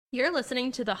You're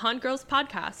listening to the Haunt Girls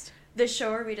podcast. The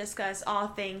show where we discuss all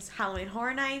things Halloween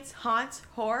Horror Nights, haunts,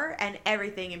 horror, and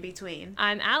everything in between.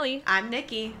 I'm Allie. I'm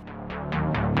Nikki.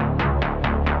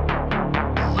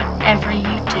 Whatever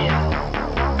you do,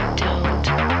 don't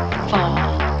fall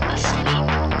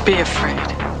asleep. Be afraid.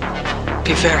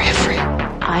 Be very afraid.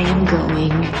 I am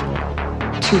going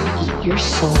to eat your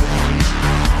soul.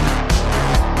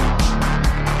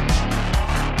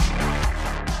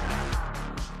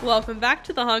 Welcome back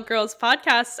to the Haunt Girls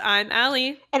podcast. I'm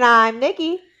Allie. And I'm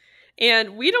Nikki.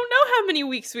 And we don't know how many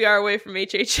weeks we are away from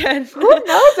HHN. Who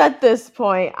knows at this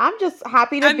point? I'm just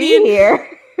happy to be here.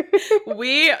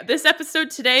 This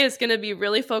episode today is going to be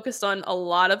really focused on a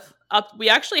lot of we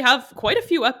actually have quite a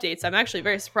few updates. I'm actually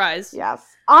very surprised. Yes.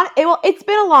 It's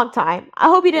been a long time. I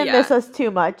hope you didn't miss us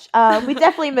too much. We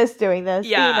definitely missed doing this.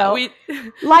 Yeah,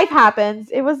 life happens.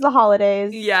 It was the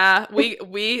holidays. Yeah,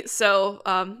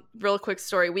 real quick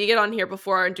story. We get on here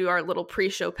before and do our little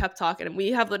pre-show pep talk, and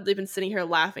we have literally been sitting here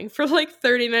laughing for like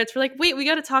 30 minutes. We're like, wait, we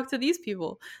got to talk to these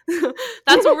people.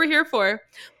 That's what we're here for.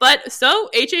 But so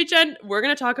HHN, we're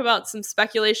going to talk about some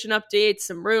speculation updates,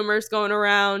 some rumors going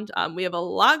around. We have a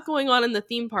lot going on in the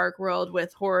theme park world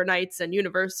with Horror Nights and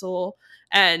Universal.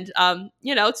 And,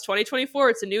 it's 2024.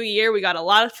 It's a new year. We got a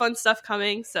lot of fun stuff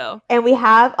coming. And we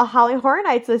have a Halloween Horror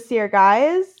Nights this year,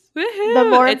 guys. Woohoo! The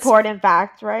more important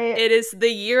fact, right? It is the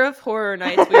year of Horror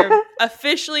Nights. We're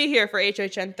officially here for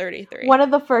HHN 33. One of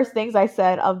the first things I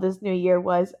said of this new year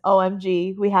was,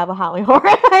 OMG, we have a Halloween Horror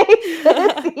Nights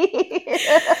this year.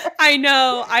 I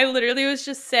know. I literally was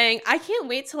just saying, I can't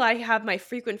wait till I have my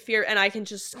frequent fear and I can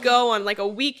just go on like a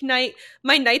weeknight.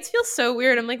 My nights feel so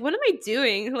weird. I'm like, what am I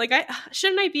doing? Like,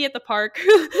 shouldn't I be at the park?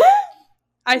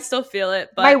 I still feel it.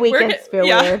 But my weekends feel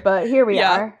weird, but here we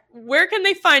are. Where can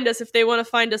they find us if they want to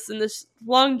find us in this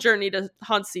long journey to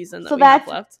haunt season that we have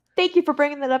left? Thank you for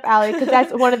bringing that up, Allie, because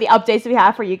that's one of the updates we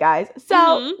have for you guys.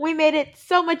 So we made it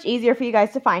so much easier for you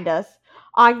guys to find us.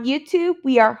 On YouTube,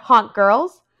 we are Haunt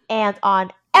Girls, and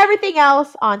on everything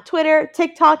else, on Twitter,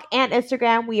 TikTok, and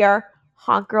Instagram, we are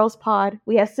Haunt Girls Pod.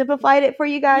 We have simplified it for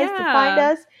you guys to find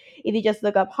us. If you just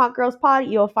look up Haunt Girls Pod,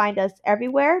 you'll find us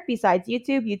everywhere besides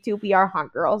YouTube. YouTube, we are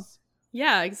Haunt Girls.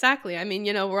 Yeah, exactly. I mean,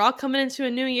 we're all coming into a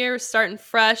new year, starting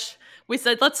fresh. We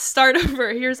said, let's start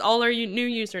over. Here's all our new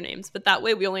usernames. But that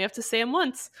way, we only have to say them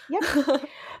once. Yep.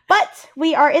 But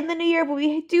we are in the new year, but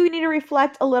we do need to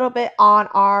reflect a little bit on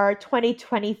our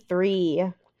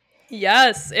 2023.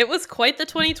 Yes, it was quite the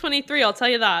 2023, I'll tell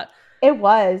you that. It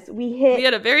was. We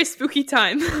had a very spooky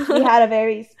time. We had a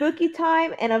very spooky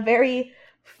time and a very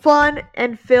fun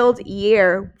and filled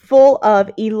year full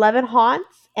of 11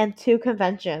 haunts and 2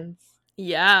 conventions.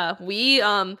 Yeah,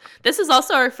 this is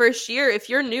also our first year. If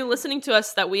you're new listening to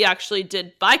us, that we actually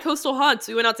did bi-coastal haunts.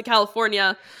 We went out to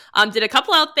California, did a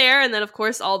couple out there, and then of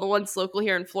course all the ones local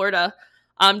here in Florida.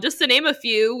 Just to name a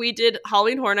few, we did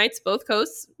Halloween Horror Nights, both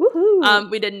coasts.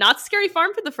 Woohoo! We did Knott's Scary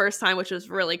Farm for the first time, which was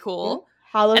really cool.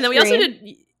 Yeah. And then we also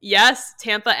did,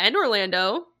 Tampa and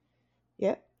Orlando.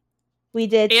 Yep. We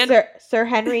did Sir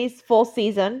Henry's full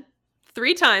season.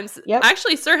 3 times. Yep.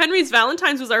 Actually, Sir Henry's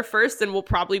Valentine's was our first and will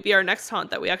probably be our next haunt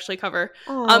that we actually cover.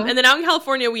 And then out in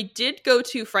California, we did go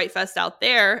to Fright Fest out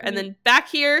there. And then back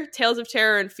here, Tales of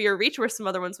Terror and Fear Reach were some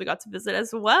other ones we got to visit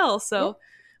as well. So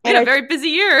we had a very busy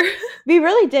year. We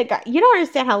really did. You don't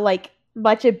understand how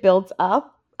much it builds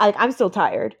up. I'm still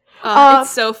tired.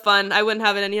 It's so fun. I wouldn't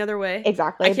have it any other way.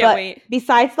 Exactly. I can't wait.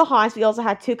 Besides the haunts, we also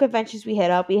had 2 conventions we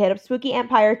hit up. We hit up Spooky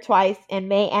Empire twice in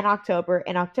May and October.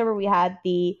 In October, we had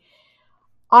the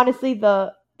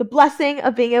blessing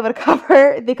of being able to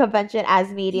cover the convention as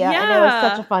media. Yeah. And it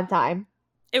was such a fun time.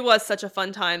 It was such a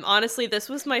fun time. Honestly, this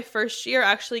was my first year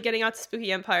actually getting out to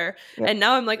Spooky Empire. Yep. And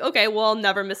now I'm like, okay, well, I'll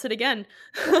never miss it again.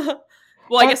 I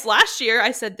guess last year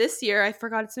I said this year. I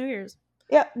forgot it's New Year's.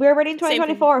 Yeah, we're writing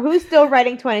 2024. Who's still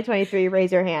writing 2023?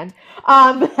 Raise your hand.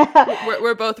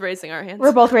 We're both raising our hands.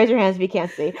 We're both raising our hands if you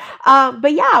can't see.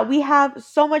 But yeah, we have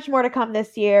so much more to come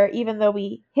this year, even though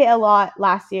we hit a lot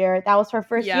last year. That was our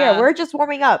first year. We're just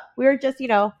warming up. We're just,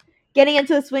 getting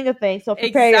into the swing of things. So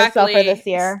prepare yourself for this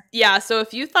year. Yeah, so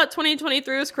if you thought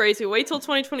 2023 was crazy, wait till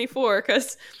 2024,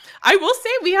 because I will say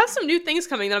we have some new things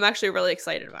coming that I'm actually really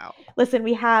excited about. Listen,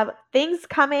 we have things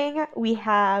coming. We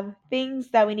have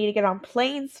things that we need to get on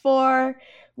planes for.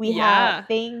 We have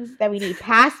things that we need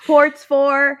passports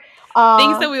for.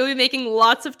 Things that we will be making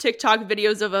lots of TikTok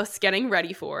videos of us getting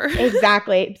ready for.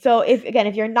 Exactly. So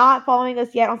if you're not following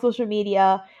us yet on social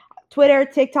media, Twitter,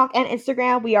 TikTok, and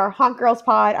Instagram, we are Haunt Girls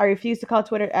Pod. I refuse to call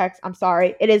Twitter X. I'm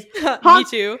sorry. It is Me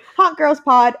too. Haunt Girls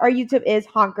Pod. Our YouTube is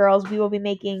Haunt Girls. We will be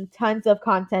making tons of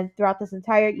content throughout this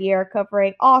entire year,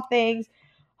 covering all things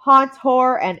haunts,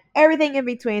 horror, and everything in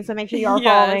between. So make sure you are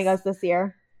following us this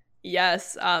year.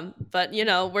 Yes, but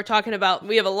we're talking about,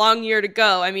 we have a long year to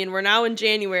go. I mean, we're now in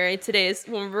January. Today's,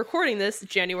 when we're recording this,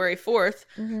 January 4th.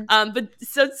 But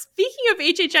so speaking of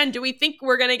HHN, do we think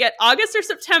we're going to get August or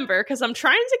September? Because I'm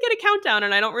trying to get a countdown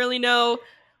and I don't really know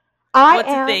what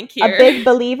to think here. I am a big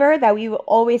believer that we will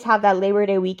always have that Labor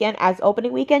Day weekend as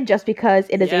opening weekend just because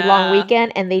it is a long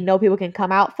weekend and they know people can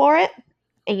come out for it.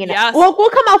 And we'll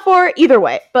come out for it either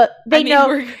way, but they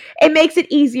know it makes it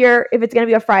easier if it's going to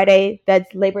be a Friday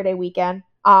that's Labor Day weekend.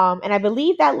 And I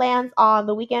believe that lands on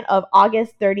the weekend of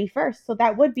August 31st. So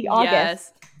that would be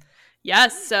August.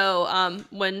 Yes. So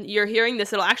when you're hearing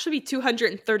this, it'll actually be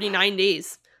 239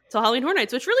 days till Halloween Horror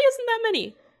Nights, which really isn't that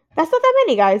many. That's not that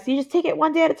many, guys. You just take it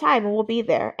one day at a time and we'll be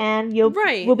there. And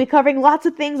we'll be covering lots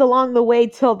of things along the way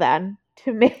till then.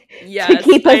 To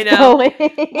keep us going.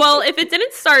 Well, if it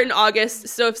didn't start in August,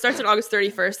 so if it starts on August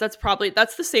 31st,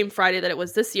 that's the same Friday that it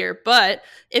was this year. But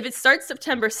if it starts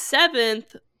September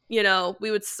 7th,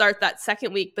 we would start that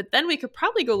second week, but then we could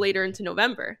probably go later into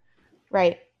November.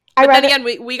 Right. But then again,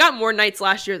 we got more nights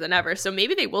last year than ever, so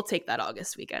maybe they will take that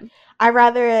August weekend. I'd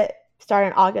rather it start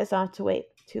in August. I don't have to wait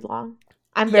too long.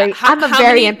 I'm a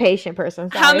very impatient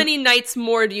person. Sorry. How many nights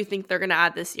more do you think they're going to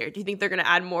add this year? Do you think they're going to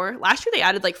add more? Last year they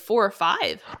added like 4 or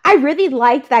 5. I really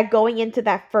liked that going into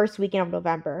that first weekend of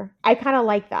November. I kind of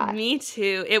like that. Me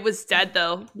too. It was dead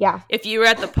though. Yeah. If you were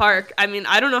at the park, I mean,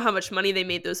 I don't know how much money they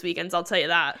made those weekends. I'll tell you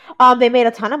that. They made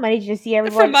a ton of money. Did you see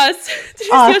everyone? From us. Did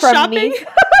you see us shopping?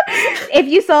 If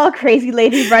you saw a crazy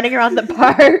lady running around the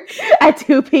park at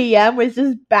 2 p.m. with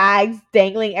just bags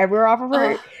dangling everywhere off of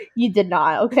her, you did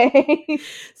not, okay?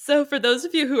 So for those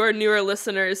of you who are newer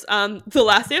listeners, the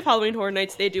last day of Halloween Horror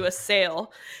Nights, they do a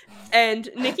sale. And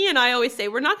Nikki and I always say,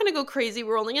 we're not going to go crazy.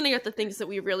 We're only going to get the things that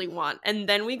we really want. And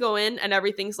then we go in and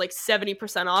everything's like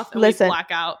 70% off and we black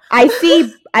out. I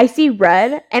see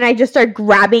red and I just start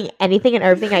grabbing anything and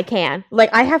everything I can. Like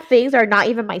I have things that are not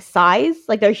even my size.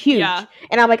 Like they're huge. Yeah.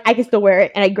 And I'm like, I can still wear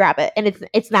it and I grab it. And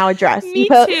it's now a dress. Me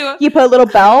too. You put a little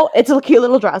belt. It's a cute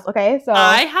little dress. Okay. So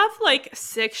I have like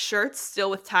 6 shirts still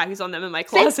with tags on them in my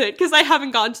closet because I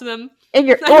haven't gone to them. I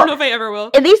don't know if I ever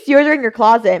will. At least yours are in your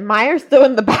closet. Mine are still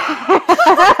in the back. Well,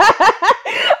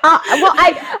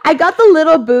 I got the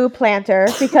little boo planter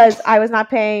because I was not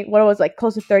paying what it was like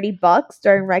close to $30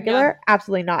 during regular. Yeah.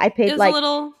 Absolutely not. I paid like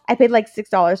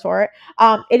 $6 for it.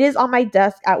 It is on my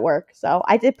desk at work, so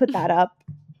I did put that up.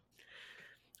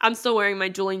 I'm still wearing my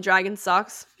Dueling Dragon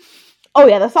socks. Oh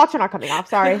yeah, the socks are not coming off.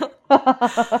 Sorry.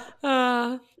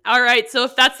 All right, so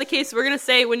if that's the case, we're going to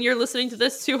say when you're listening to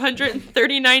this,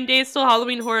 239 days till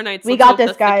Halloween Horror Nights. We got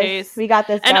this, guys. We got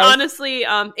this, guys. And honestly,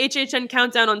 HHN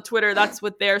Countdown on Twitter, that's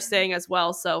what they're saying as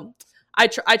well. So I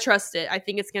trust it. I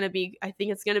think it's going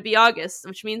to be August,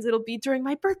 which means it'll be during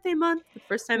my birthday month, the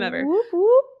first time ever. Whoop,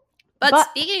 whoop. But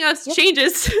speaking of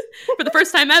changes for the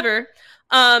first time ever,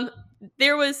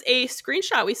 there was a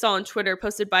screenshot we saw on Twitter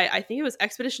posted by, I think it was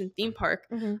Expedition Theme Park.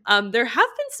 Mm-hmm. There have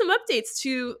been some updates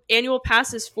to annual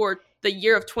passes for the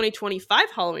year of 2025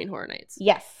 Halloween Horror Nights.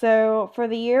 Yes. So for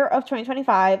the year of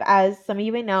 2025, as some of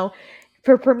you may know,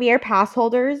 for Premier Pass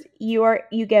holders, you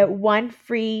get 1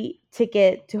 free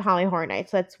ticket to Halloween Horror Nights.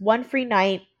 So that's 1 free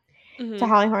night to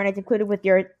Halloween Horror Nights included with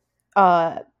your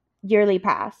yearly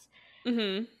pass.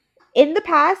 Mm-hmm. In the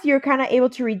past, you're kind of able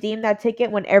to redeem that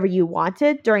ticket whenever you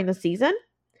wanted during the season.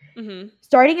 Mm-hmm.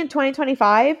 Starting in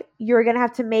 2025, you're going to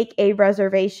have to make a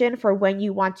reservation for when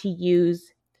you want to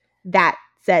use that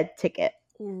said ticket.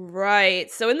 Right.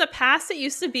 So in the past, it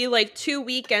used to be like 2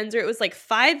 weekends, or it was like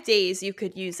 5 days you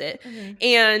could use it. Mm-hmm.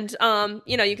 And,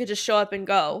 you could just show up and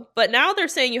go. But now they're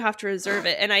saying you have to reserve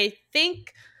it. And I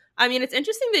think, it's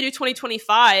interesting they do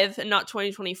 2025 and not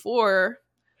 2024.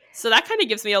 So that kind of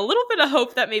gives me a little bit of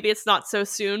hope that maybe it's not so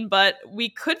soon, but we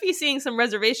could be seeing some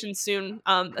reservations soon,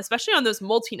 especially on those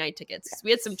multi-night tickets.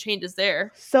 We had some changes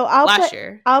there last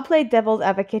year. I'll play devil's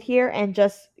advocate here and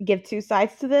just give 2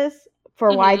 sides to this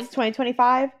for why it's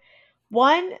 2025.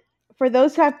 One, for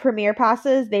those who have Premier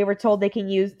Passes, they were told they can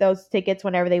use those tickets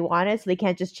whenever they wanted, so they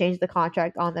can't just change the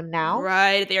contract on them now.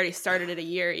 Right. They already started it a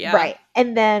year. Yeah. Right.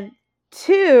 And then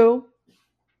 2,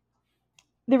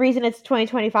 the reason it's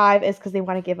 2025 is because they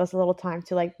want to give us a little time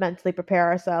to like mentally prepare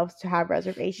ourselves to have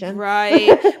reservations. Right.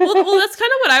 Well, that's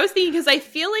kind of what I was thinking, because I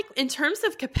feel like in terms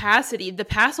of capacity, the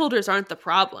pass holders aren't the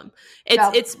problem.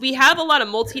 We have a lot of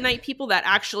multi-night people that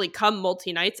actually come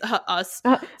multi-nights, us.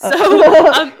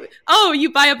 So,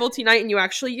 you buy a multi-night and you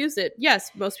actually use it.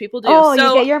 Yes, most people do. Oh, so,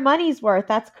 you get your money's worth.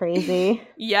 That's crazy.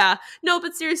 Yeah. No,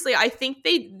 but seriously, I think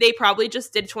they probably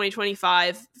just did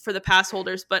 2025 for the pass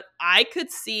holders, but I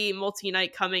could see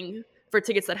multi-night coming for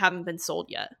tickets that haven't been sold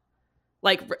yet.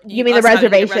 Like you mean the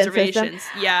reservation system?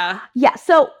 Yeah. Yeah.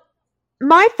 So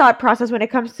my thought process when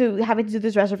it comes to having to do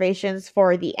these reservations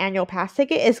for the annual pass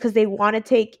ticket is because they want to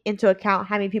take into account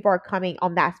how many people are coming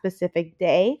on that specific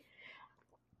day.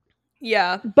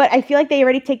 Yeah. But I feel like they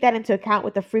already take that into account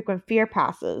with the frequent fear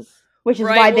passes, which is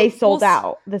why they sold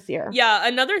out this year. Yeah,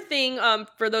 another thing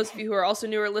for those of you who are also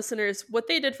newer listeners, what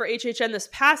they did for HHN this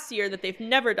past year that they've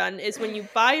never done is when you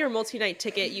buy your multi-night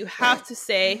ticket, you have to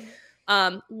say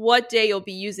what day you'll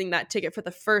be using that ticket for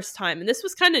the first time. And this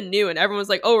was kind of new, and everyone was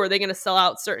like, oh, are they going to sell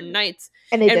out certain nights?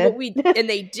 And they did. And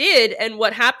they did. And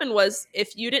what happened was,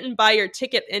 if you didn't buy your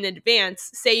ticket in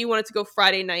advance, say you wanted to go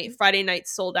Friday night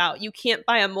sold out, you can't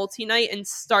buy a multi-night and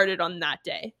start it on that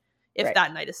day if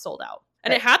that night is sold out.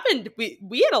 And it happened.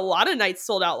 We had a lot of nights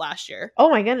sold out last year. Oh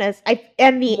my goodness!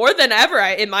 More than ever,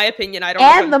 in my opinion. I don't.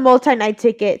 And the multi-night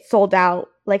ticket sold out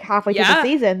like halfway through the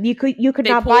season. You could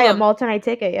not buy a multi-night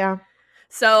ticket. Yeah.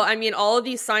 So I mean, all of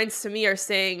these signs to me are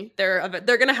saying they're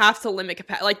gonna have to limit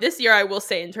capacity. Like this year, I will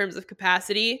say in terms of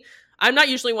capacity, I'm not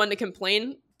usually one to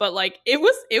complain, but like it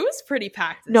was pretty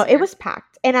packed. It was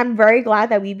packed, and I'm very glad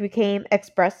that we became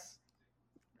express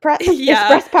pass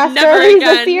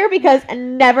this year, because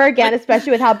never again,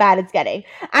 especially with how bad it's getting.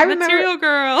 I remember, material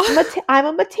girl. I'm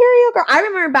a material girl. I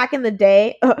remember back in the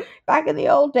day, back in the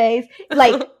old days,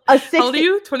 like a 60. How old are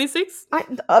you? 26?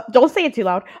 Don't say it too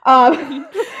loud.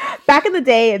 Back in the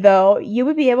day, though, you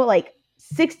would be able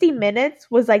 60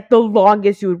 minutes was like the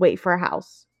longest you would wait for a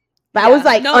house. That was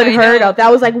unheard of.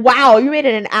 That was like, wow, you made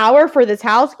it an hour for this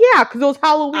house? Yeah, because it was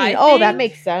Halloween. That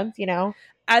makes sense,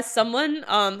 As someone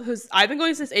I've been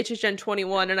going since HHN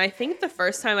 21, and I think the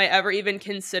first time I ever even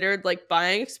considered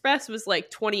buying Express was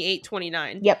 28,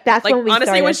 29. Yep, that's when we honestly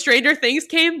started. When Stranger Things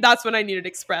came, that's when I needed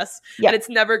Express. Yep. And it's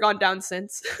never gone down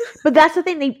since. But that's the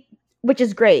thing, which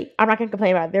is great. I'm not gonna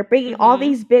complain about it. They're bringing all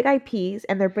these big IPs,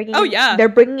 and they're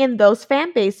bringing in those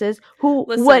fan bases who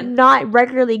would not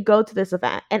regularly go to this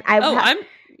event. And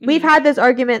we've had this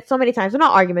argument so many times. Well,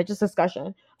 not argument, just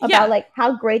discussion about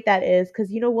how great that is.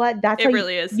 Because you know what? That's how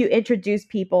you introduce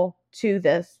people to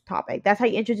this topic. That's how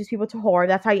you introduce people to horror.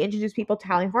 That's how you introduce people to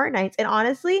Halloween Horror Nights. And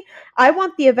honestly, I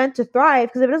want the event to thrive,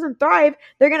 because if it doesn't thrive,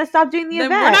 they're going to stop doing the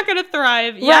event. We're not going to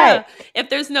thrive. Right. Yeah. If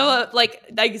there's no,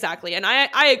 exactly. And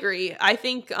I agree. I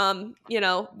think,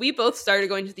 we both started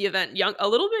going to the event a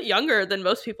little bit younger than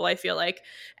most people, I feel like.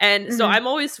 And so I'm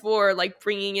always for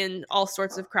bringing in all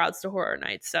sorts of crowds to Horror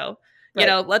Nights. So,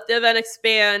 let the event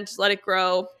expand, let it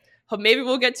grow. Maybe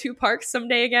we'll get 2 parks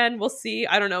someday again. We'll see.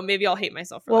 I don't know. Maybe I'll hate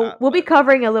myself for that. We'll be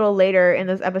covering a little later in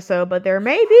this episode, but there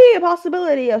may be a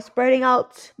possibility of spreading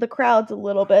out the crowds a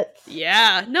little bit.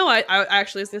 Yeah. No, I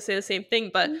actually was going to say the same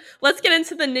thing, but let's get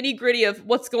into the nitty gritty of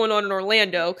what's going on in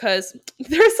Orlando, because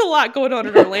there's a lot going on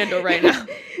in Orlando right now.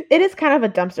 It is kind of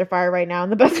a dumpster fire right now in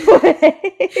the best way.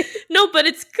 No, but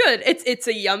it's good. It's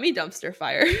a yummy dumpster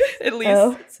fire, at least.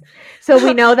 Oh. So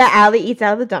we know that Allie eats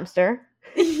out of the dumpster.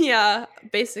 Yeah,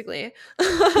 basically.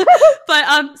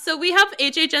 But so we have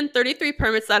HHN 33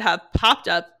 permits that have popped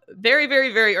up very,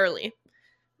 very, very early.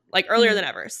 Earlier than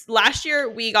ever. Last year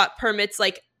we got permits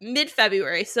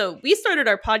mid-February. So we started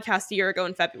our podcast a year ago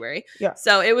in February. Yeah.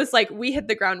 So it was we hit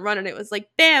the ground running. It was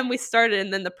bam, we started,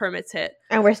 and then the permits hit.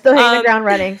 And we're still hitting the ground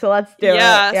running, so let's do it.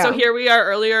 Yeah, so here we are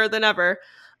earlier than ever.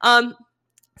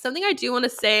 Something I do want to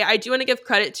say, I do want to give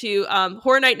credit to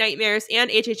Horror Night Nightmares and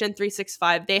HHN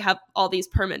 365. They have all these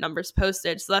permit numbers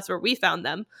posted, so that's where we found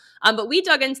them. But we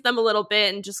dug into them a little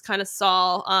bit and just kind of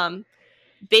saw,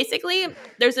 basically,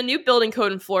 there's a new building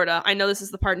code in Florida. I know this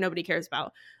is the part nobody cares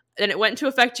about. And it went into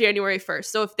effect January 1st.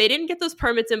 So if they didn't get those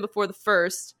permits in before the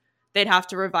 1st, they'd have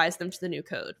to revise them to the new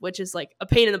code, which is a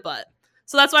pain in the butt.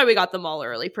 So that's why we got them all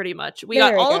early, pretty much. We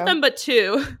got all of them but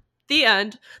 2. The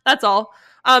end. That's all.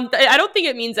 I don't think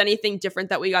it means anything different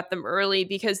that we got them early,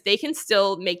 because they can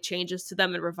still make changes to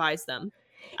them and revise them.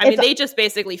 They just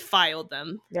basically filed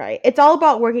them. Right. It's all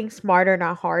about working smarter,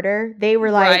 not harder. They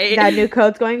were that new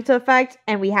code's going into effect,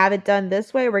 and we have it done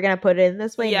this way. We're going to put it in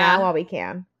this way now while we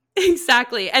can.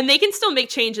 Exactly. And they can still make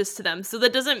changes to them. So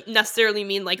that doesn't necessarily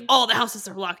mean all the houses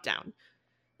are locked down.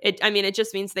 It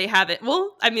just means they have it.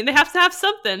 Well, they have to have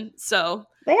something. So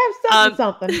they have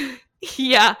something.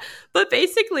 Yeah, but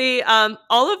basically,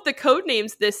 all of the code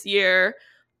names this year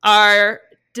are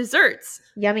desserts.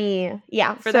 Yummy.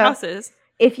 Yeah. For the houses.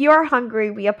 If you are hungry,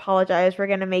 we apologize. We're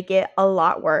going to make it a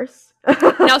lot worse.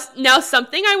 Now,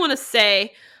 something I want to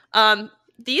say,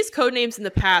 these code names in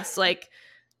the past,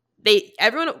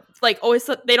 everyone always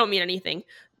thought they don't mean anything.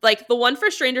 The one for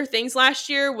Stranger Things last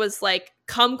year was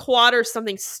kumquat or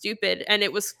something stupid, and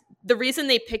it was the reason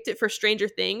they picked it for Stranger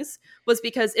Things was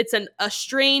because it's a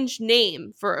strange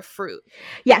name for a fruit.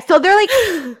 Yeah, so they're like,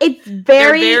 it's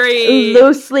very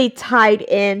loosely tied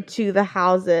into the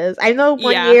houses. I know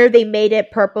one year they made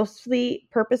it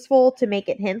purposeful to make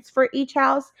it hints for each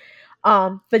house.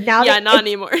 But now not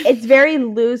anymore. It's very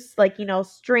loose, like,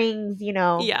 strings,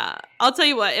 Yeah, I'll tell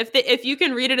you what, if you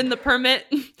can read it in the permit,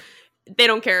 they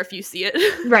don't care if you see it.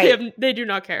 Right. They do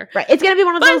not care. Right. It's going to be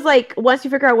one of those, like, once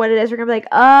you figure out what it is, you're going to be like,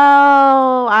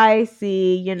 oh, I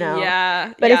see,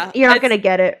 Yeah. But you're not going to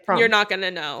get it from. You're not going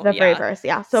to know. The very first,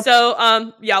 yeah.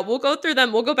 So, we'll go through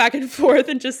them. We'll go back and forth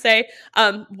and just say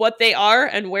what they are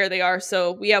and where they are.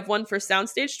 So we have one for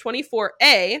Soundstage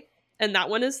 24A, and that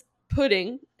one is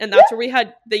Pudding, and that's where we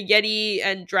had the Yeti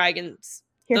and dragons.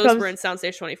 Those were in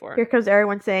Soundstage 24. Here comes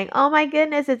everyone saying, oh my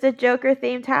goodness, it's a Joker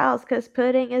themed house because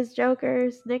Pudding is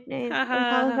Joker's nickname.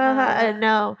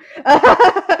 No.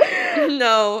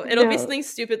 No, it'll be something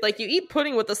stupid like you eat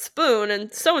pudding with a spoon,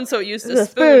 and so used a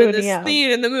spoon in this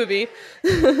scene in the movie.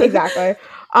 Exactly.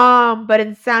 But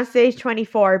in Soundstage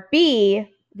 24B,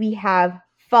 we have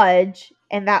Fudge,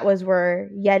 and that was where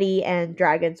Yeti and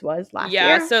Dragons was last year.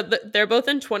 Yeah, so they're both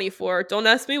in 24. Don't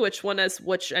ask me which one has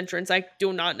which entrance. I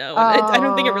do not know. I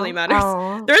don't think it really matters.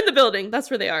 They're in the building. That's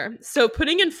where they are. So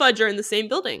Pudding and Fudge are in the same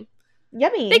building.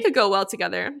 Yummy. They could go well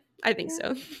together. I think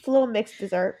so. It's a little mixed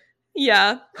dessert.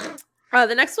 Yeah.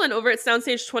 The next one over at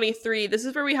Soundstage 23. This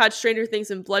is where we had Stranger Things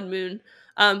and Blood Moon.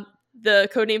 The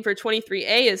codename for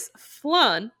 23A is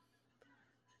Flan.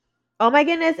 Oh my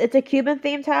goodness, it's a Cuban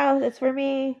themed house. It's for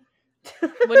me.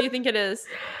 What do you think it is?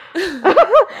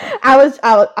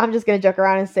 I'm just gonna joke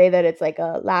around and say that it's like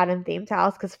a Latin themed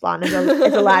house because flan is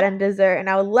a Latin dessert, and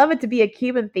I would love it to be a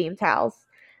Cuban themed house.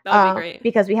 That would be great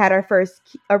because we had our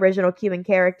first original Cuban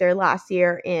character last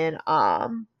year in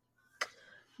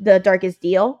The Darkest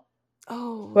Deal.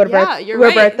 Oh, Roberto. You're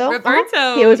right.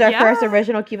 Roberto. He was our first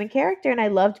original Cuban character, and I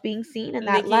loved being seen in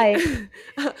that light.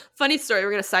 Funny story. We're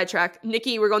going to sidetrack.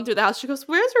 Nikki, we're going through the house. She goes,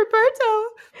 where's Roberto?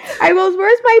 I goes,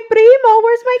 where's my primo?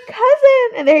 Where's my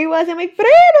cousin? And there he was. I'm like,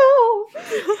 primo.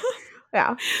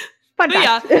 Yeah. Fun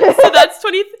fact. Yeah. So that's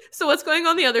 20. So what's going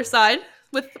on the other side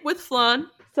with Flan?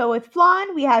 So with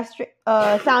Flan, we have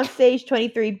Soundstage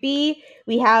 23B.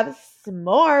 We have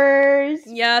S'mores.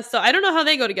 Yeah, so I don't know how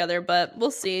they go together, but we'll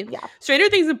see. Yeah. Stranger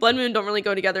Things and Blood Moon don't really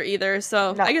go together either,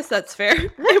 so no. I guess that's fair.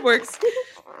 It works.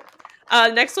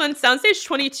 Next one, Soundstage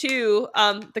 22.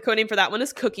 The codename for that one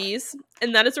is Cookies,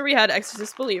 and that is where we had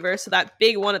Exorcist Believer, so that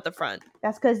big one at the front.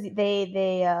 That's because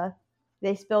they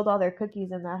spilled all their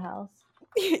cookies in that house.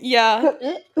 Yeah.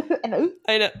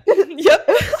 I know. Yep.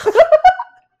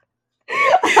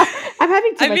 I'm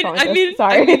having too much fun.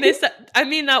 Sorry. I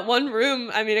mean that one room.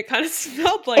 I mean, it kind of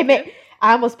smelled like it.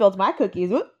 I almost spilled my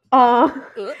cookies. In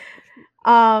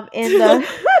the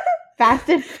Fast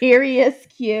and Furious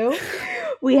queue,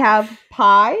 we have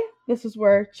Pie. This is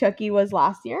where Chucky was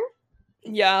last year.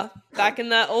 Yeah, back in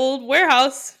that old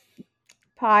warehouse.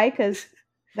 Pie, because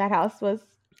that house was.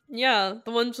 Yeah,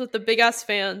 the ones with the big ass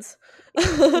fans.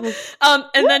 And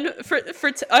then for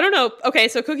I don't know. Okay,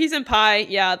 so Cookies and Pie.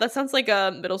 Yeah, that sounds like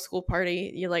a middle school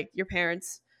party. You like your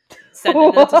parents send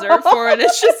in a dessert for, and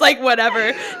it's just like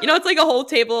whatever. You know, it's like a whole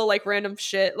table of like random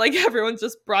shit. Like everyone's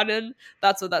just brought in.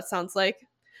 That's what that sounds like.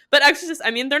 But actually,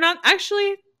 I mean, they're not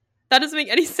actually. That doesn't make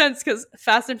any sense because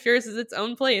Fast and Furious is its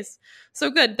own place. So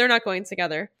good, they're not going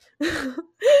together.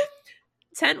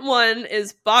 Tent 1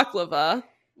 is Baklava,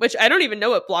 which I don't even know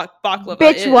what baklava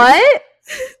is. Bitch, what?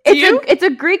 It's a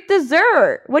Greek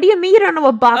dessert. What do you mean you don't know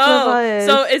what baklava is?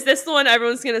 So is this the one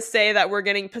everyone's going to say that we're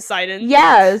getting Poseidon?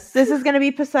 Yes, this is going to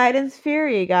be Poseidon's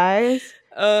Fury, guys.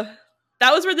 That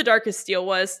was where the Darkest Steel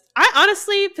was. I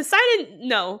honestly, Poseidon,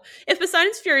 no. If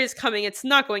Poseidon's Fury is coming, it's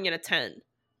not going in a tent.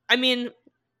 I mean,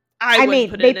 I wouldn't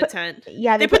put it in a tent.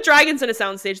 Yeah, they put dragons in a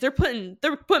soundstage. They're putting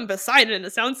Poseidon in a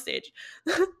soundstage.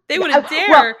 They wouldn't dare.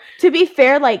 Well, to be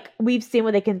fair, like we've seen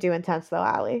what they can do in tents, though,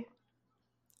 Allie.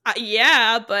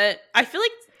 Yeah, but I feel like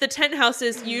the tent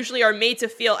houses usually are made to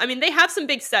feel. I mean, they have some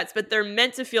big sets, but they're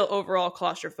meant to feel overall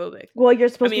claustrophobic. Well, you're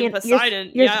supposed to be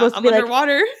Poseidon. You're supposed to be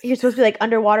underwater. You're supposed to be like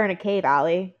underwater in a cave,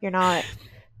 Allie. You're not.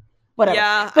 Whatever.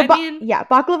 Yeah,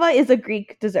 baklava is a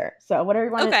Greek dessert. So whatever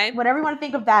you want to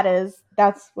think of that is,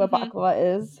 that's what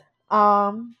baklava is.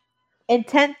 In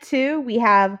tent 2 we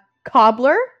have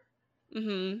Cobbler,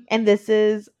 and this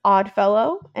is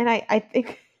Oddfellow, and I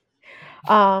think,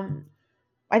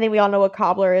 I think we all know what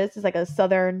cobbler is. It's like a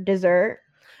southern dessert.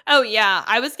 Oh yeah,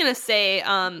 I was gonna say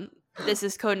this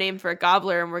is codename for a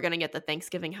gobbler, and we're gonna get the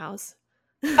Thanksgiving house.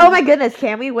 Oh my goodness,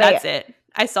 can we wait? That's it.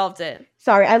 I solved it.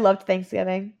 Sorry, I loved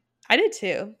Thanksgiving. I did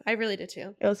too. I really did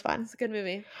too. It was fun. It's a good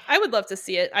movie. I would love to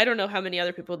see it. I don't know how many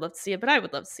other people would love to see it, but I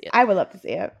would love to see it. I would love to see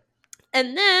it.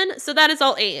 And then, so that is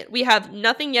all 8. We have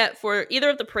nothing yet for either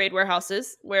of the parade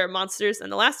warehouses where Monsters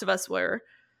and The Last of Us were,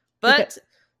 but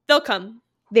they'll come.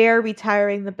 They're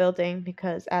retiring the building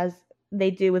because, as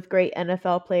they do with great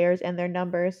NFL players and their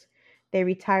numbers, they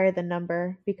retire the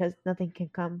number because nothing can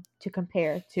come to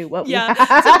compare to what we have.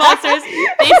 To Monsters.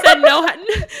 They said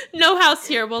no house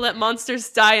here. We'll let Monsters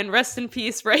die and rest in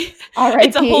peace, right? R.I.P.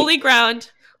 It's a holy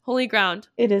ground. Holy ground.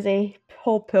 It is a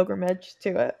whole pilgrimage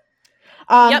to it.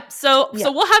 Yep. So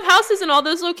we'll have houses in all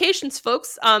those locations,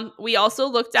 folks. We also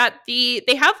looked at they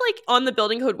have like on the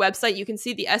building code website, you can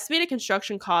see the estimated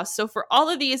construction costs. So for all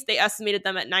of these, they estimated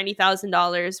them at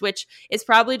 $90,000, which is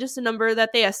probably just a number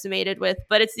that they estimated with,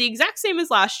 but it's the exact same as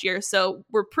last year. So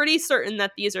we're pretty certain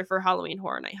that these are for Halloween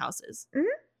Horror Night houses. Mm-hmm.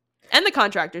 And the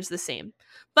contractor's the same.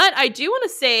 But I do want to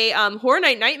say Horror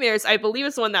Night Nightmares, I believe,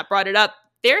 is the one that brought it up.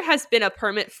 There has been a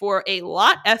permit for a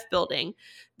Lot F building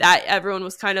that everyone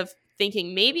was kind of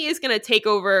thinking maybe is going to take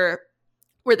over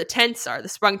where the tents are, the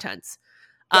sprung tents.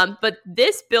 But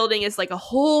this building is like a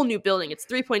whole new building. It's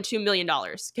 $3.2 million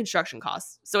construction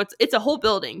costs. So it's a whole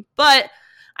building. But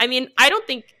I mean, I don't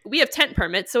think we have tent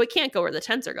permits, so it can't go where the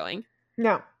tents are going.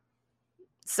 No.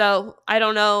 So I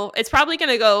don't know. It's probably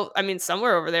going to go, I mean,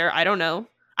 somewhere over there. I don't know.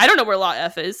 I don't know where Lot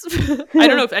F is. I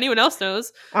don't know if anyone else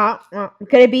knows. Could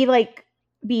it be like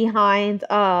behind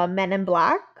Men in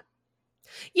Black?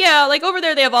 Yeah, like over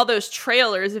there they have all those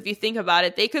trailers. If you think about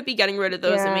it, they could be getting rid of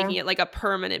those and making it like a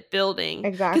permanent building.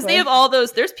 Exactly. Because they have all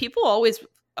those. There's people always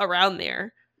around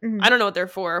there. Mm-hmm. I don't know what they're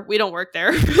for. We don't work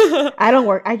there.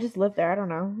 I just live there. I don't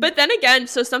know. But then again,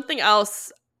 so something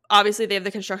else. Obviously, they have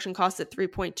the construction cost at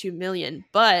 $3.2 million.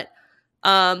 But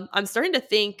I'm starting to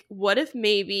think, what if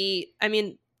maybe? I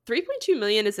mean, $3.2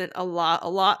 million isn't a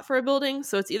lot for a building.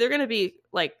 So it's either going to be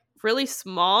like really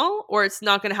small or it's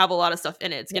not going to have a lot of stuff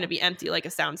in it. It's going to be empty like a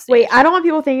soundstage. Wait, I don't want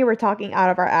people thinking we're talking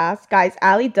out of our ass. Guys,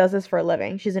 Allie does this for a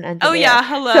living. She's an engineer. Oh yeah,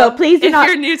 hello. So please if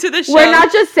you're new to the show. We're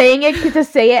not just saying it to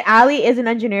say it. Allie is an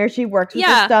engineer. She works with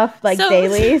this stuff like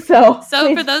daily. So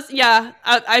for those,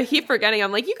 I keep forgetting.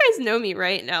 I'm like, you guys know me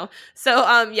right now. So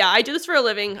I do this for a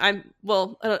living. I'm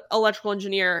an electrical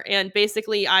engineer, and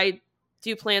basically I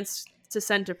do plans to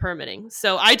send to permitting.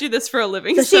 So I do this for a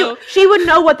living. So she would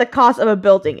know what the cost of a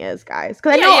building is, guys.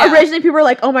 Because I know originally people were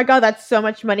like, "Oh my god, that's so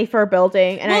much money for a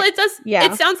building." And it does. Yeah,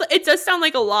 it does sound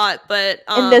like a lot, but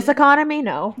in this economy,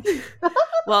 no.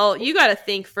 Well, you got to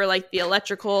think for like the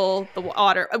electrical, the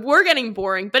water. We're getting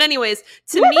boring, but anyways,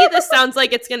 to me, this sounds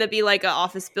like it's going to be like an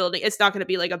office building. It's not going to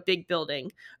be like a big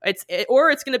building.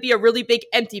 Or it's going to be a really big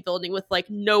empty building with like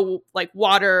no like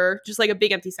water, just like a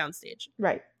big empty soundstage.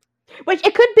 Right. Which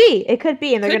it could be,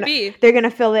 and they're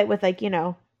gonna fill it with like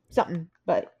something,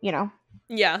 but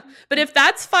Yeah, but if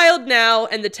that's filed now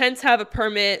and the tents have a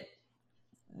permit,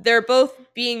 they're both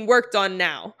being worked on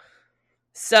now,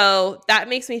 so that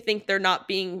makes me think they're not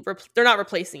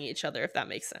replacing each other, if that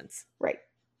makes sense. Right.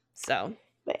 So,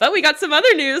 but we got some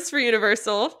other news for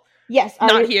Universal. Yes,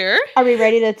 here. Are we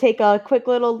ready to take a quick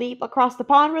little leap across the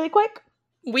pond, really quick?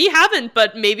 We haven't,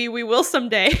 but maybe we will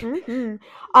someday. Mm-hmm.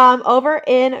 Over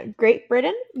in Great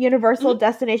Britain, Universal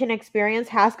Destination Experience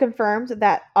has confirmed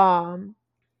that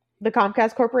the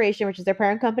Comcast Corporation, which is their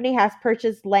parent company, has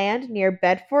purchased land near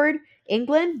Bedford,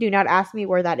 England. Do not ask me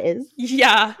where that is.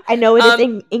 Yeah. I know it is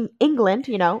in England,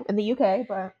 in the UK,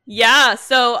 but... Yeah,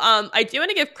 so I do want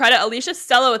to give credit. Alicia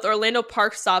Stella with Orlando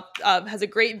Park Stop has a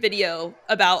great video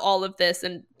about all of this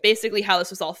and basically how this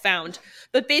was all found.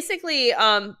 But basically...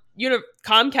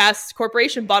 Comcast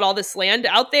Corporation bought all this land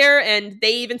out there, and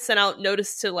they even sent out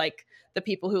notice to like the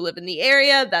people who live in the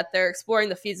area that they're exploring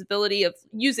the feasibility of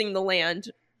using the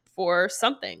land for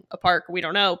something, a park, we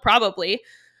don't know, probably.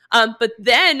 But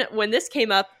then when this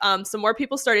came up, some more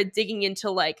people started digging into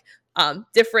like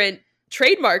different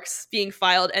trademarks being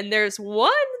filed, and there's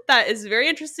one that is very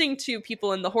interesting to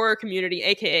people in the horror community,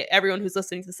 aka everyone who's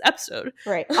listening to this episode.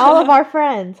 Right, all of our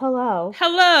friends.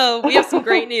 Hello, we have some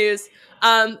great news.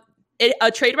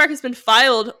 A trademark has been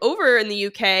filed over in the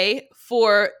UK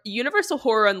for Universal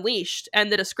Horror Unleashed,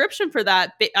 and the description for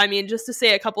that, I mean, just to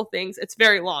say a couple things, it's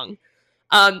very long.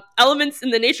 Elements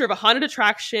in the nature of a haunted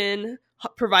attraction,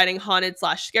 providing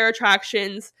haunted/scare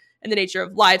attractions, and the nature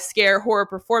of live scare horror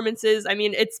performances. I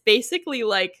mean, it's basically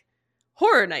like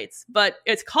horror nights, but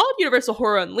it's called Universal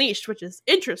Horror Unleashed, which is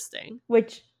interesting.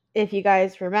 Which, if you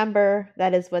guys remember,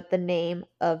 that is what the name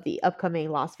of the upcoming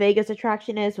Las Vegas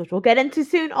attraction is, which we'll get into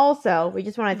soon also. We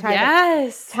just want to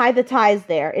tie the ties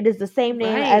there. It is the same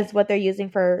name as what they're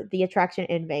using for the attraction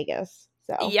in Vegas.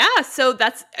 So yeah, so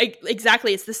that's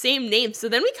exactly, it's the same name. So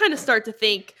then we kind of start to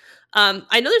think,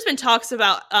 I know there's been talks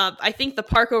about, I think the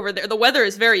park over there, the weather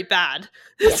is very bad.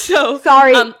 Yes. So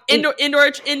sorry,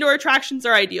 indoor attractions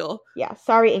are ideal. yeah,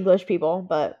 sorry English people,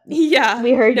 but Yeah,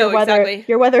 we heard no, your weather. exactly.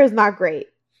 Your weather is not great.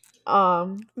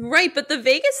 Right, but the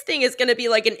Vegas thing is going to be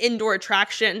like an indoor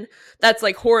attraction that's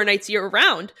like Horror Nights year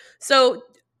round. So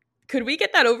could we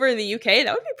get that over in the UK?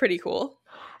 That would be pretty cool.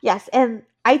 Yes, and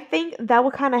I think that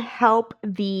will kind of help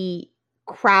the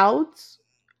crowds.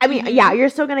 I mean, yeah, you're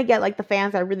still gonna get like the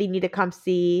fans that really need to come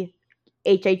see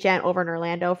HHN over in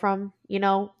Orlando from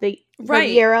from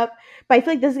Europe. But I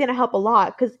feel like this is gonna help a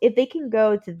lot because if they can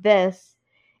go to this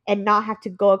and not have to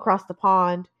go across the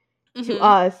pond to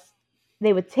us,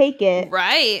 they would take it,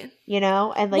 right?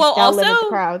 And like that'll limit the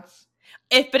crowds.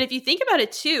 But if you think about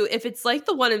it too, if it's like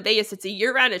the one in Vegas, it's a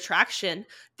year-round attraction,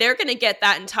 they're going to get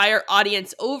that entire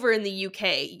audience over in the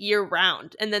UK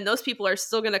year-round. And then those people are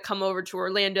still going to come over to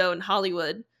Orlando and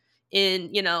Hollywood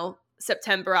in,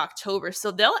 September, October.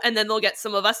 So they'll get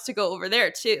some of us to go over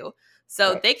there too.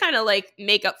 So they kind of like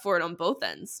make up for it on both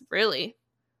ends, really.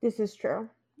 This is true.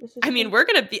 We're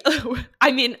going to be,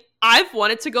 I've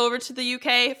wanted to go over to the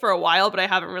UK for a while, but I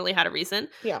haven't really had a reason.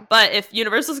 Yeah. But if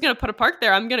Universal's going to put a park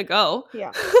there, I'm going to go.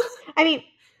 Yeah.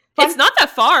 It's not that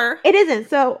far. It isn't.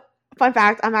 So, fun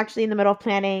fact, I'm actually in the middle of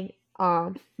planning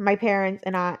my parents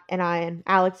and I and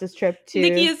Alex's trip to...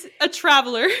 Nikki is a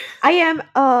traveler. I am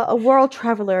a world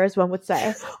traveler, as one would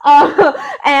say.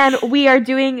 And we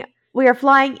are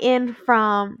flying in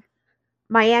from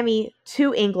Miami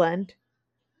to England.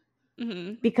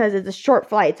 Because it's a short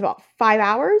flight. It's about 5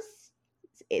 hours,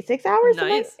 6 hours.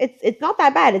 Nice. It's not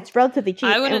that bad. It's relatively cheap.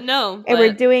 I wouldn't know. And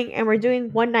we're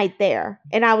doing one night there.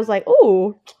 And I was like,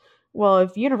 oh, well,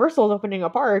 if Universal's opening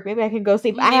a park, maybe I can go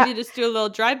see. Maybe just do a little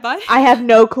drive by. I have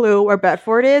no clue where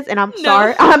Bedford is, and I'm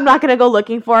sorry, I'm not gonna go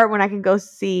looking for it when I can go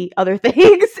see other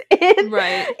things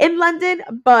in London.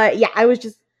 But yeah, I was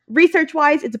just research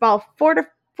wise, it's about 4 to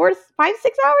 5, 6 hours,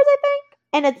 I think.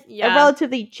 And it's a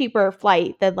relatively cheaper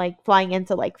flight than like flying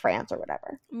into like France or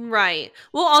whatever. Right.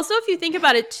 Well, also if you think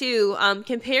about it too,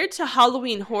 compared to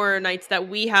Halloween Horror Nights that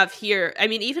we have here,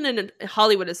 even in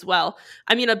Hollywood as well,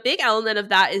 a big element of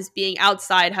that is being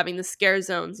outside, having the scare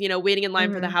zones, waiting in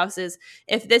line for the houses.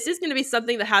 If this is going to be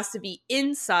something that has to be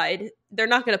inside, they're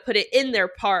not going to put it in their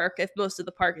park if most of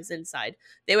the park is inside.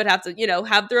 They would have to,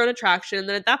 have their own attraction. And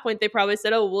then at that point, they probably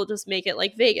said, oh, we'll just make it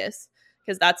like Vegas.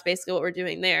 Because that's basically what we're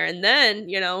doing there. And then,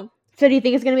 So do you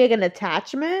think it's going to be like an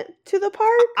attachment to the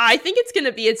park? I think it's going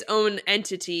to be its own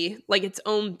entity, like its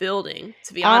own building,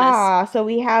 to be honest. So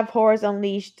we have Horrors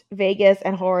Unleashed Vegas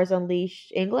and Horrors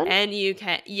Unleashed England? And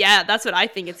UK. Yeah, that's what I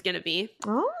think it's going to be.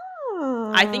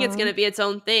 Oh. I think it's going to be its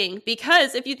own thing.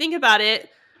 Because if you think about it,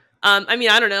 I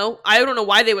don't know. I don't know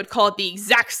why they would call it the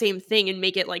exact same thing and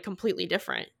make it like completely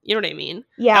different. You know what I mean?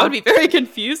 Yeah. That would be very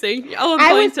confusing. Oh,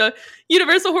 I'm going to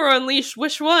Universal Horror Unleashed.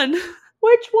 Which one?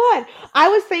 Which one? I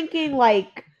was thinking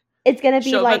like it's going to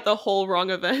be show like at the whole wrong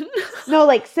event. No,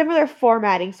 like similar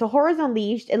formatting. So Horrors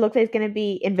Unleashed, it looks like it's going to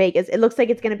be in Vegas. It looks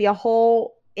like it's going to be a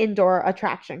whole indoor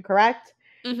attraction, correct?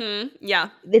 Yeah.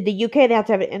 The UK, they have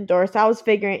to have it indoor. So I was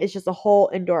figuring it's just a whole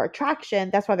indoor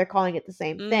attraction. That's why they're calling it the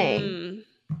same thing.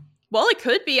 Well, it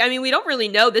could be. We don't really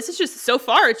know. This is just, so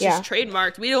far, it's just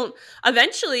trademarked. We don't,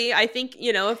 eventually, I think,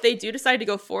 if they do decide to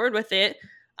go forward with it,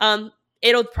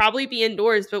 it'll probably be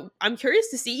indoors, but I'm curious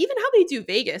to see even how they do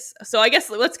Vegas. So I guess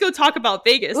let's go talk about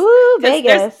Vegas. Ooh,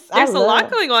 Vegas. There's a lot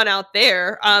going on out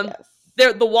there.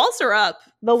 The walls are up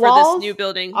for this new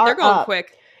building. They're going up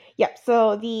quick. Yep.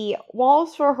 So the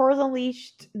walls for Horrors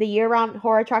Unleashed, the year-round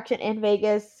horror attraction in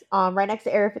Vegas, right next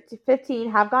to Area 15,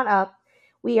 have gone up.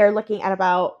 We are looking at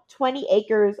about 20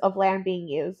 acres of land being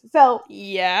used. So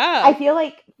yeah, I feel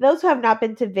like those who have not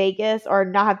been to Vegas or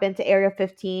not have been to Area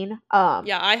 15.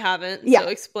 Yeah, I haven't. So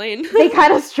explain. They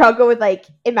kind of struggle with like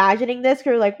imagining this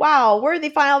because you're like, wow, where did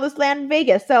they find all this land in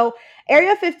Vegas? So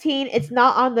Area 15, it's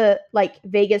not on the like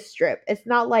Vegas Strip. It's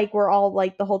not like where all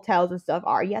like the hotels and stuff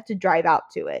are. You have to drive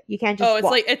out to it. You can't just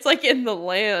walk. It's like in the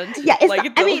land. Yeah, it's like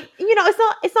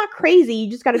not, it's not crazy. You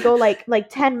just got to go like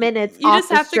 10 minutes. You off just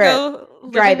the have strip, to go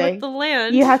driving with the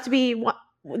land. You have to be.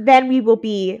 Then we will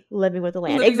be living with the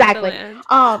land. Exactly.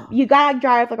 You gotta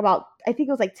drive like about, I think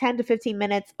it was like 10 to 15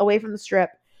 minutes away from the strip.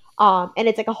 And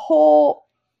it's like a whole.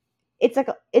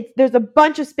 There's a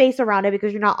bunch of space around it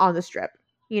because you're not on the strip.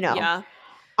 Yeah.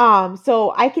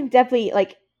 So I can definitely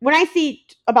like when I see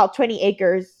about 20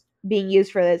 acres, being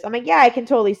used for this. I'm like, yeah, I can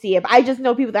totally see it. But I just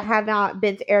know people that have not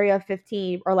been to Area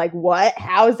 15 are like, what?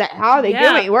 How is that? How are they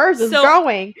doing? Where is this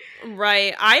going?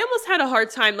 Right. I almost had a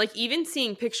hard time, like, even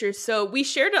seeing pictures. So we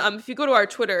shared, if you go to our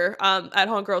Twitter, at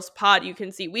Haunt Girls Pod, you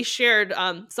can see we shared,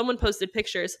 someone posted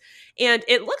pictures, and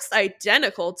it looks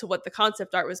identical to what the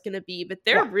concept art was going to be, but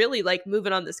they're really, like,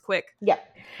 moving on this quick. Yeah.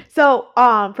 So,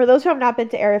 for those who have not been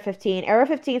to Area 15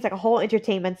 is like a whole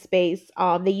entertainment space.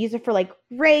 They use it for like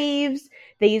raves.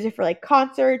 They use it for like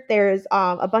concerts. There's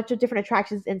a bunch of different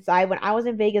attractions inside. When I was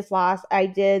in Vegas last, I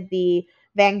did the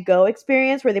Van Gogh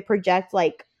experience where they project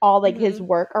like all like his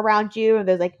work around you, and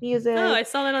there's like music. Oh, I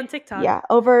saw that on TikTok. Yeah,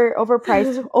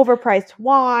 overpriced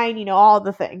wine, you know, all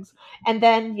the things. And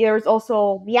then there's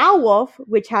also Meow Wolf,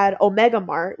 which had Omega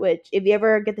Mart, which if you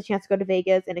ever get the chance to go to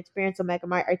Vegas and experience Omega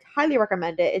Mart, I highly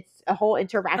recommend it. It's a whole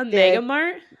interactive Omega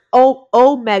Mart?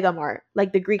 Omega Mart,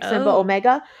 like the Greek symbol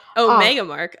Omega. Omega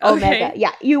Mart. Okay. Omega.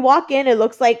 Yeah, you walk in, it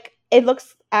looks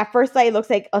at first sight, it looks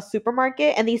like a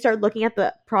supermarket, and then you start looking at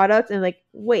the products and like,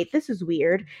 wait, this is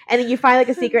weird. And then you find like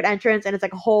a secret entrance, and it's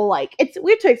like a whole like, it's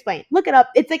weird to explain. Look it up.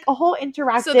 It's like a whole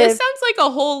interactive. So this sounds like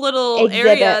a whole little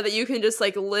area that you can just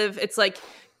like live. It's like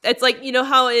you know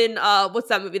how in what's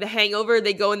that movie, The Hangover?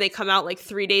 They go and they come out like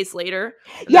 3 days later.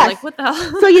 Yeah. Like, what the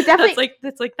hell? So you definitely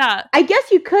it's like that. I guess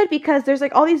you could, because there's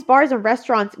like all these bars and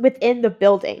restaurants within the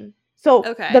building. So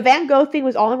the Van Gogh thing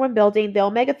was all in one building. The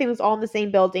Omega thing was all in the same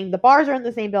building. The bars are in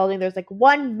the same building. There's like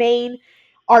one main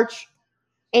arch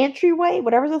entryway,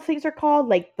 whatever those things are called,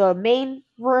 like the main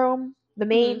room, and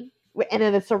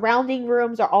then the surrounding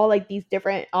rooms are all like these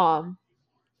different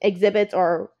exhibits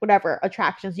or whatever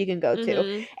attractions you can go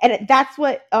to. And that's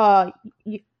what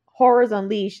Horrors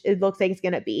Unleashed, it looks like it's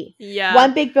gonna be. Yeah,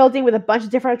 one big building with a bunch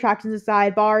of different attractions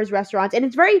inside, bars, restaurants, and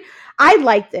it's I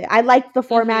liked it. I liked the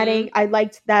formatting. I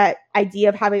liked that idea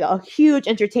of having a huge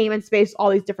entertainment space,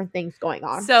 all these different things going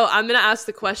on. So I'm gonna ask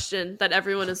the question that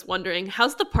everyone is wondering: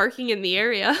 how's the parking in the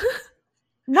area?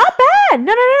 Not bad.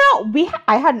 No.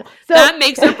 I hadn't. So that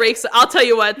makes or breaks. I'll tell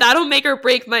you what, that'll make or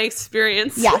break my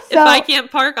experience. Yeah. So, if I can't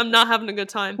park, I'm not having a good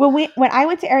time. When I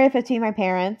went to Area 15, my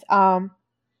parents,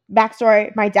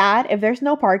 backstory, my dad, if there's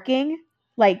no parking,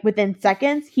 like within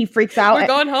seconds, he freaks out. We're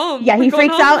going home. Yeah, he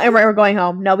freaks out and we're going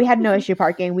home. No, we had no issue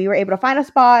parking. We were able to find a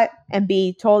spot and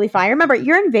be totally fine. Remember,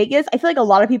 you're in Vegas. I feel like a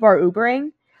lot of people are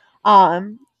Ubering.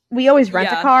 We always rent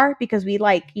a car because we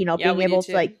like, being able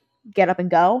to like get up and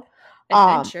go.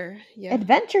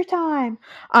 Adventure time.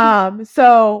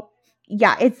 So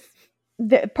yeah,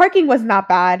 the parking was not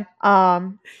bad.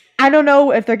 I don't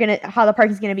know if how the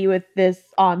parking's gonna be with this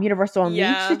Universal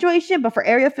Unleashed situation, but for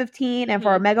Area 15 and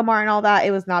for Omega Mart and all that,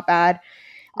 it was not bad.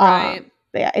 Right.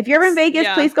 But yeah, if you're in Vegas,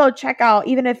 please go check out.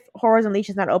 Even if Horrors Unleashed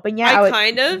is not open yet, I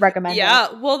would recommend it.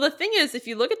 Yeah. Well, the thing is, if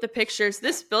you look at the pictures,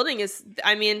 this building is,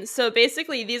 so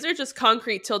basically these are just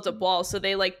concrete tilt-up walls. So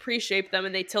they like pre-shape them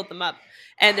and they tilt them up.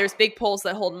 And there's big poles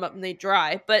that hold them up and they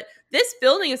dry. But this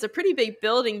building is a pretty big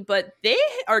building, but they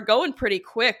are going pretty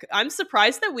quick. I'm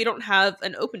surprised that we don't have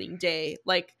an opening day,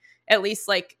 like at least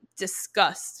like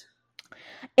discussed.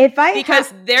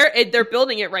 Because they're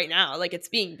building it right now, like it's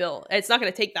being built. It's not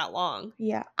going to take that long.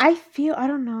 Yeah, I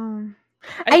don't know.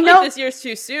 I know like this year's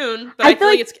too soon, but I feel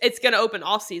like it's going to open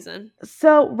off season.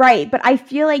 So right, but I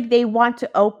feel like they want to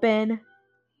open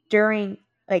during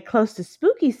like close to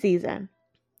spooky season.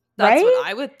 That's what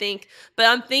I would think. But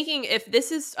I'm thinking if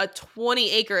this is a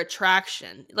 20-acre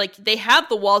attraction, like they have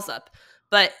the walls up,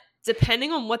 but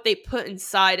depending on what they put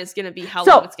inside is going to be how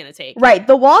long it's going to take. Right.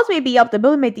 The walls may be up. The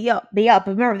building may be up. But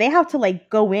remember, they have to like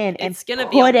go in and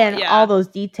put in all those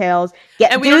details.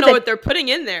 And we don't know what they're putting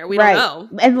in there. We don't know.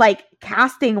 And like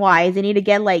casting wise, they need to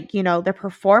get like, their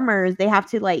performers. They have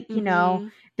to like,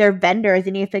 their vendors.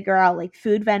 They need to figure out like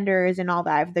food vendors and all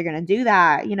that if they're going to do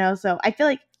that, So I feel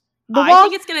like I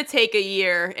think it's going to take a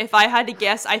year. If I had to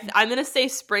guess, I'm going to say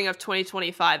spring of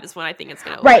 2025 is when I think it's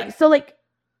going to open. Right. So, like,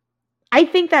 I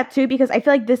think that, too, because I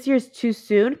feel like this year's too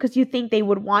soon because you think they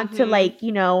would want to, like,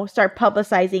 start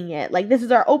publicizing it. Like, this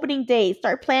is our opening date.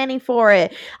 Start planning for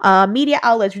it. Media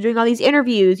outlets, we're doing all these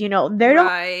interviews,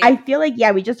 I feel like,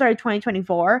 we just started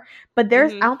 2024, but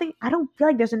there's, I don't feel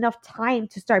like there's enough time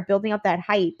to start building up that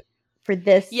hype for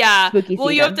this spooky season.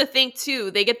 Well, you have to think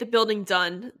too, they get the building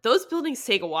done. Those buildings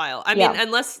take a while. I mean,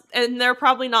 and they're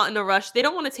probably not in a rush. They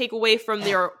don't want to take away from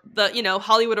the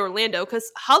Hollywood Orlando,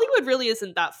 because Hollywood really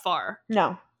isn't that far.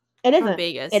 No, it isn't. From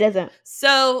Vegas. It isn't.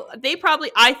 So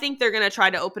I think they're going to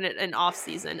try to open it in off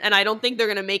season, and I don't think they're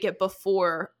going to make it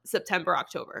before September,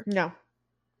 October. No.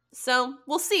 So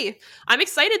we'll see. I'm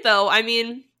excited though. I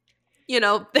mean,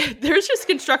 there's just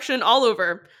construction all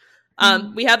over.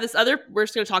 We have this other, we're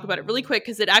just going to talk about it really quick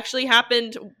because it actually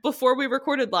happened before we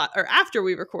recorded or after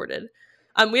we recorded.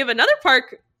 We have another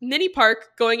mini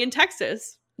park going in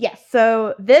Texas. Yes.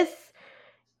 So this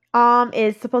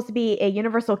is supposed to be a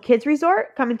Universal Kids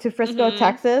Resort coming to Frisco,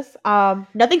 Texas.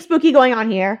 Nothing spooky going on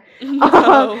here.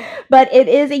 No. But it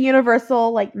is a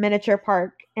Universal like miniature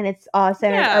park, and it's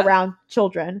centered around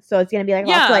children. So it's gonna be like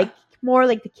lots of, like more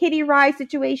like the kiddie ride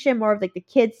situation, more of like the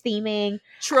kids theming.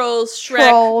 Trolls,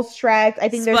 Shrek. I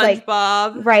think SpongeBob.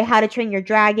 there's like right, How to Train Your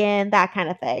Dragon, that kind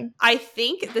of thing. I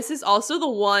think this is also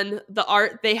the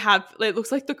art they have. It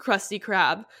looks like the Krusty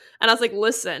Krab. And I was like,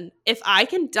 listen, if I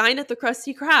can dine at the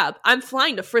Krusty Krab, I'm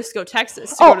flying to Frisco,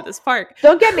 Texas to go to this park.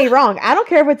 Don't get me wrong. I don't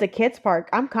care if it's a kids park.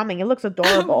 I'm coming. It looks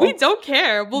adorable. We don't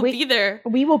care. We'll be there.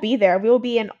 We will be there. We will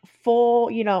be in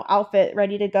full, outfit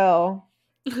ready to go.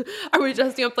 Are we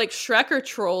dressing up like Shrek or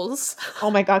Trolls? Oh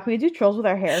my god, can we do Trolls with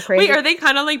our hair? Crazy. Wait, are they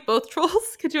kind of like both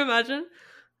Trolls? Could you imagine?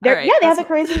 Right, yeah, they have the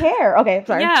crazy hair. Okay,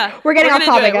 sorry. Yeah, we're getting off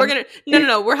topic.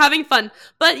 No. We're having fun,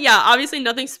 but yeah, obviously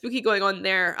nothing spooky going on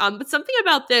there. But something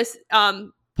about this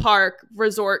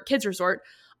kids resort,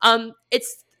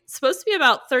 it's supposed to be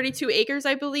about 32 acres,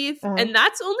 I believe, and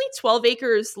that's only 12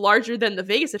 acres larger than the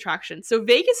Vegas attraction. So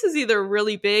Vegas is either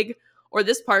really big or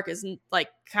this park is like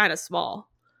kind of small.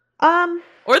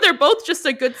 Or they're both just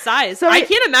a good size. So I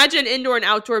can't imagine indoor and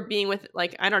outdoor being with,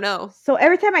 like, I don't know. So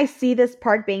every time I see this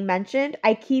park being mentioned,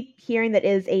 I keep hearing that it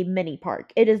is a mini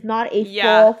park. It is not a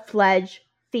full-fledged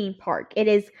theme park. It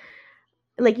is,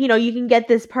 like, you can get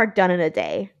this park done in a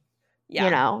day.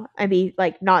 Yeah. And be,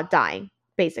 like, not dying,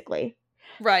 basically.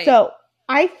 Right. So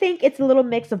I think it's a little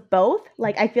mix of both.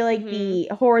 Like, I feel like the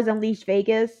Horrors Unleashed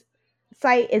Vegas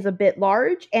site is a bit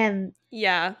large. And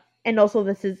also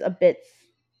this is a bit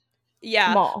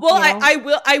small, well,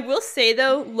 I will say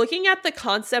though, looking at the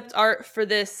concept art for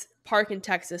this park in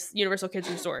Texas, Universal Kids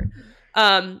Resort,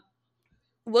 looking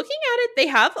at it, they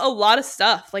have a lot of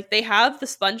stuff. Like they have the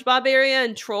SpongeBob area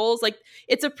and Trolls. Like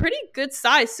it's a pretty good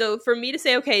size. So for me to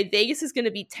say, okay, Vegas is going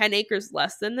to be 10 acres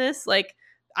less than this, like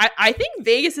I think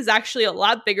Vegas is actually a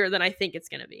lot bigger than I think it's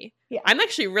going to be. Yeah. I'm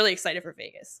actually really excited for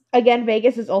Vegas. Again,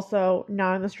 Vegas is also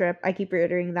not on the Strip. I keep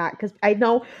reiterating that because I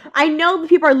know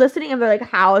people are listening and they're like,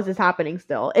 how is this happening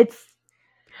still? It's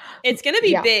going to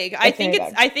be big. I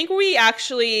think we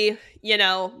actually,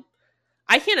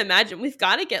 I can't imagine. We've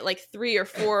got to get like 3 or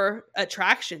 4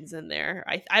 attractions in there.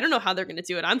 I don't know how they're going to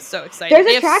do it. I'm so excited.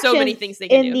 They have so many things they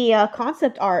can do. In the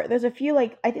concept art, there's a few,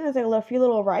 like, I think there's like a few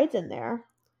little rides in there.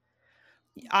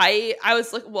 I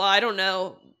was like, well, I don't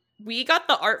know. We got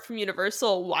the art from Universal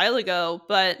a while ago,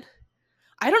 but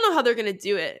I don't know how they're gonna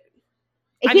do it.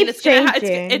 It's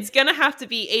gonna have to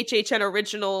be HHN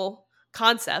original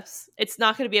concepts. It's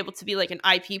not gonna be able to be like an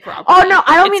IP property. Oh no,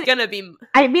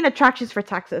 I mean attractions for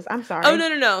Texas. I'm sorry. Oh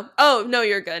no. Oh no,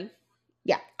 you're good.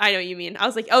 Yeah, I know what you mean. I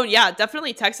was like, oh yeah,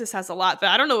 definitely Texas has a lot, but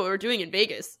I don't know what we're doing in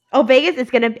Vegas. Oh, Vegas is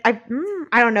gonna. I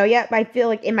don't know yet, but I feel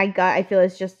like in my gut, I feel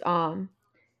it's just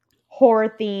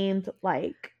horror themed,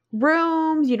 like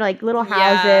rooms, like little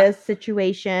houses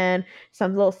situation,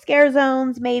 some little scare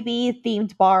zones, maybe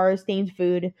themed bars, themed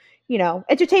food,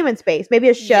 entertainment space, maybe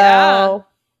a show.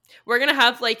 We're gonna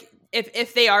have like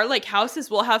if they are like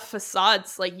houses, we'll have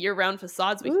facades, like year-round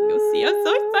facades we can go see. I'm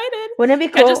so excited. Wouldn't it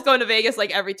be cool? Just going to Vegas like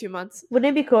every 2 months. Wouldn't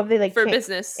it be cool if they like for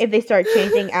business, if they start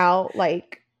changing out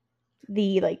like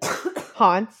the like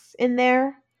haunts in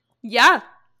there? Yeah,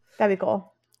 that'd be cool.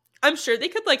 I'm sure they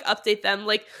could like update them.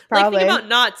 Like Probably. Think about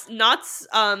Knott's. Knott's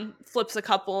flips a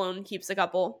couple and keeps a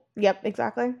couple. Yep,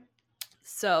 exactly.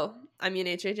 So I mean,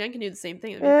 HHN can do the same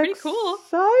thing. It'd be pretty cool.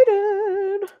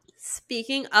 Excited.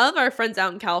 Speaking of our friends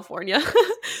out in California,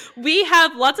 we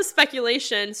have lots of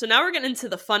speculation. So now we're getting into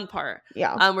the fun part.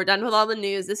 Yeah. We're done with all the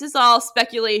news. This is all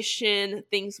speculation.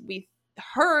 Things we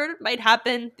heard might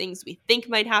happen, things we think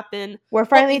might happen. We're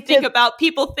finally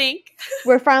people think.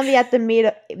 We're finally at the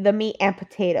meat and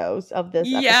potatoes of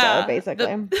this episode,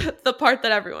 basically. The part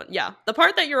that the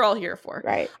part that you're all here for.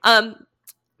 Right.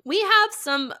 We have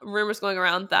some rumors going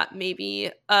around that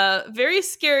maybe a very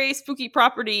scary, spooky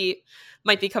property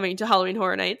might be coming to Halloween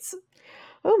Horror Nights.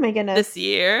 Oh my goodness. This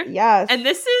year. Yes. And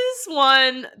this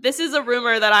is a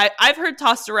rumor that I've heard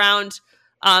tossed around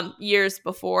years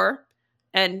before.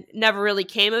 And never really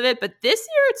came of it, but this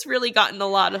year it's really gotten a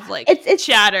lot of like it's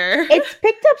chatter. It's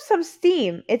picked up some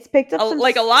steam. It's picked up a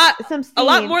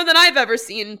lot more than I've ever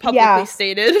seen publicly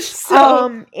stated.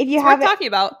 So if you haven't talking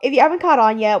about, if you haven't caught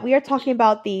on yet, we are talking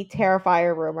about the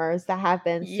Terrifier rumors that have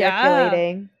been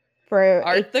circulating for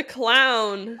Art the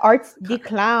Clown. Art's the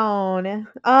Clown.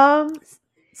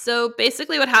 So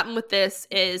basically, what happened with this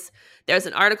is there's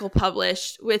an article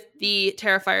published with the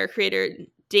Terrifier creator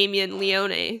Damien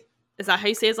Leone. Is that how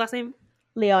you say his last name?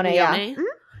 Leone. Yeah. Mm-hmm.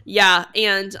 Yeah,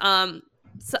 and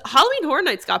so Halloween Horror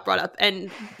Nights got brought up, and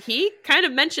he kind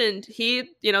of mentioned,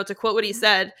 to quote what he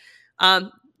said,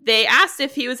 they asked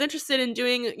if he was interested in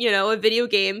doing, a video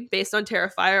game based on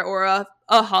Terrifier or a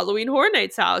Halloween Horror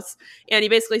Nights house. And he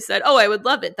basically said, "Oh, I would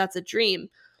love it. That's a dream.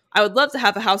 I would love to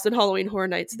have a house in Halloween Horror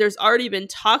Nights. There's already been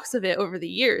talks of it over the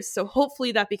years, so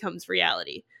hopefully that becomes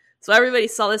reality." So everybody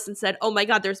saw this and said, "Oh my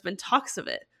God, there's been talks of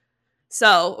it."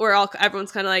 So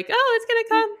everyone's kind of like, "Oh, it's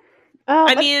gonna come."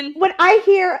 I mean, when I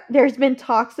hear there's been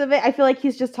talks of it, I feel like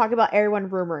he's just talking about everyone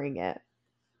rumoring it.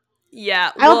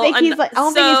 Yeah, I don't think he's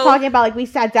talking about like we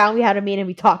sat down, we had a meeting,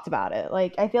 we talked about it.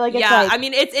 Like I feel like it's I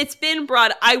mean it's been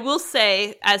brought. I will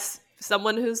say, as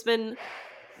someone who's been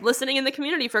listening in the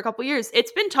community for a couple years,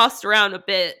 it's been tossed around a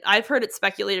bit. I've heard it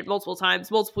speculated multiple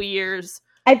times, multiple years.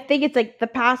 I think it's like the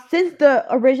past since the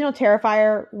original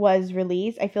Terrifier was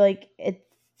released. I feel like it's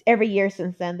every year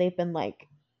since then they've been like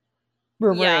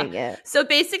rumoring it. So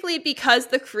basically, because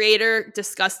the creator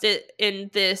discussed it in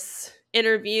this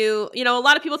interview, a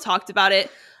lot of people talked about it.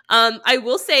 I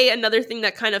will say another thing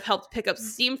that kind of helped pick up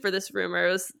steam for this rumor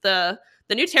was the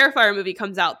new Terrifier movie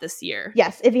comes out this year.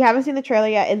 Yes, if you haven't seen the trailer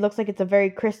yet, it looks like it's a very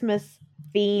Christmas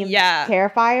themed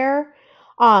Terrifier.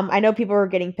 I know people were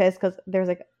getting pissed because there's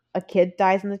like a kid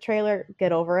dies in the trailer.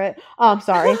 Get over it.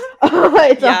 Sorry.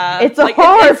 It's a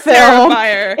horror film.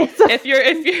 Terrifier.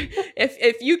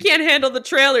 If you can't handle the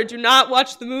trailer, do not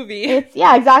watch the movie.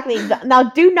 Exactly. Now,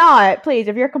 do not, please,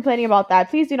 if you're complaining about that,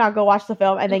 please do not go watch the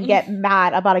film and then get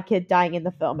mad about a kid dying in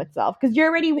the film itself because you're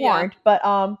already warned. But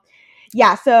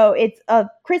so it's a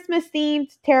Christmas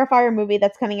themed Terrifier movie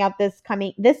that's coming out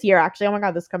this year. Actually, oh my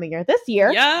God, this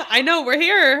year. Yeah, I know, we're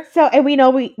here. So, and we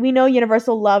know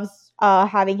Universal loves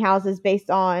having houses based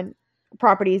on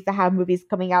properties that have movies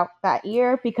coming out that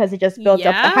year because it just builds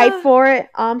up the hype for it.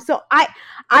 So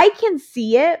I can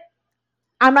see it.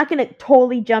 I'm not gonna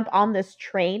totally jump on this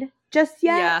train just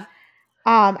yet. Yeah.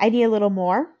 I need a little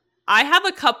more. I have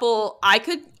a couple. I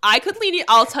could lean.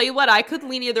 I'll tell you what. I could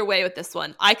lean either way with this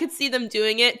one. I could see them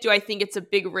doing it. Do I think it's a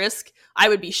big risk? I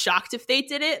would be shocked if they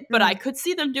did it, but I could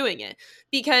see them doing it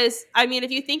because I mean,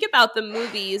 if you think about the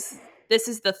movies, this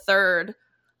is the third.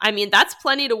 I mean, that's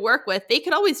plenty to work with. They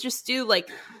could always just do like,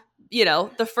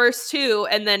 the first two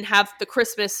and then have the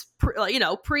Christmas,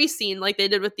 pre-scene like they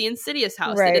did with the Insidious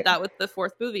house. Right. They did that with the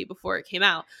fourth movie before it came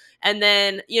out. And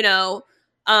then,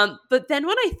 but then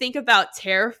when I think about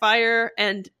Terrifier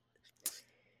and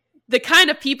the kind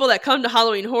of people that come to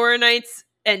Halloween Horror Nights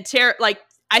and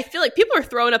I feel like people are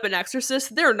throwing up an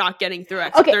Exorcist. They're not getting through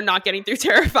They're not getting through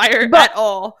Terrifier at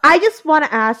all. I just want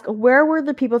to ask, where were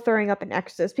the people throwing up an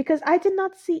Exorcist? Because I did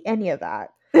not see any of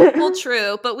that. Well,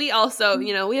 true, but we also,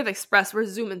 we have Express. We're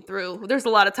zooming through. There's a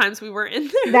lot of times we weren't in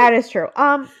there. That is true.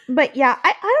 But yeah,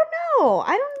 I don't know.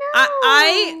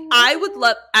 I would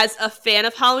love, as a fan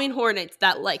of Halloween Horror Nights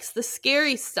that likes the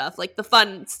scary stuff, like the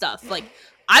fun stuff, like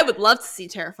I would love to see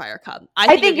Terrifier come.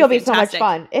 I think it'll be so much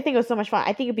fun. I think it was so much fun.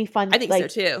 I think it'd be fun. I think so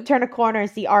too. Turn a corner and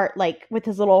see Art like with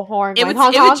his little horn. It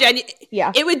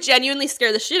would genuinely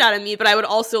scare the shit out of me, but I would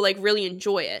also like really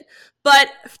enjoy it. But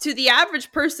to the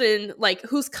average person, like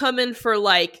who's coming for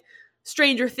like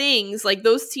Stranger Things, like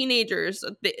those teenagers,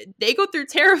 they go through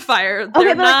Terrifier.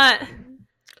 They're not.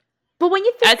 But when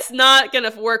you think it's not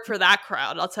gonna work for that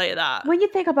crowd, I'll tell you that. When you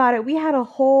think about it, we had a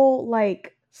whole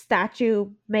like statue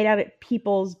made out of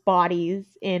people's bodies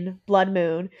in Blood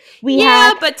Moon.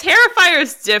 But Terrifier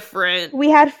is different.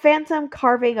 We had Phantom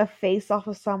carving a face off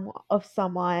of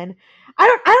someone.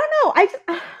 I don't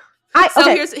know.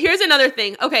 Here's another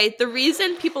thing. Okay, the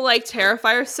reason people like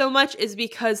Terrifier so much is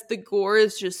because the gore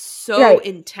is just so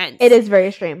intense. It is very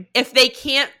extreme. If they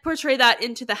can't portray that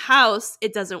into the house,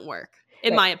 it doesn't work.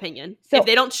 In my opinion. So, if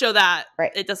they don't show that,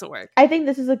 it doesn't work. I think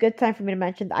this is a good time for me to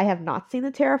mention that I have not seen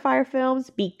the Terrifier films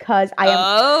because I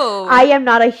am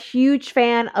not a huge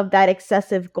fan of that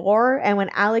excessive gore. And when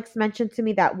Alex mentioned to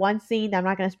me that one scene that I'm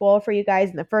not going to spoil for you guys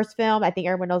in the first film, I think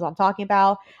everyone knows what I'm talking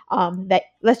about, that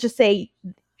let's just say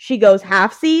she goes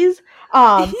half-seas,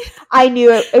 I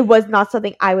knew it was not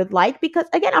something I would like because,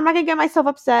 again, I'm not going to get myself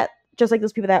upset just like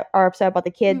those people that are upset about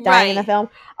the kid dying in the film.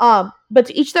 But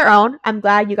to each their own. I'm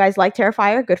glad you guys like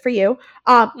Terrifier. Good for you.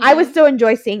 I would still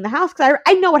enjoy seeing the house because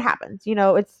I know what happens. You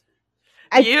don't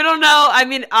know. I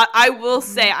mean, I will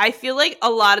say, I feel like a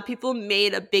lot of people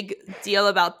made a big deal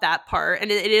about that part.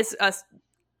 And it is a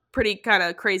pretty kind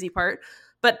of crazy part.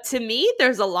 But to me,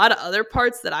 there's a lot of other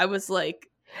parts that I was like,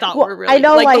 thought were really, I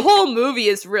know, like the whole movie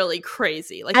is really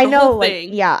crazy. Like, the whole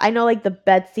thing. I know, like the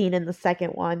bed scene in the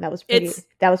second one that was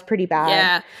pretty bad.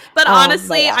 Yeah, but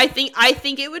honestly, I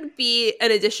think it would be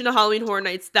an addition to Halloween Horror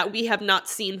Nights that we have not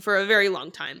seen for a very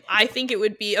long time. I think it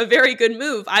would be a very good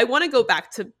move. I want to go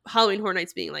back to Halloween Horror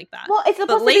Nights being like that. Well, it's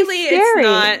supposed to be scary. It's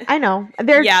not. I know. But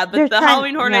the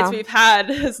Halloween Horror Nights we've had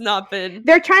has not been.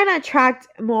 They're trying to attract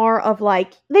more of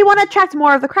they want to attract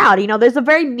more of the crowd. You know, there's a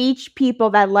very niche people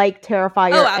that like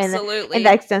Terrifier and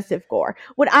the extensive gore.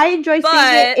 Would I enjoy seeing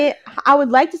it? I would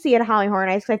like to see it at Halloween Horror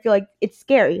Nights because I feel like it's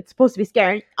scary. It's supposed to be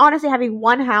scary. Honestly, having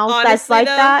one house that's like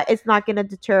that, it's not going to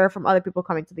deter from other people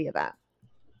coming to the event.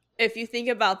 If you think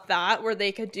about that, where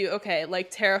they could do,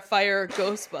 like Terrifier,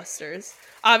 Ghostbusters.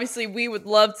 Obviously, we would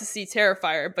love to see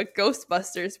Terrifier, but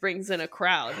Ghostbusters brings in a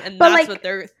crowd, and that's what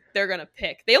they're going to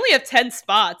pick. They only have 10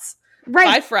 spots.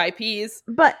 Right. 5 for IPs.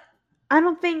 But I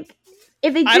don't think... I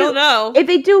don't know. If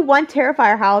they do one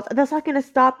Terrifier house, that's not going to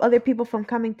stop other people from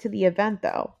coming to the event,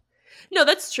 though. No,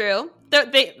 that's true.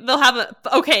 They'll have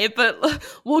but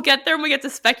we'll get there when we get to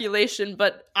speculation.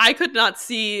 But I could not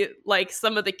see like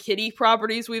some of the kiddie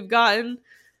properties we've gotten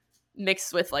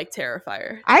mixed with like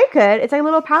Terrifier. I could. It's like a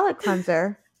little palate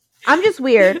cleanser. I'm just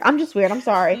weird. I'm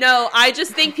sorry. No, I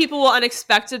just think people will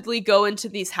unexpectedly go into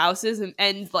these houses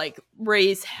and like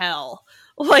raise hell.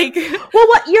 Like, well,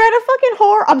 what? You're at a fucking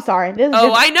horror. I'm sorry.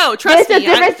 I know. Trust me.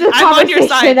 I'm on your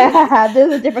side.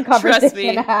 There's a different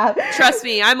conversation to have. Trust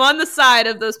me. I'm on the side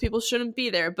of those people shouldn't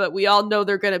be there, but we all know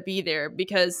they're going to be there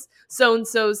because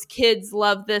so-and-so's kids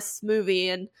love this movie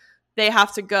and they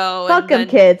have to go. Fuck them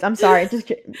kids. I'm sorry. Just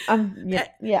yeah.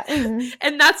 Mm-hmm.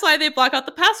 And that's why they block out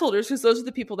the pass holders because those are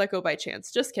the people that go by chance.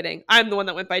 Just kidding. I'm the one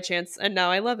that went by chance and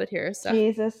now I love it here. So.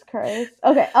 Jesus Christ.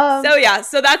 Okay.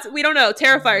 So that's, we don't know.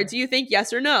 Terrifier, do you think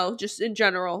yes or no? Just in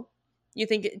general.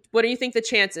 What do you think the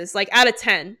chances? Like out of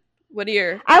 10, what are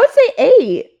your... I would say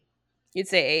 8. You'd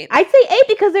say 8. I'd say 8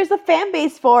 because there's a fan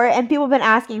base for it and people have been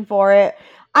asking for it.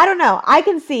 I don't know. I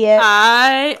can see it.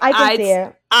 I can see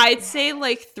it. I'd say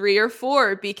like 3 or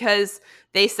 4 because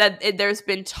they said there's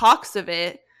been talks of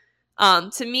it.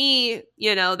 To me,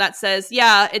 that says,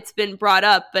 yeah, it's been brought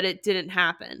up, but it didn't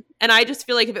happen. And I just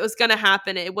feel like if it was going to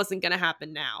happen, it wasn't going to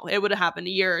happen now. It would have happened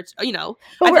a year or two, I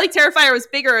feel like Terrifier was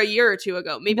bigger a year or 2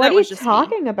 ago. Maybe that was just What are you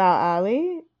talking about,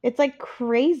 Allie? It's like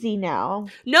crazy now.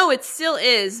 No, it still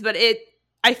is, but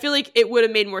I feel like it would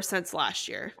have made more sense last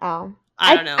year. Oh.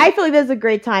 I don't know. I feel like this is a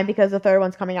great time because the third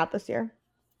one's coming out this year.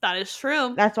 That is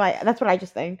true. That's what I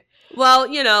just think. Well,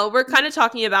 we're kind of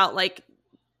talking about like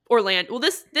Orlando. Well,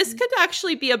 this could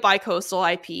actually be a bi-coastal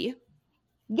IP.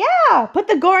 Yeah, put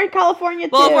the gore in California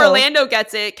too. Well, if Orlando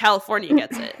gets it, California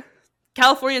gets it.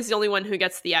 California is the only one who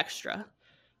gets the extra.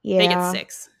 Yeah, they get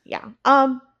 6. Yeah.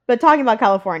 But talking about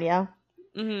California,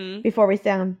 before we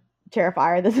sound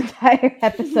Terrifier this entire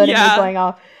episode and we're going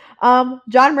off.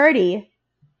 John Murdy.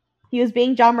 He was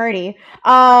being John Murdy.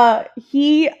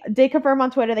 He did confirm on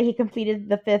Twitter that he completed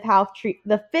the fifth house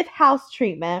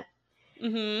treatment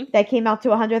that came out to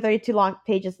 132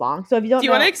 pages long. So if you don't know, do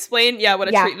you want to explain what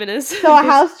a treatment is? So a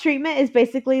house treatment is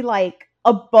basically like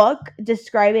a book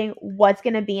describing what's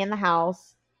going to be in the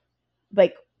house,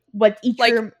 like what each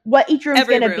room is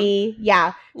going to be.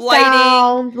 Yeah.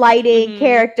 Lighting,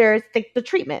 characters, the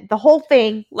treatment, the whole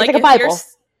thing. It's like a Bible.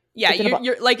 Yeah,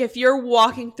 you're like if you're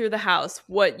walking through the house,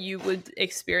 what you would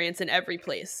experience in every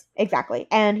place. Exactly.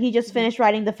 And he just finished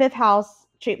writing the 5th house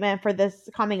treatment for this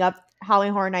coming up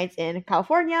Halloween Horror Nights in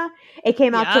California. It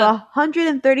came out to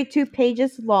 132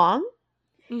 pages long.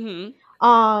 Pretty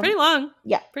long.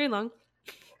 Yeah. Pretty long.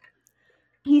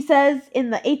 He says in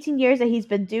the 18 years that he's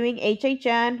been doing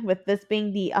HHN, with this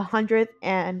being the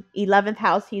 111th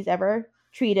house he's ever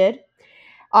treated.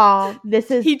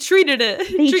 He treated it.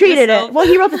 He treated it. Well,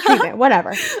 he wrote the treatment.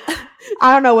 Whatever.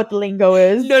 I don't know what the lingo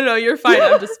is. No, you're fine.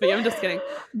 I'm just kidding.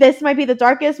 This might be the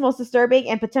darkest, most disturbing,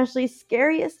 and potentially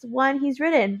scariest one he's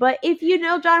written. But if you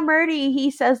know John Murdy, he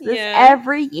says this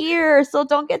every year, so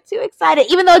don't get too excited.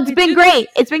 Even though it's been great.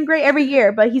 It's been great every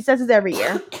year, but he says this every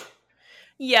year.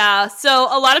 Yeah, so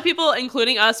a lot of people,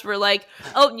 including us, were like,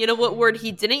 oh, you know what word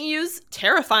he didn't use?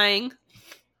 Terrifying.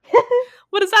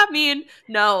 What does that mean?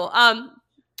 No,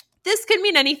 this could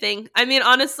mean anything. I mean,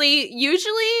 honestly,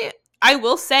 usually, I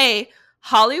will say,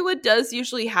 Hollywood does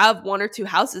usually have 1 or 2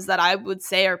 houses that I would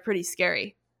say are pretty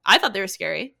scary. I thought they were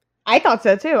scary. I thought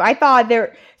so, too. I thought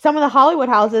some of the Hollywood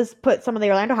houses put some of the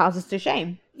Orlando houses to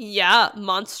shame. Yeah,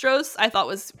 Monstrose, I thought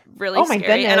was really scary.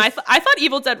 Goodness. And I thought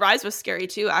Evil Dead Rise was scary,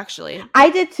 too, actually. I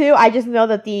did, too. I just know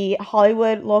that the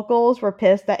Hollywood locals were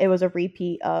pissed that it was a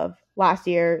repeat of last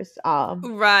year's Horror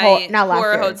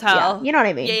Hotel. Yeah, you know what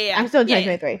I mean? Yeah. I'm still in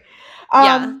 2023.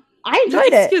 I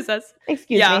enjoyed it. Excuse us.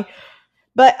 Excuse me.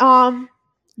 But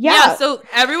yeah. So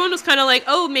everyone was kind of like,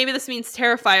 oh, maybe this means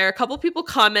Terrifier. A couple people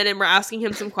commented and were asking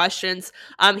him some questions.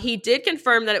 He did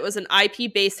confirm that it was an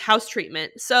IP-based house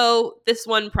treatment. So this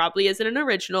one probably isn't an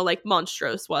original like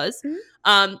Monstrose was.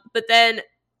 Mm-hmm. But then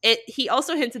he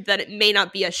also hinted that it may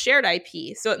not be a shared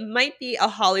IP. So it might be a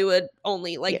Hollywood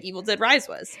only like Evil Dead Rise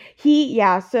was.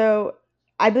 So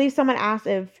I believe someone asked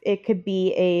if it could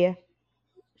be a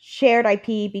shared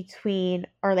IP between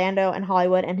Orlando and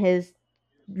Hollywood, and his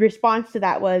response to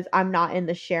that was, I'm not in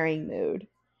the sharing mood.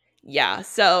 Yeah,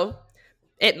 so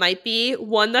it might be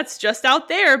one that's just out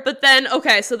there. But then,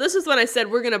 okay, so this is when I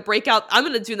said we're going to break out. I'm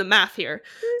going to do the math here.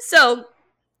 So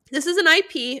this is an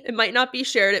IP. It might not be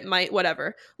shared. It might,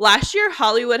 whatever. Last year,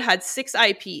 Hollywood had 6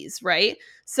 IPs, right?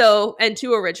 So, and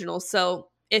 2 originals. So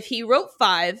if he wrote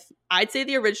 5, I'd say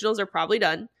the originals are probably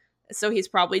done. So he's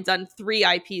probably done 3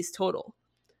 IPs total.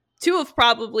 2 of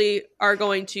probably are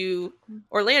going to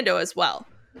Orlando as well.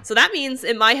 So that means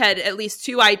in my head, at least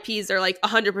 2 IPs are like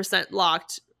 100%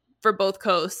 locked for both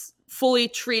coasts. Fully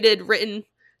treated, written,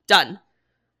 done.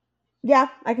 Yeah,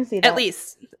 I can see that. At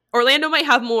least. Orlando might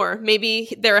have more.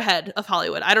 Maybe they're ahead of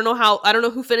Hollywood. I don't know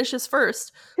who finishes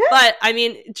first. But, I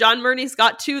mean, John Murney's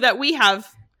got 2 that we have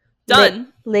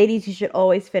done. Ladies, you should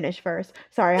always finish first.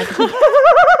 Sorry.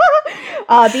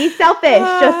 Be selfish,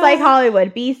 just like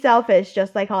Hollywood. Be selfish,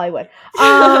 just like Hollywood.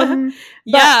 But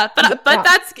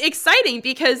that's exciting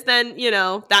because then,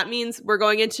 that means we're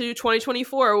going into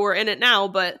 2024. We're in it now,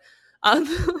 but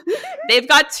they've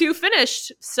got 2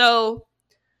 finished. So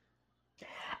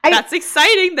that's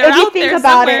exciting. They're out there somewhere. If you think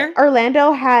about it,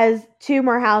 Orlando has 2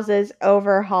 more houses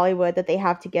over Hollywood that they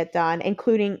have to get done, and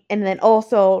then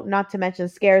also, not to mention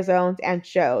scare zones and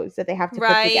shows that they have to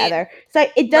put together. So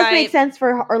it does make sense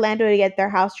for Orlando to get their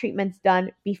house treatments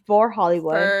done before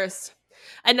Hollywood. First.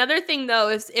 Another thing, though,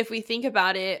 is if we think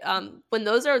about it, when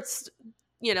those are,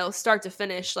 start to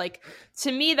finish, like,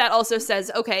 to me, that also says,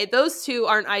 okay, those 2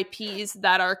 aren't IPs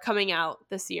that are coming out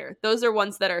this year. Those are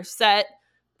ones that are set.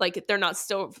 Like, they're not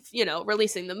still,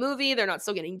 releasing the movie. They're not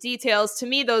still getting details. To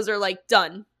me, those are, like,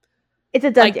 done. It's a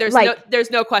done. Like,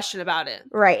 there's no question about it.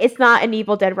 Right. It's not an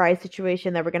Evil Dead Rise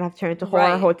situation that we're going to have to turn into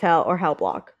Horror Hotel or Hell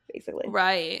Block, basically.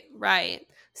 Right.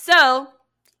 So,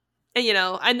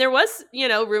 and there was,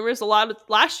 rumors a lot of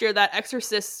last year that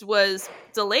Exorcist was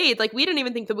delayed. Like, we didn't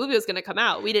even think the movie was going to come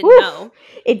out. We didn't know.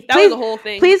 That was the whole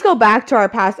thing. Please go back to our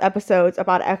past episodes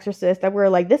about Exorcist that we're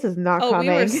like, this is not coming.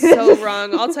 We were so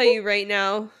wrong. I'll tell you right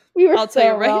now. I'll tell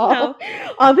you right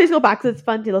now. Please go back because it's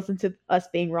fun to listen to us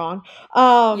being wrong.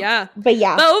 But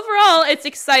overall, it's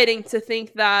exciting to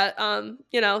think that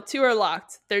 2 are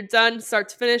locked. They're done, start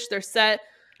to finish. They're set.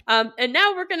 And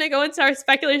now we're going to go into our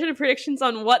speculation and predictions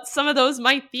on what some of those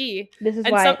might be. This is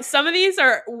why some of these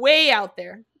are way out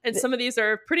there, and some of these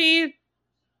are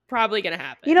probably going to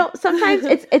happen. Sometimes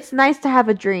it's nice to have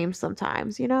a dream.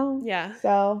 Sometimes, Yeah.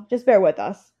 So just bear with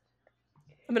us.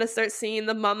 I'm going to start singing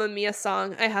the Mamma Mia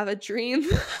song, I Have a Dream.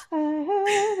 I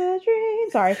have a dream.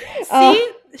 Sorry.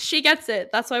 See? She gets it.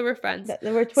 That's why we're friends.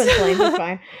 We're twin flames. It's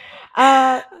fine.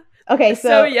 Okay,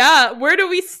 so yeah, where do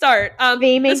we start?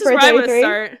 This is where I want to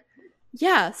start.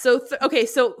 Yeah, so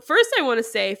so first I want to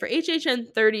say for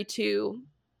HHN 32,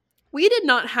 we did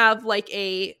not have like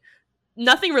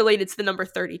nothing related to the number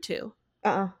 32.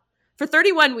 For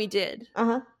 31 we did.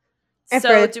 And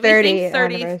so for do 30, we think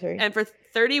 30 anniversary. And for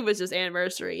 30 was just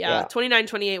anniversary, yeah. 29,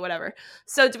 28, whatever.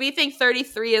 So do we think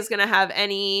 33 is going to have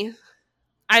any?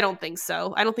 I don't think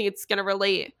so. I don't think it's going to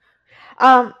relate.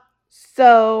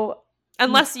 So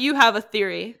unless you have a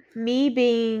theory. Me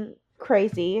being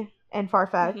crazy and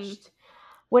far-fetched,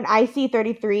 when I see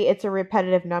 33, it's a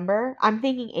repetitive number. I'm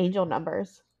thinking angel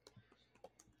numbers.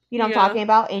 You know what I'm talking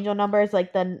about? Angel numbers,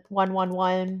 like the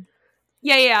 111.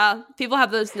 Yeah. People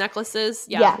have those necklaces.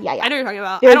 Yeah. I know what you're talking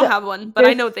about. I don't have one, but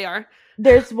I know what they are.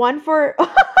 There's one for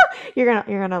you're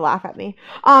gonna laugh at me.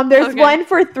 There's one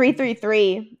for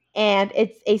 333, and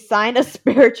it's a sign of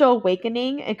spiritual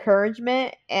awakening,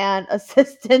 encouragement, and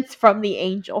assistance from the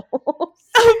angels.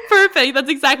 Perfect. That's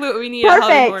exactly what we need at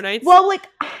Halloween Horror Nights. Well, like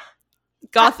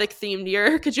gothic themed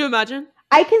year. Could you imagine?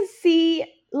 I can see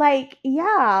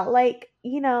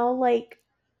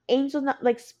angel,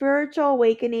 like spiritual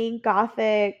awakening,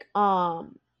 gothic.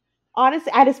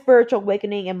 Honestly, I had a spiritual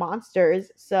awakening in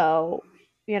monsters, so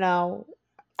I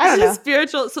don't know.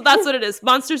 Spiritual. So that's what it is.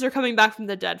 Monsters are coming back from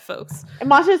the dead, folks. And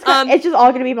monsters. It's just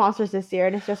all gonna be monsters this year,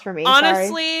 and it's just for me.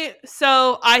 Honestly, sorry.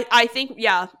 So I think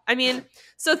I mean,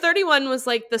 so 31 was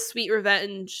like the sweet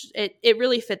revenge. It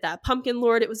really fit that Pumpkin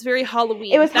Lord. It was very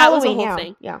Halloween. It was that Halloween. Was a whole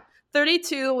thing. Yeah.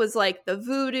 32 was like the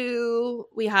voodoo.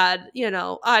 We had,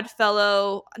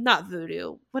 Oddfellow, not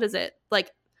voodoo. What is it?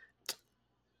 Like,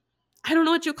 I don't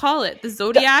know what you call it. The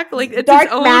Zodiac? Like, it's dark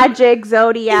its own magic,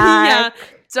 Zodiac. Yeah,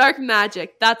 dark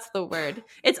magic. That's the word.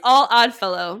 It's all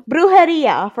Oddfellow.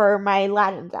 Brujeria for my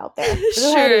Latins out there.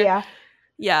 Brujeria. Sure.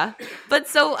 Yeah. But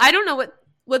so I don't know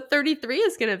what 33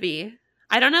 is going to be.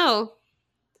 I don't know.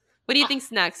 What do you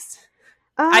think's next?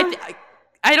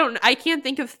 I can't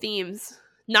think of themes.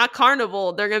 Not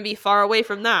carnival. They're going to be far away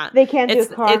from that. They can't do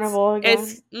carnival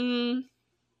again.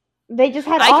 They just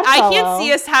had I Oddfellow. can't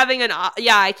see us having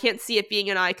I can't see it being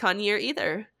an icon year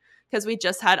either. Because we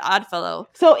just had Oddfellow.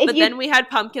 Then we had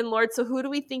Pumpkin Lord. So who do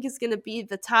we think is going to be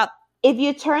the top? If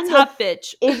you turn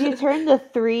bitch. If you turn the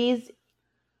threes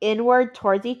inward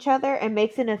towards each other, it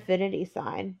makes an infinity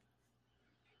sign.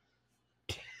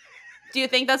 Do you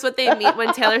think that's what they mean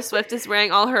when Taylor Swift is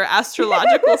wearing all her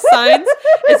astrological signs?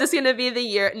 Is this going to be the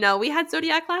year? No, we had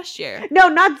Zodiac last year. No,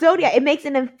 not Zodiac. It makes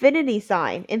an infinity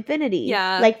sign. Infinity.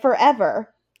 Yeah. Like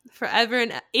forever. Forever,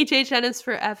 and HHN is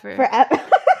forever. Forever.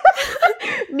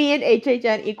 Me and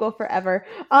HHN equal forever.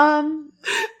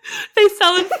 They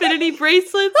sell infinity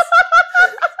bracelets.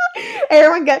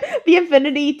 Everyone get the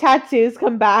infinity tattoos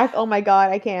come back. Oh my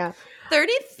god, I can't.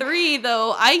 33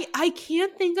 though, I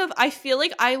can't think of. I feel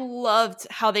like I loved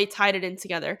how they tied it in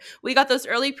together. We got those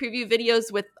early preview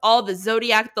videos with all the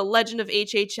Zodiac, the Legend of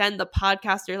HHN, the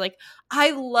podcaster. Like,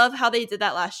 I love how they did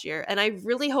that last year, and I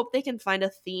really hope they can find a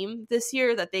theme this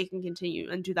year that they can continue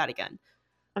and do that again,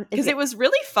 because it was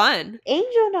really fun.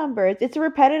 Angel numbers, it's a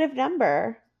repetitive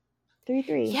number.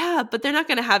 33. Yeah, but they're not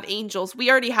going to have angels. We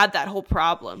already had that whole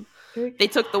problem. They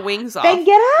took the wings off. Then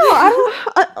get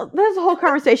out. There's a whole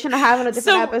conversation I have in a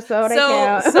different episode. I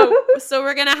can't. So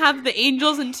we're gonna have the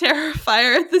Angels and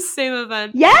Terrifier at the same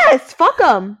event. Yes, fuck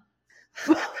them.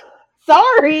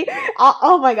 Sorry.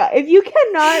 Oh my god. If you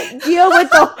can't deal with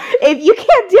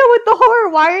the horror,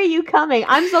 why are you coming?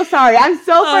 I'm so sorry.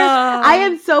 I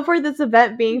am so for this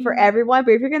event being for everyone.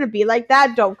 But if you're gonna be like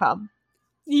that, don't come.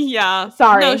 Yeah.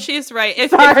 Sorry. No, she's right.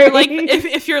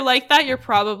 If you're like that, you're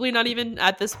probably not even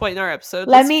at this point in our episode.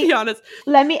 Let's be honest.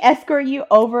 Let me escort you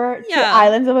over to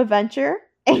Islands of Adventure,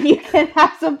 and you can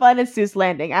have some fun at Seuss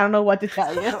Landing. I don't know what to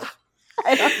tell you.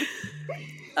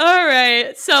 All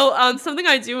right. So, something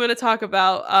I do want to talk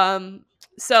about.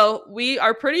 So we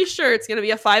are pretty sure it's going to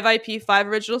be a 5 IP, 5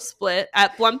 original split.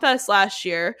 At Blumfest last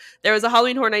year, there was a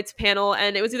Halloween Horror Nights panel,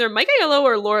 and it was either Mike Aiello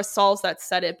or Laura Sauls that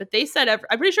said it, but they said,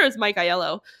 I'm pretty sure it's Mike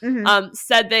Aiello,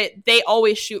 said that they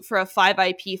always shoot for a 5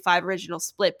 IP, 5 original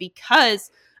split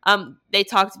because they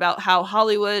talked about how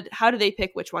do they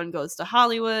pick which one goes to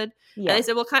Hollywood? Yeah. And they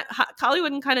said, well,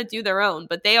 Hollywood can kind of do their own,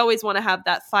 but they always want to have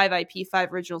that 5 IP,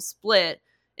 5 original split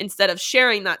instead of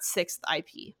sharing that 6th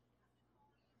IP.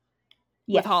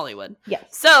 With Hollywood. Yes.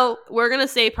 So we're going to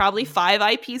say probably 5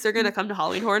 IPs are going to come to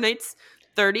Halloween Horror Nights.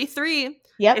 33.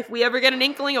 Yep. If we ever get an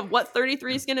inkling of what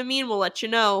 33 is going to mean, we'll let you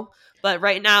know. But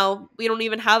right now, we don't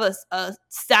even have a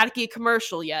staticky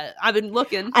commercial yet. I've been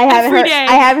looking every day.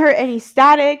 I haven't heard any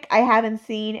static. I haven't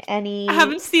seen any. I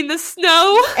haven't seen the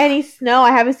snow. Any snow.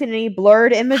 I haven't seen any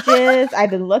blurred images. I've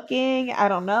been looking. I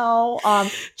don't know.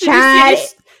 Chad,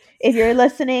 if you're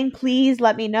listening, please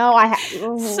let me know.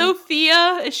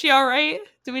 Sophia, is she all right?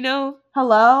 Do we know?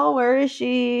 Hello, where is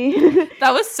she?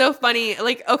 That was so funny.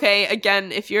 Like, okay,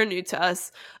 again, if you're new to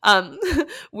us,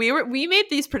 we made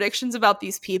these predictions about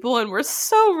these people, and we're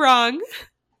so wrong.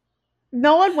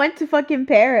 No one went to fucking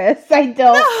Paris. I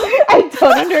don't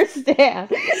understand.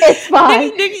 It's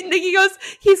fine. Nikki goes,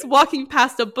 he's walking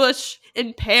past a bush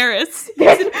in Paris.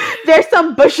 There's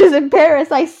some bushes in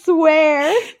Paris, I swear.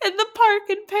 In the park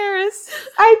in Paris.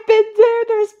 I've been there.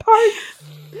 There's parks.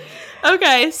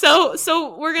 Okay,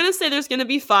 so we're going to say there's going to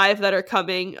be 5 that are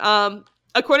coming.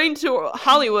 According to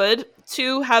Hollywood,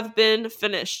 2 have been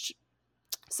finished.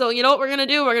 So you know what we're going to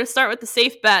do? We're going to start with the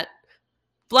safe bet.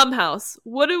 Blumhouse.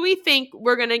 What do we think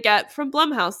we're going to get from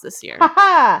Blumhouse this year?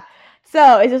 Haha.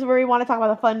 So, is this where we want to talk about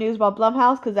the fun news about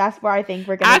Blumhouse? Because that's where I think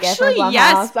we're going to get from Blumhouse.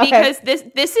 Yes, because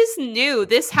this is new.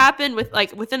 This happened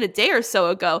within a day or so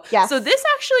ago. Yes. So this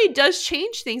actually does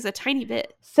change things a tiny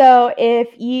bit. So, if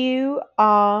you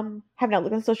have not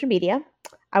looked on social media,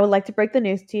 I would like to break the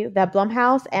news to you that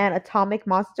Blumhouse and Atomic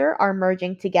Monster are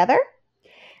merging together.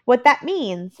 What that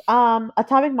means,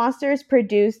 Atomic Monsters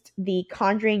produced the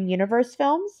Conjuring universe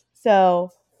films. So,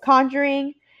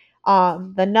 Conjuring,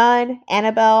 The Nun,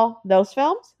 Annabelle, those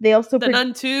films. They also The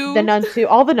Nun 2. The Nun 2,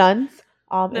 all the nuns.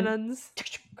 The nuns.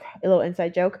 A little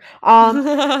inside joke.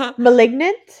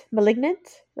 Malignant,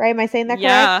 right? Am I saying that correct?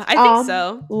 Yeah, I think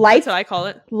so. That's what I call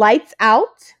it. Lights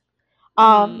Out.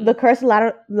 The Curse of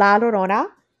La Llorona.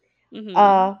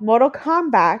 Mortal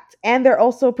Kombat, and they're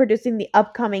also producing the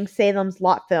upcoming Salem's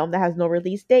Lot film that has no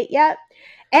release date yet.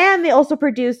 And they also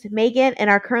produced Megan and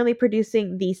are currently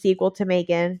producing the sequel to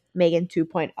Megan, Megan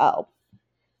 2.0.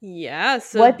 Yeah,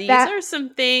 so these are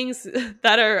some things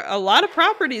that are a lot of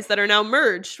properties that are now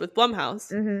merged with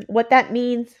Blumhouse. What that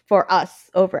means for us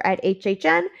over at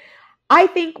HHN, I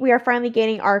think we are finally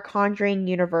getting our Conjuring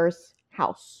universe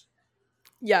house.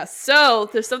 Yes,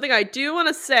 so there's something I do want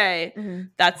to say.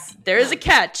 There is a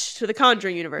catch to the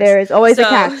Conjuring universe. There is always a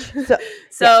catch.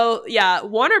 So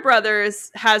Warner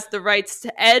Brothers has the rights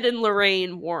to Ed and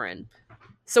Lorraine Warren.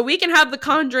 So we can have the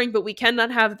Conjuring, but we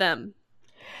cannot have them.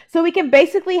 So we can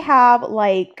basically have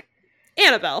like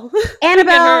Annabelle.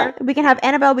 We can have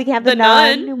Annabelle. We can have the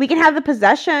nun. We can have the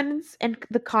possessions and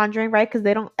the Conjuring, right? Because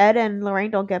Ed and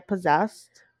Lorraine don't get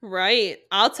possessed. Right.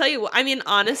 I'll tell you what. I mean,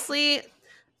 honestly,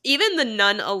 even the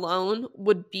nun alone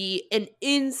would be an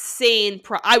insane.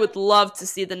 I would love to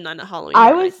see the nun at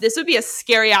Halloween. This would be a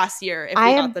scary ass year if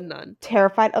we got the nun.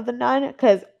 Terrified of the nun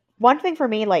because. One thing for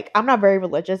me, like, I'm not very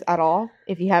religious at all,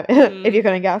 if you have, if you're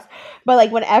gonna guess. But,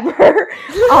 like, whenever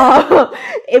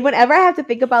I have to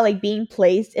think about, like, being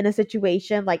placed in a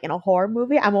situation, like, in a horror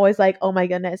movie, I'm always like, oh my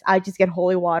goodness, I just get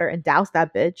holy water and douse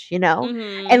that bitch, you know?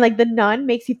 And, like, the nun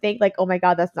makes you think, like, oh my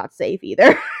god, that's not safe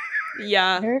either.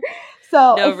 Yeah.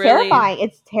 So, it's really terrifying.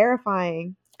 It's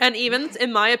terrifying. And even,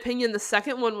 in my opinion, the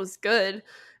second one was good.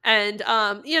 And,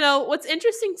 what's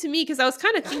interesting to me, because I was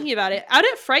kind of thinking about it, out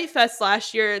at Fright Fest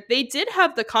last year, they did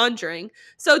have The Conjuring.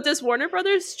 So does Warner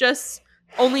Brothers just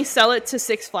only sell it to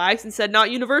Six Flags and said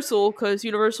not Universal, because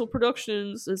Universal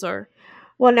Productions is our...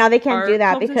 Well, now they can't do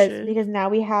that because now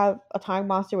we have a Time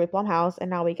Monster with Blumhouse, and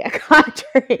now we get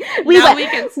Conjuring.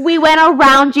 We went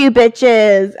around you,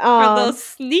 bitches. For the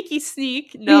sneaky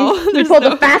sneak. No, we pulled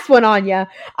the fast one on you.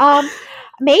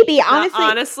 Maybe,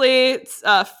 honestly,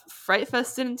 Fright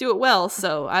Fest didn't do it well,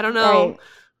 so I don't know.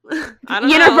 Right.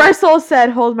 Universal said,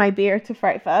 hold my beer to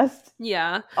Fright Fest.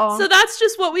 Yeah. So that's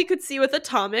just what we could see with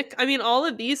Atomic. I mean, all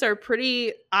of these are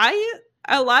pretty...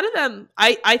 A lot of them,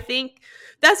 I think...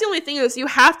 That's the only thing is you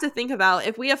have to think about,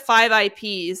 if we have 5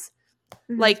 IPs,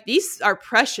 like, these are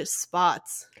precious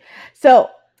spots. So...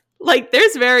 Like,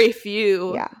 there's very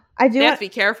few. Yeah. They have to be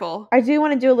careful. I do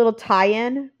want to do a little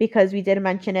tie-in, because we did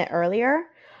mention it earlier.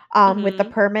 With the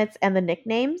permits and the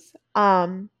nicknames.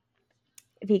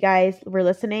 If you guys were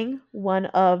listening, one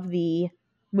of the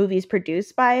movies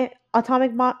produced by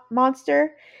Atomic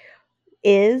Monster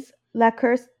is La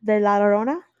Curse de la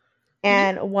Llorona.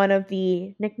 And one of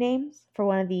the nicknames for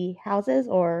one of the houses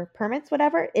or permits,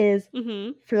 whatever, is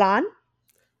Flan.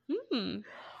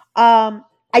 I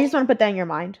just want to put that in your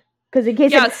mind. Because in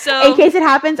case it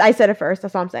happens, I said it first.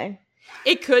 That's all I'm saying.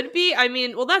 It could be. I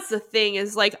mean, well, that's the thing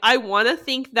is, like, I want to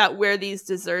think that where these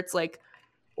desserts, like,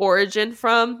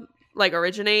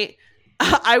 originate,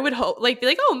 I would hope, like, be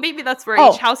like, oh, maybe that's where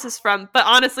each house is from. But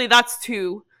honestly, that's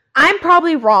too... I'm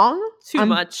probably wrong. Too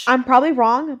much. I'm probably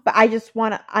wrong, but I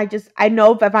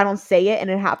know if I don't say it and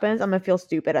it happens, I'm going to feel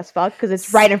stupid as fuck because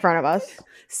it's right in front of us.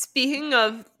 Speaking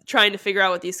of trying to figure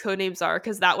out what these code names are,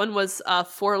 because that one was a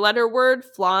 4-letter word,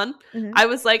 flan. I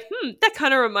was like, that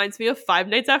kind of reminds me of Five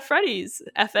Nights at Freddy's,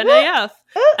 FNAF.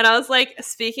 And I was like,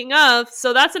 speaking of,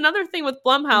 so that's another thing with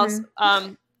Blumhouse.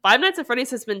 Five Nights at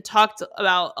Freddy's has been talked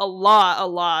about a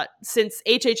lot since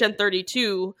HHN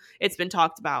 32. It's been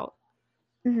talked about.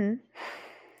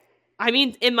 I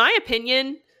mean, in my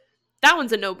opinion, that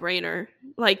one's a no-brainer.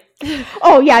 Like,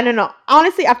 oh yeah, no.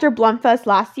 Honestly, after Blumfest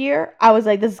last year, I was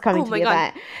like, this is coming to the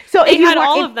event. So they had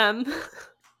all of them.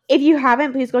 If you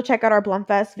haven't, please go check out our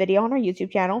Blumfest video on our YouTube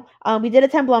channel. We did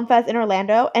attend Blumfest in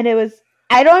Orlando, and it was,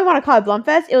 I don't even want to call it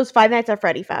Blumfest. It was Five Nights at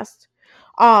Freddy Fest.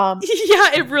 Yeah,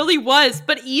 it really was.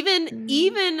 But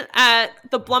even at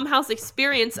the Blumhouse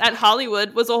experience at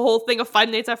Hollywood was a whole thing of Five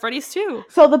Nights at Freddy's too.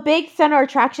 So the big center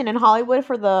attraction in Hollywood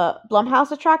for the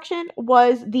Blumhouse attraction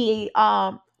was the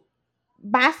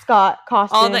mascot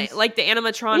costumes. All the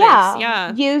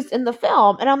animatronics, used in the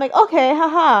film. And I'm like, okay,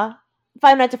 haha,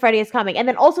 Five Nights at Freddy is coming. And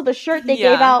then also the shirt they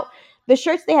gave out, the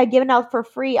shirts they had given out for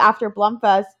free after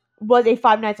Blumfest was a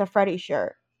Five Nights at Freddy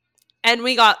shirt. And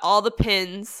we got all the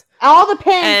pins. All the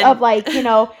pins of, like, you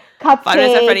know,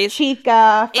 Cupcake,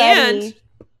 Chica, Freddy.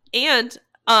 And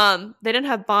they didn't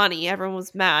have Bonnie. Everyone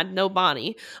was mad. No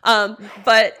Bonnie.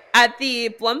 But at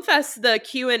the Blumfest, the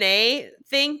Q&A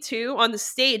thing, too, on the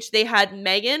stage, they had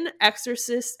Megan,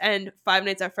 Exorcist, and Five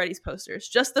Nights at Freddy's posters.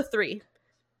 Just the 3.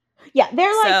 Yeah,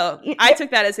 they're like... So, I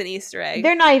took that as an Easter egg.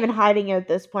 They're not even hiding it at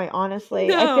this point, honestly.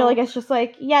 No. I feel like it's just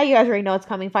like, yeah, you guys already know it's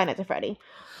coming. Five Nights at Freddy.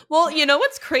 Well, you know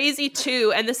what's crazy,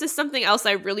 too, and this is something else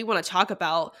I really want to talk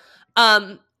about.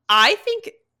 I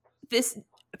think this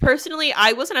personally,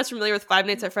 I wasn't as familiar with Five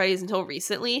Nights at Freddy's until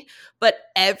recently, but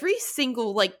every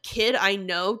single like kid I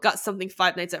know got something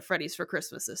Five Nights at Freddy's for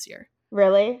Christmas this year.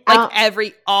 Really?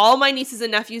 Like all my nieces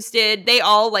and nephews did. They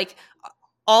all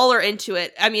all are into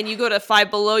it. I mean, you go to Five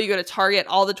Below, you go to Target,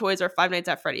 all the toys are Five Nights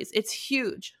at Freddy's. It's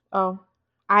huge. Oh,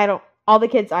 I don't. All the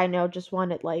kids I know just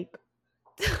wanted like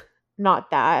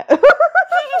not that.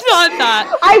 Not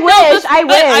that. I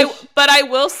wish. But I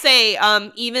will say,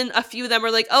 even a few of them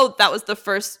are like, "Oh, that was the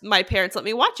first my parents let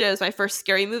me watch it. It was my first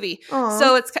scary movie." Aww.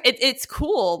 So it's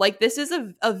cool. Like this is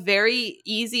a very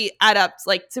easy adapt,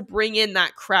 like to bring in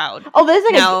that crowd. Oh,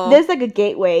 there's like a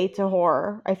gateway to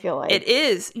horror. I feel like it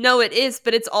is. No, it is.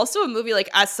 But it's also a movie. Like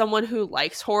as someone who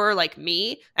likes horror, like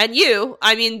me and you,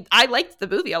 I mean, I liked the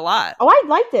movie a lot. Oh, I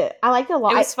liked it. I liked it a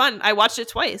lot. It was fun. I watched it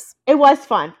twice. It was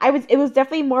fun. It was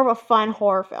definitely more of a fun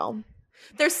horror film.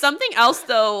 There's something else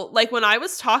though, like when I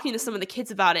was talking to some of the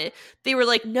kids about it, they were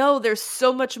like, no, there's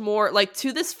so much more like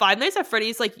to this Five Nights at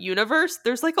Freddy's like universe.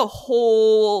 There's like a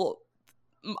whole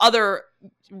other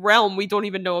realm we don't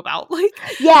even know about.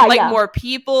 Like more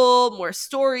people, more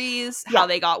stories, how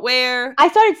they got where. I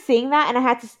started seeing that and I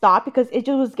had to stop because it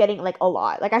just was getting like a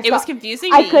lot. Like it was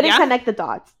confusing. I couldn't connect the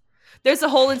dots. There's a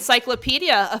whole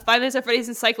encyclopedia, a Five Nights at Freddy's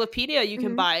encyclopedia you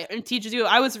can buy and teaches you.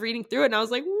 I was reading through it and I was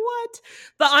like, what?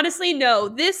 But honestly, no,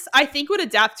 this I think would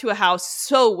adapt to a house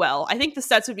so well. I think the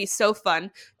sets would be so fun.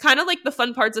 Kind of like the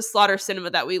fun parts of Slaughter Cinema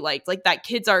that we liked, like that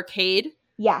kids arcade.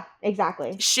 Yeah,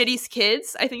 exactly. Shitty's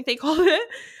Kids, I think they call it.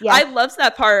 Yeah. I loved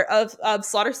that part of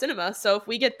Slaughter Cinema. So if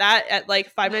we get that at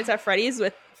like Five Nights at Freddy's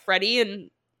with Freddy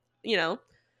and, you know,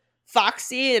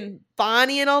 Foxy and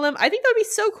Bonnie and all them, I think that would be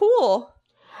so cool.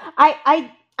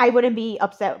 I wouldn't be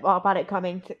upset about it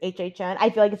coming to HHN. I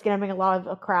feel like it's gonna bring a lot of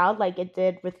a crowd, like it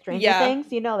did with Stranger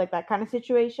Things, you know, like that kind of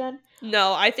situation.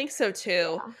 No, I think so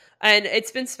too. Yeah. And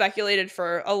it's been speculated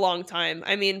for a long time.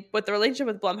 I mean, with the relationship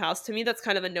with Blumhouse, to me, that's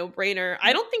kind of a no-brainer.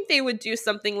 I don't think they would do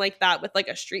something like that with like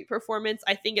a street performance.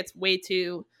 I think it's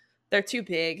they're too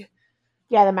big.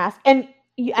 Yeah, the mask and.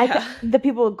 The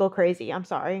people would go crazy. I'm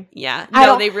sorry. Yeah,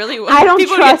 no, they really would.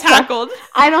 People would get tackled.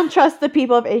 I don't trust the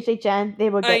people of HHN. They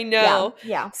would. I know.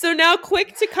 Yeah. So now,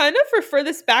 quick to kind of refer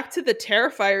this back to the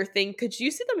Terrifier thing. Could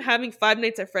you see them having Five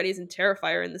Nights at Freddy's and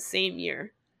Terrifier in the same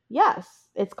year? Yes,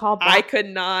 it's called. I could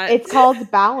not. It's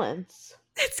called Balance.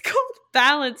 It's called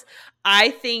Balance. I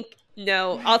think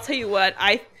no. I'll tell you what.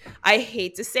 I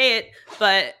hate to say it,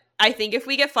 but I think if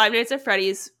we get Five Nights at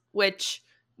Freddy's, which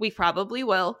we probably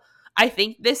will. I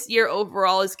think this year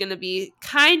overall is going to be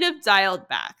kind of dialed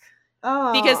back.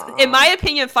 Oh. Because in my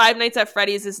opinion, Five Nights at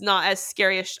Freddy's is not as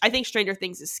scary as I think Stranger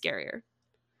Things is scarier.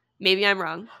 Maybe I'm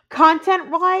wrong.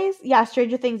 Content-wise, yeah,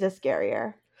 Stranger Things is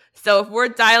scarier. So if we're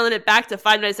dialing it back to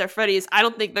Five Nights at Freddy's, I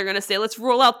don't think they're going to say, let's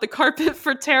roll out the carpet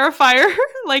for Terrifier.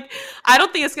 Like, I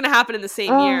don't think it's going to happen in the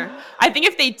same year. I think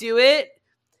if they do it,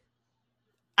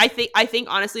 I think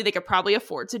honestly they could probably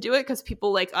afford to do it because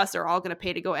people like us are all going to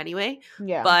pay to go anyway.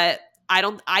 Yeah. But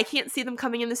I can't see them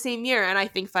coming in the same year, and I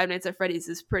think Five Nights at Freddy's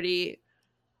is pretty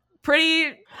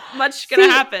much going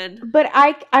to happen. But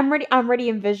I'm already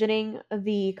envisioning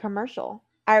the commercial.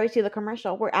 I already see the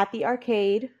commercial. We're at the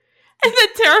arcade. And then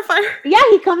Terrifier. Yeah,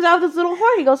 he comes out with this little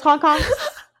horn. He goes, Hong Kong.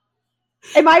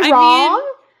 Am I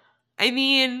wrong? I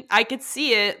mean, I could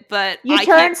see it, but I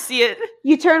can't see it.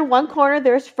 You turn one corner,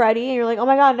 there's Freddy, and you're like, oh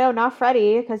my god, no, not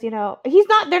Freddy, because, you know,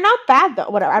 they're not bad, though.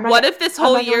 Whatever. What if this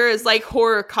whole year is, like,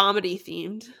 horror comedy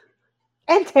themed?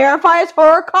 And Terrifier's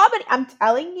horror comedy, I'm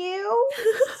telling you.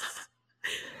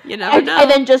 You never know. And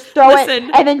then just throw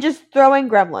in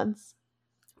Gremlins.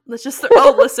 Let's just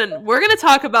listen, we're going to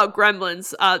talk about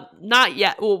Gremlins. Not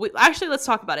yet. Well, actually, let's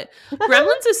talk about it.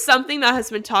 Gremlins is something that has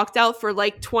been talked out for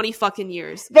like 20 fucking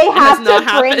years. They have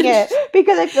to bring it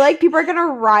because I feel like people are going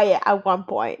to riot at one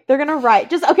point. They're going to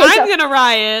riot. I'm going to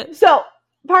riot. So,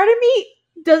 part of me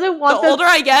doesn't want the older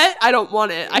I get, I don't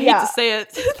want it. I hate to say it.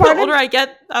 The older I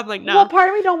get, I'm like, no. Well, part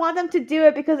of me don't want them to do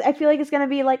it because I feel like it's going to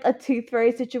be like a Tooth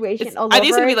Fairy situation I think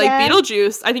it's going to be like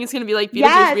Beetlejuice. I think it's going to be like Beetlejuice.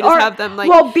 Yes, we just have them like...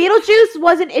 Well, Beetlejuice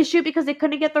was an issue because they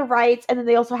couldn't get the rights and then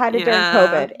they also had it during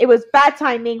COVID. It was bad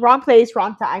timing, wrong place,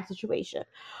 wrong time situation.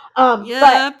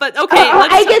 But okay,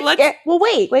 scared. Well,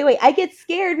 wait. I get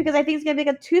scared because I think it's gonna be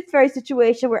like a Tooth Fairy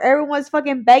situation where everyone's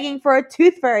fucking begging for a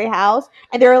Tooth Fairy house,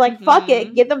 and they were like, "Fuck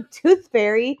it, give them Tooth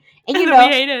Fairy," and you know,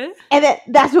 we hate it. And then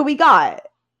that's what we got.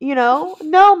 You know,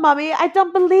 no, mommy, I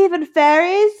don't believe in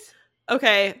fairies.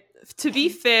 Okay, to be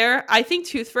fair, I think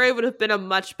Tooth Fairy would have been a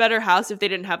much better house if they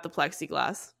didn't have the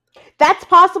plexiglass. that's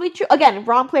possibly true. Again,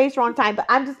 wrong place, wrong time. But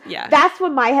I'm just that's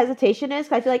what my hesitation is.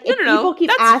 Because I feel like if people keep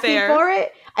asking for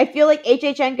it, I feel like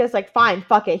HHN goes like, fine,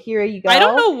 fuck it, here you go. I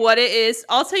don't know what it is.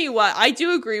 I'll tell you what. I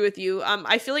do agree with you.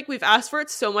 I feel like we've asked for it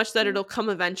so much that it'll come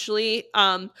eventually.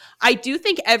 I do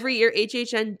think every year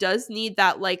HHN does need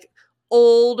that like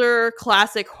older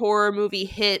classic horror movie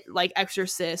hit like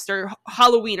Exorcist or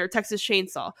Halloween or Texas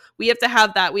Chainsaw. We have to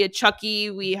have that. We had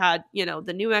Chucky. We had,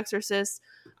 the new Exorcist.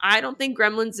 I don't think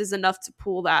Gremlins is enough to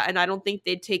pull that, and I don't think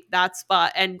they'd take that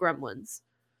spot and Gremlins.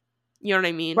 You know what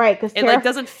I mean? Right, because it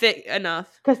doesn't fit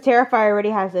enough. Because Terrifier already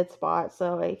has its spot,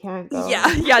 so it can't go.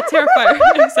 Yeah, Terrifier,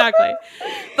 exactly.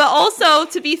 But also,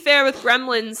 to be fair with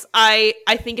Gremlins, I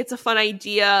think it's a fun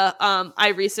idea.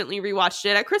 I recently rewatched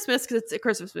it at Christmas because it's a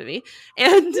Christmas movie,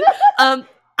 and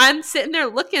I'm sitting there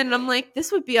looking, and I'm like,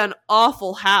 this would be an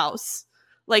awful house.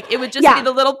 Like, it would just be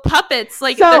the little puppets.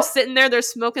 Like, they're sitting there, they're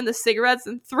smoking the cigarettes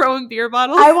and throwing beer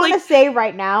bottles. I want to say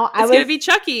right now, it's going to be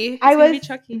Chucky. I was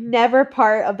never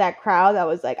part of that crowd that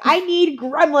was like, I need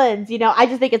Gremlins. I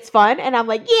just think it's fun. And I'm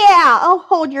like, yeah, I'll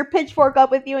hold your pitchfork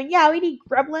up with you. And yeah, we need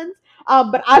Gremlins.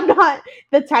 But I'm not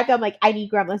the type that I'm like, I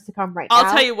need Gremlins to come right now.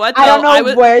 I'll tell you what, though, I don't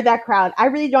know where that crowd. I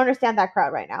really don't understand that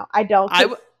crowd right now. I don't.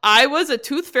 I was a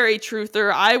Tooth Fairy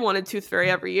truther. I wanted Tooth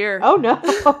Fairy every year. Oh, no.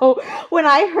 When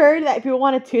I heard that people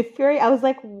wanted Tooth Fairy, I was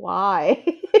like, why?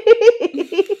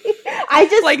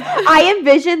 I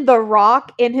envisioned The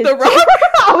Rock in his... The Rock?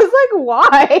 I was like,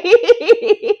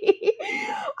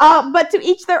 why? But to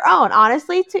each their own.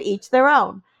 Honestly, to each their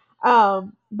own.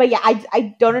 But yeah,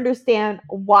 I don't understand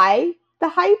why the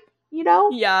hype,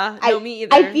 Yeah, no, me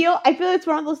either. I feel it's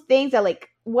one of those things that like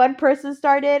one person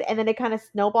started and then it kind of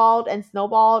snowballed and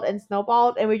snowballed and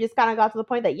snowballed and we just kind of got to the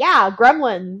point that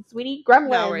Gremlins, we need Gremlins.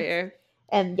 Now we're here.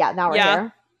 And now we're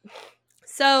here.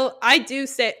 So I do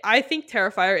say I think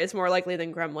Terrifier is more likely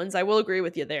than Gremlins. I will agree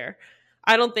with you there.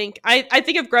 I think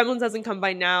if Gremlins hasn't come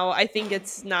by now, I don't think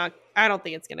it's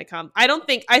gonna come. I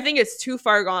think it's too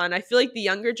far gone. I feel like the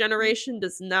younger generation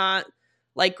does not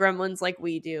like Gremlins like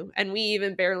we do, and we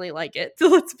even barely like it.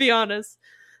 Let's be honest.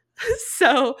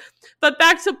 So, but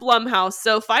back to Blumhouse.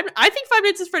 So I think Five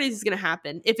Nights at Freddy's is gonna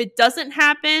happen. If it doesn't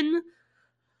happen,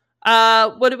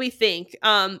 what do we think?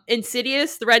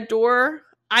 Insidious, The Red Door.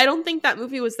 I don't think that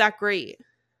movie was that great.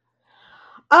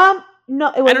 No,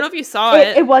 I don't know if you saw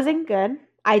it. It wasn't good.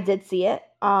 I did see it.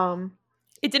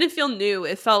 It didn't feel new.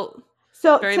 It felt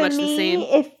very much the same.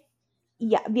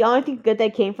 The only thing good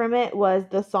that came from it was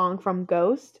the song from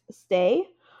Ghost, Stay.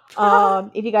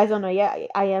 If you guys don't know yet,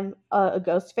 I am a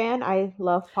Ghost fan. I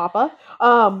love Papa.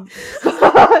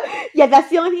 Yeah, that's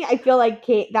the only thing I feel like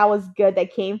that was good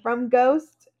that came from Ghost.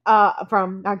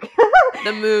 From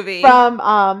the movie. From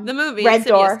the movie Red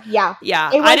Door. Yeah.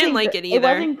 I didn't like it either. It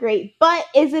wasn't great, but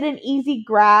is it an easy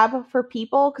grab for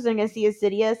people because they're gonna see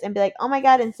Insidious and be like, oh my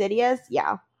god, Insidious?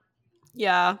 Yeah.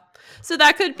 So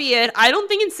that could be it. I don't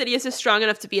think Insidious is strong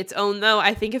enough to be its own, though.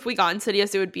 I think if we got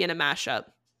Insidious, it would be in a mashup.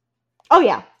 Oh,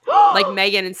 yeah. Like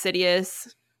Megan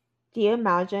Insidious. Do you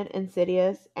imagine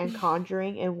Insidious and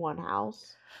Conjuring in one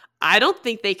house? I don't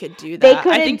think they could do that.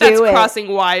 I think that's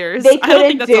crossing wires. They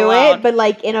couldn't do it, but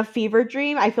like in a fever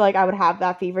dream, I feel like I would have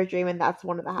that fever dream, and that's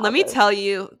one of the houses. Let me tell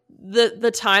you,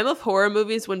 the time of horror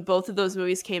movies when both of those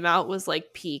movies came out was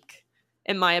like peak,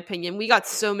 in my opinion. We got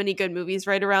so many good movies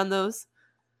right around those.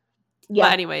 Yeah.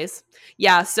 But anyways,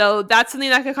 so that's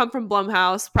something that could come from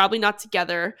Blumhouse. Probably not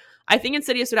together. I think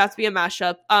Insidious would have to be a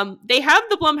mashup. They have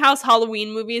the Blumhouse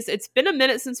Halloween movies. It's been a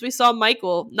minute since we saw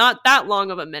Michael. Not that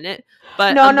long of a minute,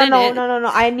 but no.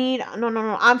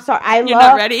 I'm sorry.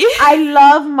 Not ready? I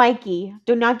love Mikey.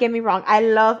 Do not get me wrong. I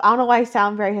don't know why I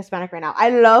sound very Hispanic right now. I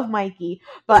love Mikey,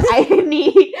 but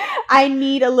I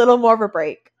need a little more of a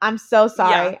break. I'm so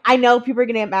sorry. Yeah. I know people are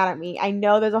gonna get mad at me. I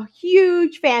know there's a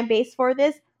huge fan base for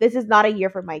this. This is not a year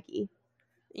for Mikey.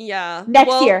 Yeah.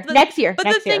 Next year. But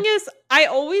the thing is, I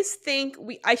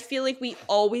feel like we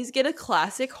always get a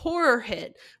classic horror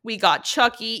hit. We got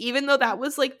Chucky, even though that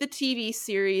was like the TV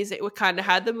series, it kind of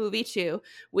had the movie too.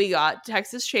 We got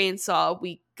Texas Chainsaw.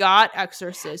 We got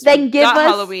Exorcist. Then give us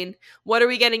Halloween. What are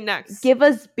we getting next? Give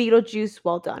us Beetlejuice.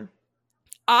 Well done.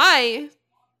 I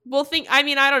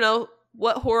don't know.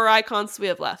 What horror icons do we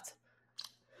have left?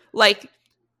 Like,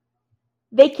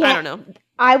 they can't. I don't know.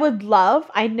 I would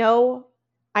love. I know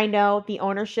the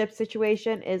ownership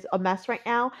situation is a mess right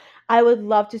now. I would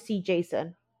love to see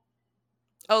Jason.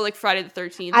 Oh, like Friday the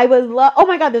 13th. I would love. Oh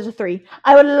my god, there's a 3.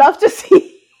 I would love to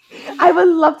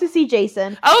see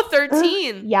Jason. Oh,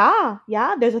 13. Yeah,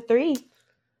 there's a 3.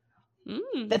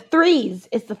 The threes.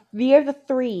 It's the year of the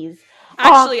threes.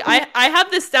 Actually, I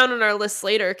have this down on our list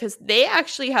later because they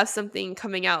actually have something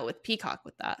coming out with Peacock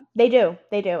with that. They do,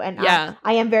 and Yeah.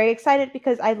 I am very excited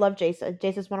because I love Jason.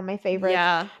 Jason's one of my favorites.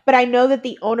 Yeah. But I know that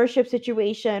the ownership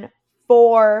situation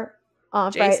for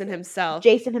Jason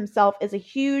himself is a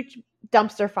huge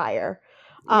dumpster fire.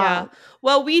 Yeah.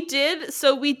 Well, we did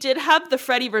have the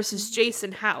Freddy versus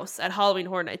Jason house at Halloween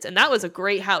Horror Nights, and that was a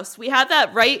great house. We had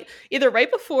that either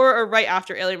right before or right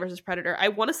after Alien versus Predator. I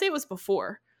want to say it was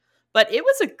before, but it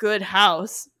was a good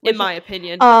house in my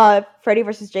opinion. Freddy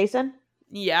versus Jason?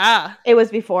 Yeah. It was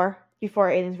before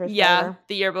Aliens versus Predator.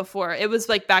 The year before. It was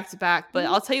like back to back, but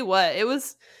I'll tell you what, it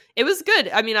was good.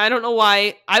 I mean, I don't know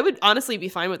why. I would honestly be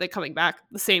fine with it coming back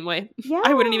the same way. Yeah.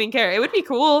 I wouldn't even care. It would be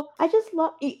cool. I just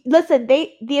love... Listen,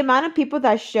 the amount of people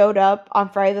that showed up on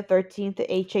Friday the 13th at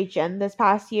HHN this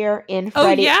past year in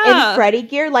Freddy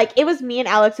gear. Like, it was me and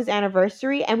Alex's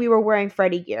anniversary, and we were wearing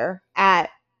Freddy gear at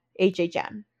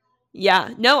HHN. Yeah.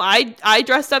 No, I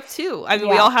dressed up too. I mean,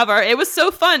 we all have it was so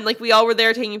fun. Like, we all were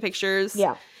there taking pictures.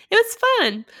 Yeah. It was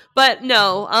fun. But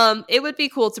no, it would be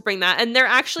cool to bring that. And there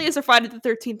actually is a Friday the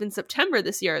 13th in September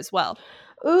this year as well.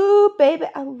 Ooh, baby,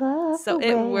 I love So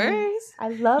it works. I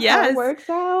love how it works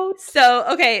out. So,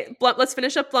 okay, let's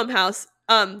finish up Blumhouse.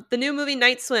 The new movie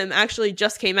Night Swim actually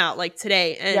just came out like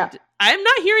today, and I'm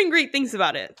not hearing great things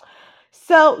about it.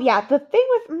 So, yeah, the thing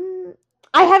with...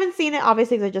 I haven't seen it,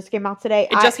 obviously, because it just came out today.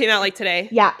 It just came out like today.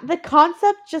 Yeah, the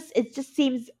concept just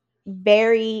seems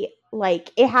very...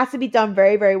 Like, it has to be done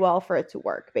very, very well for it to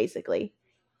work, basically.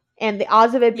 And the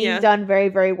odds of it being done very,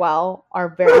 very well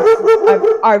are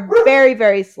very,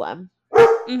 very slim.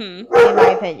 In my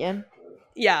opinion.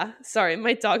 Yeah. Sorry,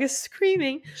 my dog is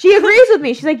screaming. She agrees with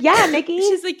me. She's like, yeah, Nikki.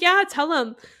 She's like, yeah, tell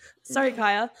him. Sorry,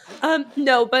 Kaya.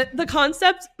 No, but the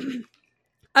concept...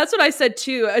 That's what I said,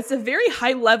 too. It's a very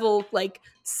high level, like,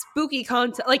 spooky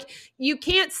concept. Like, you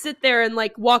can't sit there and,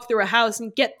 like, walk through a house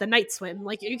and get the night swim.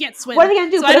 Like, you can't swim. What are they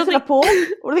going to do? Put us in a pool?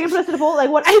 What are they going to put us in a pool? Like,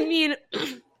 what? I mean,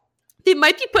 they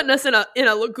might be putting us in a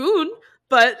lagoon,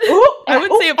 but I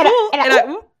wouldn't say a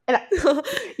pool.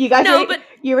 You guys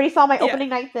you already saw my opening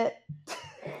night fit.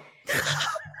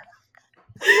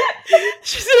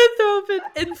 She's going to throw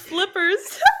up in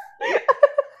flippers.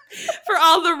 For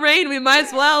all the rain, we might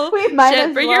as well.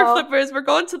 Bring your flippers. We're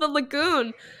going to the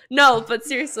lagoon. No, but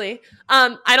seriously,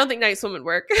 I don't think Night Swim would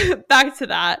work. Back to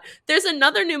that. There's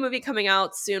another new movie coming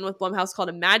out soon with Blumhouse called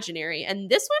Imaginary, and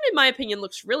this one, in my opinion,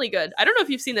 looks really good. I don't know if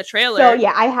you've seen the trailer. So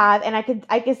yeah, I have, and I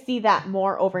could see that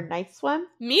more over Night Swim.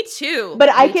 Me too. But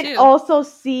I can also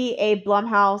see a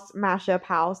Blumhouse mashup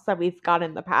house that we've got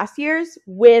in the past years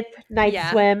with Night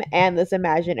Swim and this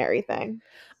Imaginary thing.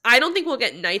 I don't think we'll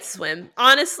get Night Swim.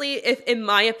 Honestly, in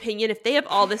my opinion, if they have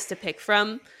all this to pick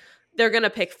from, they're going to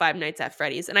pick Five Nights at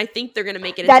Freddy's. And I think they're going to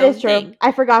make it its own thing. That is true.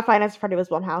 I forgot Five Nights at Freddy was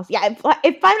Blumhouse. Yeah,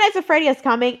 if Five Nights at Freddy is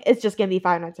coming, it's just going to be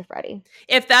Five Nights at Freddy.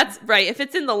 If that's right. If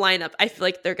it's in the lineup, I feel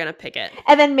like they're going to pick it.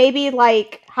 And then maybe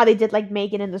like how they did like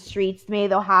Megan in the Streets, maybe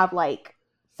they'll have like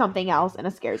something else in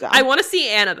a scare zone. I want to see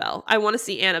Annabelle.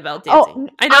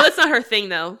 dancing. I know that's not her thing,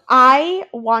 though. I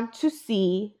want to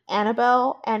see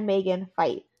Annabelle and Megan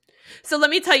fight. So let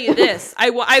me tell you this.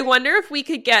 I wonder if we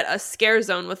could get a scare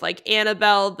zone with like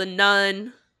Annabelle, the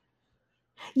Nun.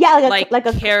 Yeah, like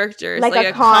a characters, like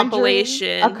a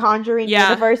compilation. A Conjuring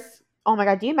universe. Oh my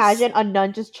god, do you imagine a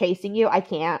nun just chasing you? I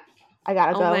can't. I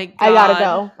gotta go.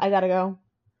 I gotta go.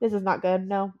 This is not good.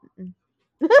 No.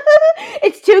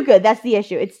 It's too good. That's the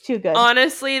issue. It's too good.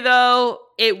 Honestly, though,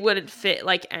 it wouldn't fit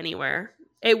like anywhere.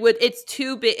 It's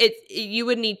too big. You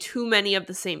would need too many of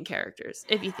the same characters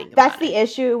if you think about it. That's the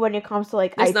issue when it comes to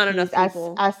like there's IPs not enough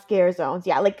people as scare zones.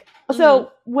 Yeah, like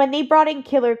so when they brought in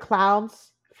killer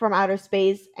clowns from outer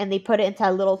space and they put it into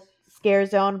a little scare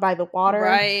zone by the water,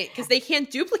 right? Because they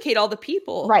can't duplicate all the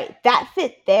people, right? That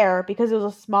fit there because it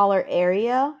was a smaller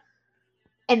area,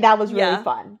 and that was really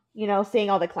fun. You know, seeing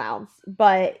all the clowns.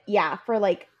 But yeah, for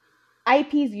like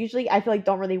IPs, usually I feel like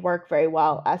don't really work very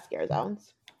well as scare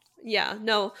zones. Yeah,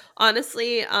 no,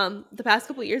 honestly, the past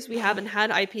couple of years we haven't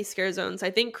had IP scare zones. I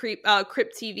think Crypt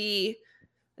TV,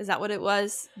 is that what it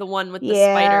was? The one with the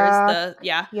spiders,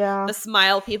 the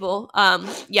smile people.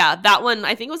 That one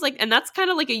I think was like, and that's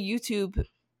kind of like a YouTube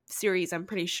series, I'm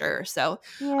pretty sure. So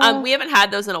we haven't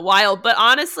had those in a while, but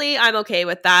honestly, I'm okay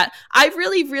with that. I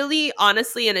really, really,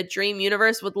 honestly, in a dream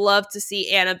universe, would love to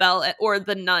see Annabelle or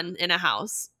the Nun in a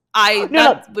house. Would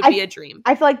be a dream.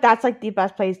 I feel like that's like the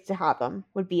best place to have them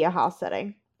would be a house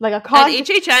setting. Like a And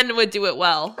HHN would do it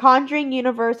well. Conjuring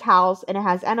Universe house, and it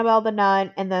has Annabelle the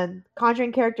Nun, and then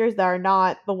Conjuring characters that are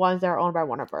not the ones that are owned by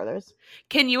Warner Brothers.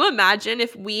 Can you imagine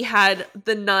if we had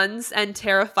the Nuns and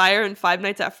Terrifier and Five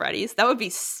Nights at Freddy's? That would be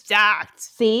stacked.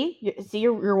 See,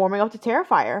 you're warming up to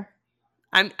Terrifier.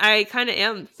 I kind of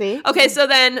am. See. Okay, so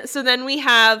then we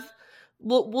have.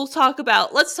 Let's talk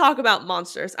about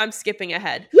monsters. I'm skipping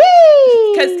ahead.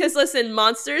 Yay! Because listen,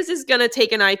 monsters is gonna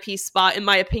take an IP spot in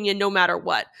my opinion, no matter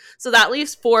what. So that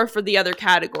leaves 4 for the other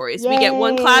categories. Yay. We get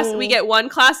one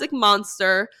classic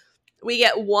monster. We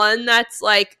get one that's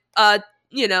like a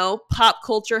pop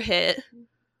culture hit.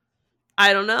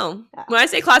 I don't know. Yeah. When I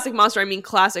say classic monster, I mean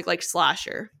classic like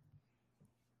slasher.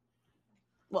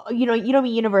 Well, you don't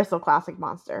mean Universal classic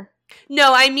monster.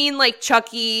 No, I mean like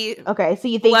Chucky. Okay, so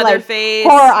you think Leatherface.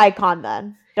 like horror icon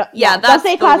then? Yeah, that's don't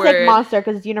say the classic word. Monster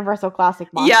because it's Universal classic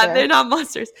monster. Yeah, they're not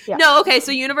monsters. Yeah. No, okay,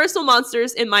 so Universal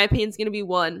monsters, in my opinion, is going to be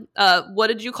one. What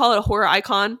did you call it? A horror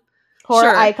icon?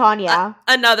 Horror icon, yeah.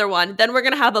 Another one. Then we're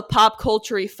going to have a pop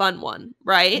culture-y fun one,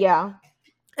 right? Yeah.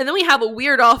 And then we have I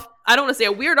don't want to say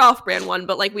a weird off-brand one,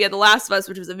 but like we had The Last of Us,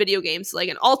 which was a video game, so like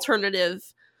an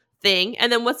alternative thing.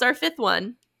 And then what's our 5th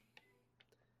one?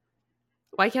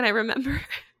 Why can't I remember?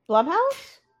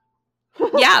 Blumhouse?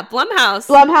 Yeah, Blumhouse.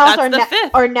 Blumhouse That's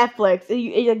or Netflix.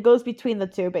 It goes between the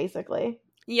two, basically.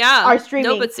 Yeah. Our streaming.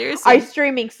 No, but seriously. Our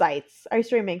streaming sites.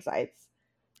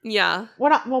 Yeah.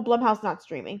 Blumhouse not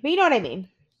streaming, but you know what I mean.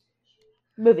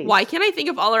 Movies. Why can't I think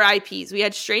of all our IPs? We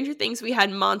had Stranger Things, we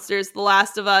had Monsters, The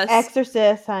Last of Us.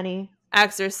 Exorcist, honey.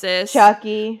 Exorcist.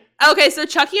 Chucky. Okay, so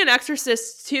Chucky and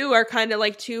Exorcist 2 are kind of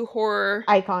like 2 horror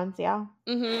icons, yeah.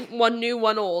 Mm-hmm. One new,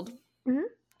 one old. Mm-hmm.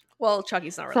 Well,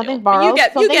 Chucky's not really something old. Borrowed, you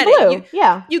get blue. it.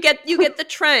 Yeah. You get the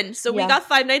trend. So Yeah. we got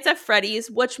Five Nights at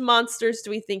Freddy's. Which monsters do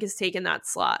we think is taking that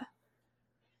slot?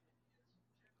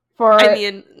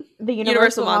 The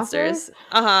Universal monsters.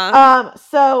 Uh-huh.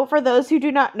 So for those who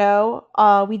do not know,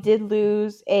 we did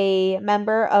lose a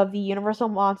member of the Universal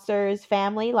Monsters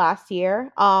family last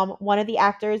year. One of the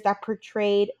actors that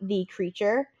portrayed the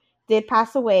creature did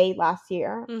pass away last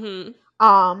year.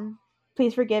 Mm-hmm.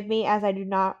 Please forgive me as I do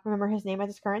not remember his name at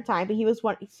this current time, but he was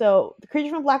one. So the creature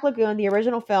from Black Lagoon, the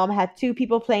original film, had 2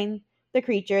 people playing the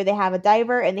creature. They have a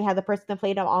diver and they have the person that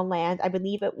played him on land. I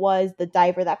believe it was the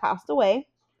diver that passed away.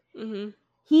 Mm-hmm.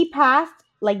 He passed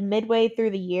like midway through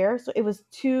the year, so it was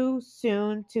too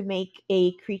soon to make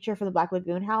a creature for the Black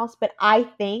Lagoon house. But I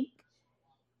think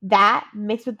that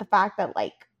mixed with the fact that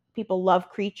like people love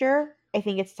creature, I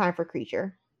think it's time for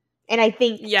creature. And I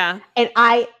think and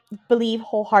I believe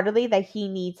wholeheartedly that he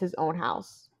needs his own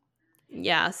house.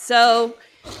 Yeah. So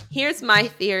here's my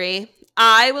theory.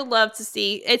 I would love to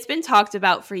see, it's been talked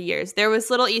about for years. There was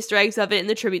little Easter eggs of it in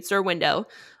the tribute store window.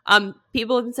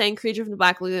 People have been saying Creature from the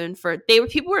Black Lagoon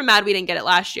people were mad we didn't get it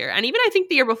last year. And even I think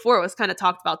the year before it was kind of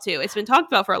talked about too. It's been talked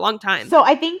about for a long time. So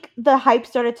I think the hype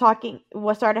started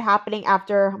happening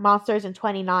after Monsters in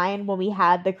 29 when we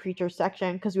had the creature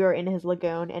section because we were in his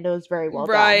lagoon and it was very well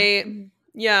done. Right.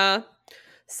 Yeah.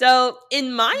 So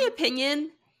in my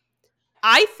opinion,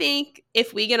 I think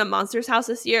if we get a monsters house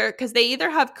this year, because they either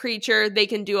have creature, they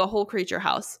can do a whole creature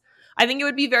house. I think it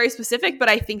would be very specific, but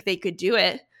I think they could do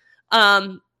it.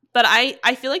 But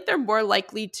I feel like they're more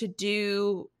likely to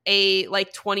do a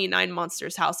like 29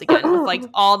 monsters house again with like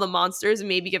all the monsters and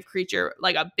maybe give creature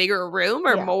like a bigger room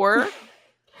or more.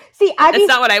 See, that's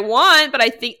not what I want, but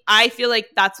I feel like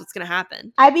that's what's gonna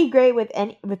happen. I'd be great with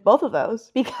both of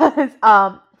those because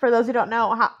for those who don't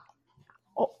know how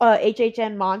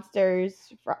HHN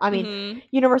monsters,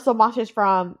 Universal Monsters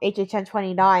from HHN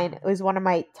 29 was one of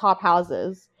my top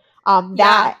houses.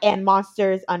 That and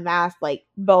Monsters Unmasked, like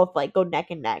both like go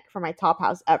neck and neck for my top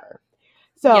house ever.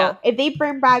 So if they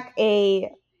bring back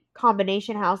a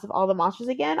combination house of all the monsters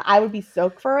again, I would be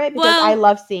stoked for it because I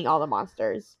love seeing all the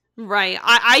monsters. Right.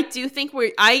 I do think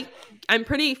I'm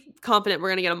pretty confident we're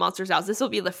gonna get a monsters house. This will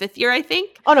be the 5th year, I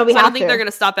think. Oh no, I don't think they're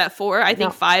gonna stop at 4. I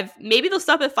think 5. Maybe they'll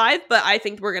stop at 5, but I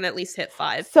think we're gonna at least hit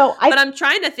 5. But I'm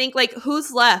trying to think like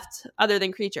who's left other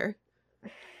than creature.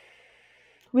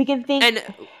 We can think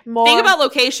more. Think about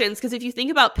locations because if you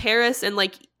think about Paris and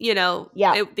like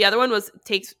the other one was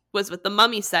with the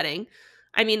mummy setting.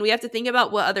 I mean, we have to think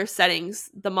about what other settings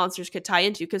the monsters could tie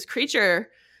into because creature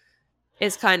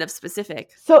is kind of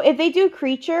specific. So if they do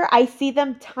creature, I see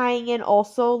them tying in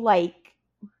also like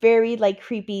very like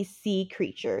creepy sea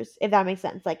creatures, if that makes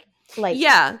sense. Like Like,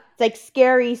 yeah. It's like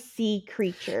scary sea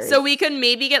creatures. So we could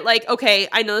maybe get like, okay,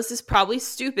 I know this is probably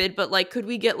stupid, but like, could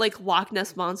we get like Loch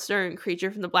Ness Monster and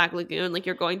Creature from the Black Lagoon? Like,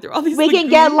 you're going through all these We lagoons. can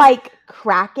get like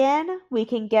Kraken. We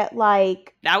can get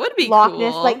like that would be Loch cool.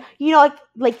 Ness,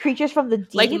 like creatures from the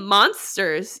deep. Like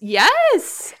monsters.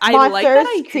 Yes. I Monsters, like that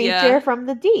idea. creature from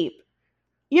the deep.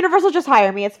 Universal, just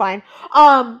hire me. It's fine.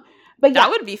 But yeah, that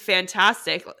would be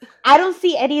fantastic. I don't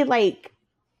see any like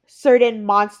certain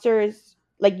monsters,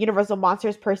 like Universal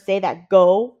monsters per se, that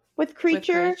go with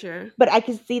creature. But I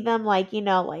can see them like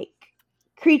like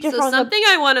creature. So something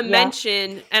I want to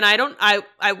mention, and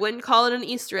I wouldn't call it an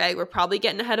Easter egg. We're probably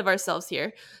getting ahead of ourselves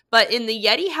here. But in the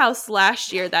Yeti house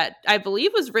last year, that I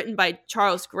believe was written by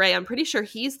Charles Gray. I'm pretty sure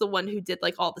he's the one who did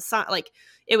like all the like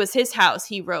it was his house.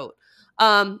 He wrote.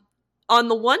 On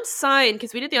the one sign,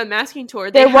 because we did the unmasking tour,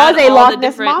 there was a Loch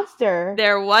Ness monster.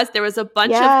 There was a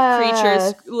bunch of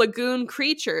creatures, lagoon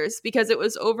creatures, because it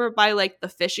was over by like the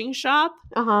fishing shop.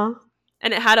 And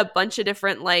it had a bunch of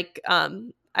different like I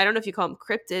don't know if you call them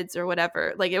cryptids or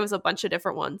whatever. Like it was a bunch of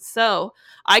different ones. So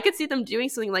I could see them doing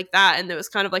something like that, and it was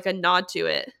kind of like a nod to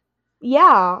it.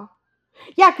 Yeah,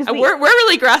 because we're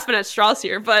really grasping at straws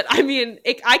here, but I mean,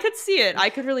 I could see it. I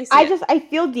could really see it. I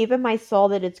feel deep in my soul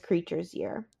that it's creatures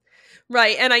year.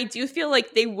 Right, and I do feel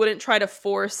like they wouldn't try to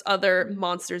force other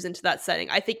monsters into that setting.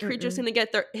 I think Creature's going to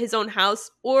get his own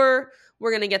house, or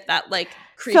we're going to get that, like,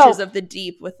 Creatures of the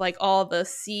Deep with, like, all the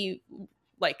sea,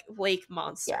 like, lake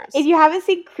monsters. Yeah. If you haven't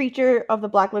seen Creature of the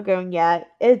Black Lagoon yet,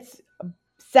 it's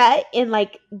set in,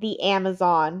 like, the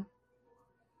Amazon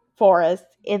forest.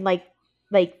 In, like,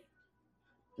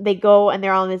 they go and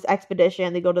they're on this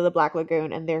expedition. They go to the Black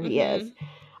Lagoon, and there he is.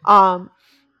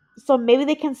 So maybe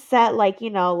they can set, like,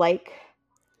 like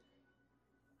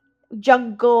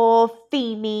jungle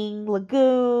theming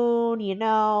lagoon,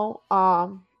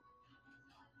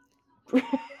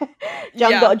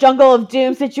 jungle of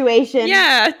doom situation.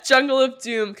 Yeah, Jungle of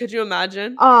Doom. Could you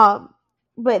imagine?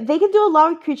 But they can do a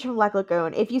lot with Creature from Black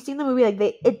Lagoon. If you've seen the movie,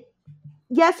 like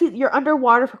yes, you're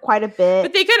underwater for quite a bit.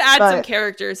 But they could add some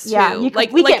characters too. Yeah,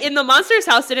 in the monster's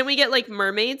house, didn't we get like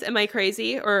mermaids? Am I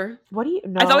crazy? Or what do you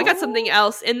know? I thought we got something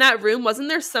else in that room. Wasn't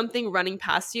there something running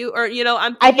past you? Or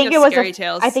I think it was Scary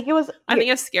Tales. I think it was. I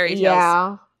think of Scary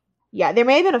Tales. Yeah. There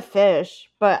may have been a fish,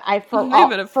 but for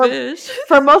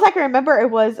most I can remember,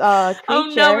 it was Creature.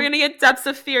 Oh no, we're gonna get Depths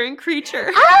of Fear and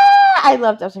Creature. I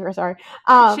love Depths of Fear. Sorry.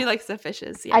 She likes the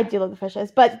fishes. Yeah, I do love the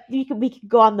fishes, but we could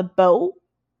go on the boat.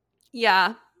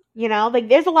 Yeah. Like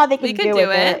there's a lot they can do with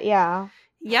it. Yeah.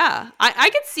 Yeah. I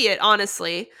could see it,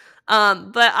 honestly.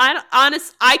 But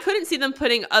I couldn't see them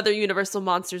putting other Universal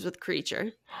monsters with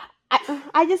Creature.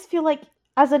 I just feel like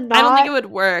as a nod, I don't think it would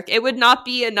work. It would not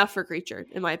be enough for Creature,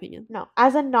 in my opinion. No.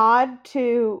 As a nod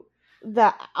to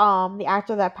the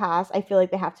actor that passed, I feel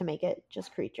like they have to make it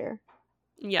just Creature.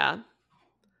 Yeah.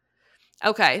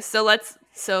 Okay, so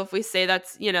if we say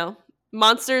that's,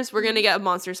 monsters, we're gonna get a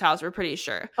monster's house, we're pretty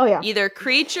sure. Oh yeah, either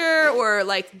Creature or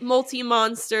like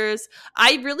multi-monsters.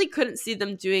 I really couldn't see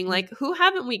them doing like, who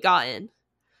haven't we gotten?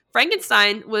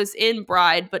 Frankenstein was in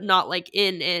Bride, but not like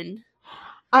in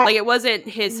like it wasn't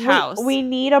his house. We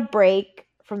need a break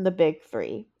from the big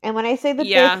three, and when I say the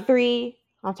big three,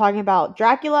 I'm talking about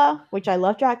Dracula, which I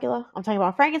love Dracula. I'm talking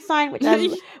about Frankenstein, which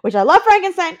I love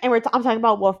Frankenstein, and I'm talking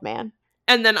about Wolfman.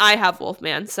 And then I have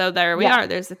Wolfman, so there we are.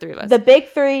 There's the three of us. The big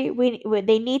three,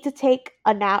 they need to take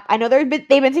a nap. I know they've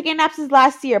been taking naps since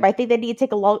last year, but I think they need to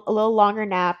take a little longer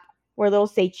nap. We're a little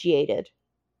satiated.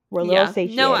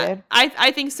 No,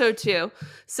 I think so too.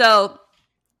 So,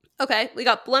 okay, we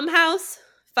got Blumhouse,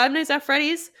 Five Nights at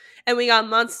Freddy's, and we got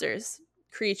Monsters,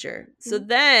 Creature. So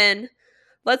then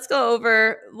let's go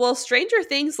over, Stranger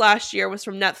Things last year was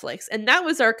from Netflix, and that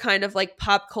was our kind of like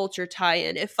pop culture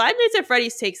tie-in. If Five Nights at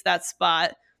Freddy's takes that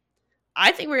spot,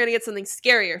 I think we're going to get something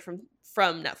scarier from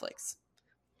Netflix.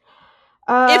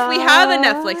 If we have a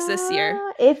Netflix this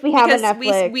year. If we have a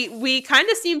Netflix. We kind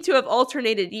of seem to have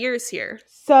alternated years here.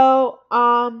 So,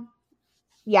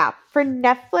 yeah, for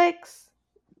Netflix,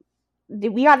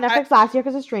 we got Netflix last year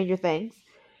because of Stranger Things.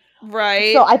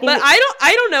 Right. So I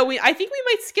don't know. I think we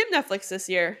might skip Netflix this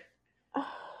year.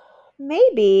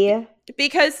 Maybe.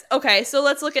 Because, okay, so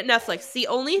let's look at Netflix. The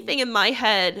only thing in my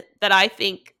head that I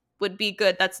think would be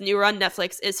good that's newer on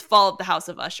Netflix is Fall of the House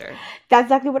of Usher. That's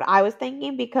exactly what I was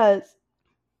thinking, because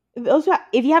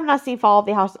if you have not seen Fall of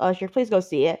the House of Usher, please go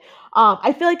see it.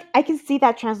 I feel like I can see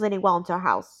that translating well into a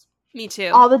house. Me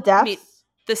too. All the deaths.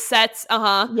 The sets,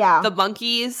 yeah. The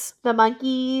monkeys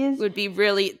would be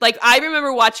really, like, I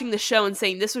remember watching the show and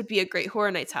saying this would be a great Horror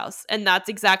Nights house, and that's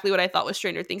exactly what I thought was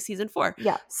Stranger Things season 4.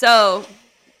 Yeah. So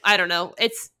I don't know.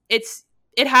 It's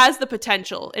it has the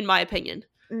potential, in my opinion.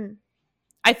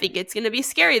 I think it's going to be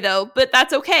scary, though, but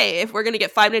that's okay. If we're going to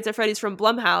get Five Nights at Freddy's from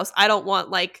Blumhouse, I don't want,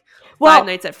 like, Five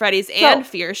Nights at Freddy's and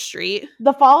Fear Street.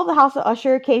 The Fall of the House of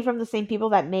Usher came from the same people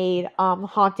that made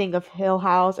Haunting of Hill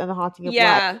House and The Haunting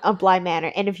of Bly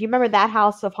Manor. And if you remember that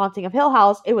house of Haunting of Hill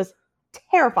House, it was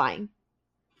terrifying.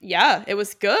 Yeah, it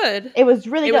was good. It was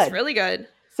really good. It was really good.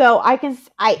 So I can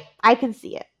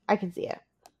see it. I can see it.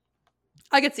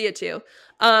 I could see it, too.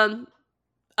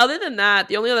 Other than that,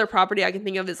 the only other property I can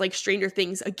think of is like Stranger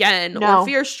Things again or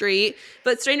Fear Street.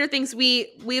 But Stranger Things,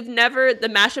 we've never, the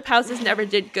mashup houses never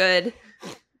did good.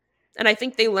 And I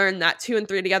think they learned that 2 and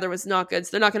 3 together was not good.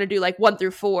 So they're not going to do like 1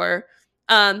 through 4.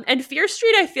 And Fear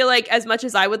Street, I feel like as much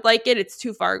as I would like it, it's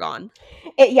too far gone.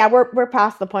 We're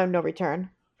past the point of no return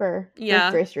for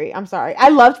Fear Street. I'm sorry. I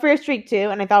loved Fear Street too,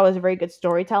 and I thought it was a very good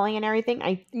storytelling and everything.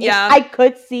 I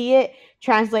could see it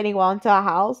translating well into a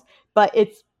house, but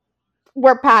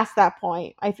we're past that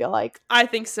point, I feel like. I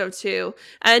think so too.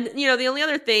 And, the only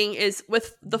other thing is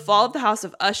with the Fall of the House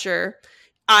of Usher,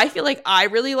 I feel like I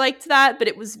really liked that, but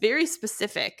it was very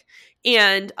specific.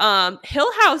 And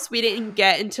Hill House we didn't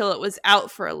get until it was out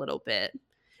for a little bit.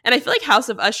 And I feel like House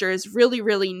of Usher is really,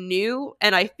 really new.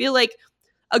 And I feel like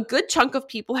a good chunk of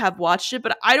people have watched it,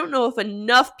 but I don't know if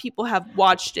enough people have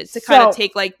watched it to kind of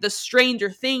take like the Stranger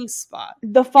Things spot.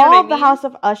 The Fall of the House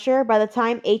of Usher, by the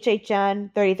time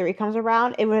HHN 33 comes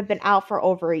around, it would have been out for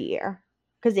over a year.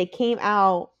 Because it came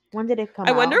out, when did it come out?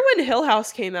 I wonder when Hill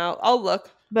House came out. I'll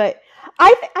look. But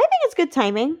I think it's good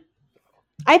timing.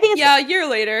 I think it's a year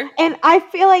later. And I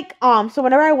feel like, so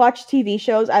whenever I watch TV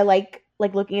shows, I like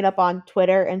looking it up on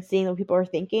Twitter and seeing what people are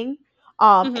thinking.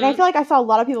 And I feel like I saw a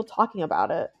lot of people talking about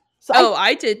it. So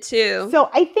I did too. So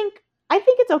I think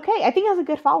it's okay. I think it has a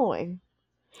good following.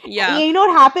 Yeah. And you know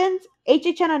what happens?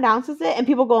 HHN announces it and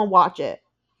people go and watch it.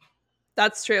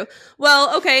 That's true.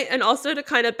 Well, okay, and also to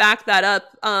kind of back that up,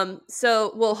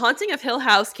 Haunting of Hill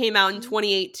House came out in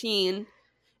 2018,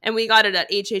 and we got it at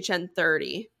HHN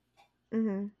 30,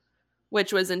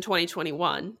 which was in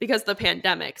 2021 because of the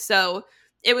pandemic. So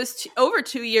it was over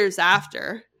 2 years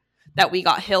after that we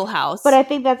got Hill House. But I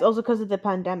think that's also because of the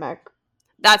pandemic.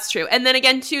 That's true. And then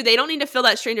again, too, they don't need to fill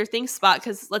that Stranger Things spot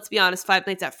because, let's be honest, Five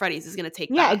Nights at Freddy's is going to take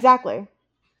that. Yeah, exactly.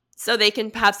 So they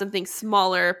can have something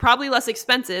smaller, probably less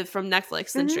expensive from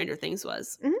Netflix than Stranger Things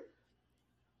was.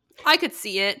 I could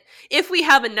see it if we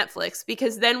have a Netflix,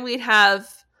 because then we'd have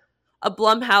a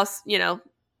Blumhouse,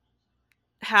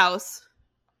 house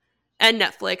and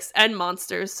Netflix and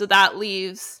Monsters. So that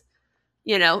leaves,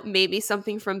 maybe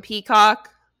something from Peacock.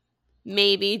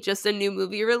 Maybe just a new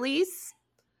movie release.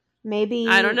 Maybe.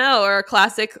 I don't know. Or a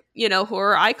classic,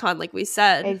 horror icon, like we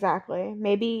said. Exactly.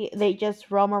 Maybe they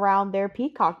just roam around their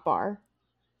Peacock bar.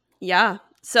 Yeah.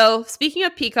 So speaking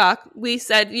of Peacock, we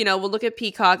said, we'll look at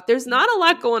Peacock. There's not a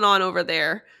lot going on over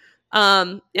there,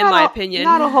 in my opinion.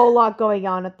 Not a whole lot going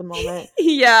on at the moment.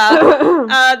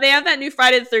 Yeah. They have that new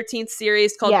Friday the 13th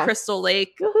series called Crystal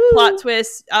Lake. Woohoo. Plot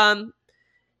twist.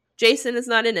 Jason is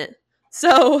not in it.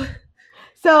 So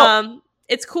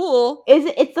it's cool.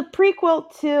 It's a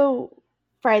prequel to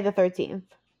Friday the 13th,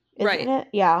 isn't it?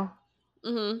 Yeah.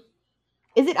 Mm-hmm.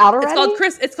 Is it out already?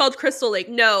 It's called Crystal Lake.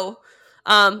 No.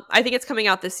 I think it's coming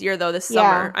out this year though, this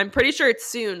summer. I'm pretty sure it's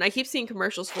soon. I keep seeing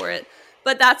commercials for it.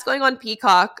 But that's going on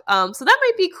Peacock. So that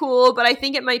might be cool, but I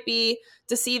think it might be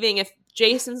deceiving if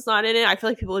Jason's not in it. I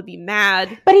feel like people would be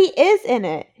mad. But he is in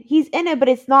it. He's in it, but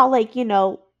it's not like,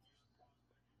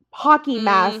 hockey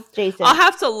mask Jason. I'll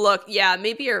have to look. Yeah,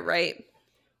 maybe you're right.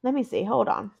 Let me see. Hold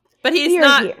on. But he's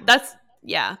not. That's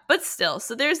but still.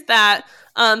 So there's that.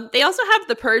 They also have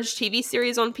the Purge TV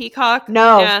series on Peacock.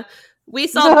 No. Yeah. We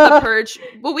saw the Purge.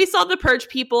 Well, we saw the Purge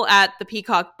people at the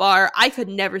Peacock bar. I could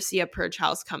never see a Purge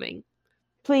house coming.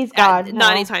 Please God,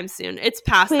 not anytime soon. It's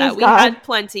past Please, that. We God. had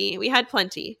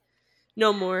plenty.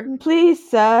 No more. Please,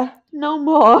 sir. No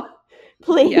more.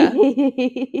 Please.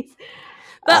 Yeah.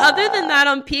 But other than that,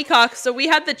 on Peacock, so we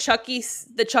had the Chucky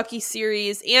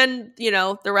series, and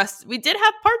the rest. We did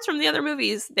have parts from the other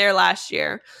movies there last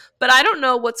year, but I don't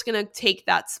know what's gonna take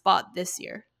that spot this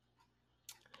year.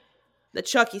 The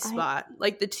Chucky spot,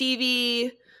 like the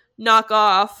TV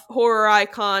knockoff horror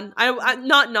icon. I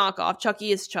not knockoff.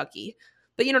 Chucky is Chucky,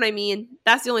 but you know what I mean.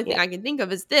 That's the only thing I can think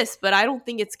of is this, but I don't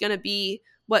think it's gonna be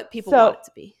what people want it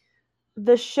to be.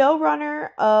 The showrunner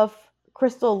of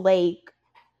Crystal Lake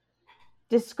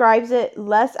describes it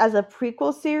less as a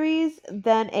prequel series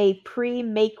than a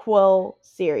pre-Maquel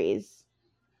series.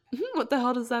 What the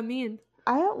hell does that mean?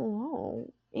 I don't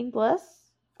know. English?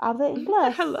 Habla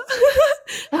English. Hello.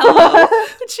 Hello.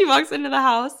 She walks into the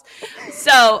house.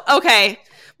 So, okay.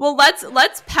 Well,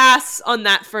 let's pass on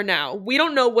that for now. We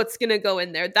don't know what's gonna go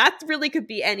in there. That really could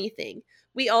be anything.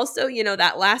 We also,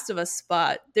 that Last of Us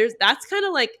spot. That's kind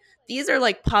of like these are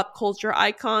like pop culture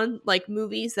icon like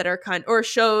movies that are or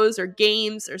shows or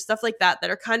games or stuff like that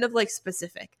are kind of like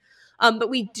specific.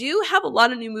 But we do have a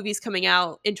lot of new movies coming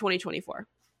out in 2024.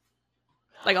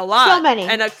 Like a lot. So many.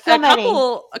 And a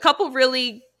couple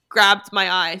really grabbed my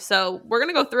eye. So we're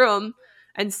gonna go through them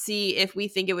and see if we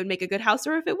think it would make a good house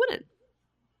or if it wouldn't.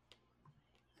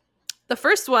 The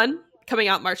first one, coming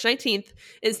out March 19th,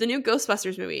 is the new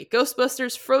Ghostbusters movie,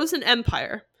 Ghostbusters Frozen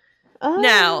Empire.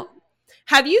 Now,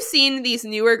 have you seen these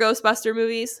newer Ghostbuster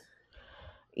movies?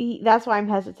 That's why I'm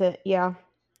hesitant, yeah.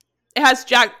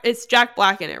 It's Jack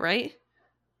Black in it, right?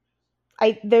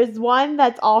 There's one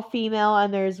that's all female,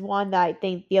 and there's one that I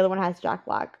think the other one has Jack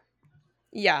Black.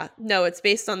 Yeah, no, it's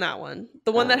based on that one.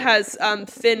 The one that has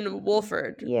Finn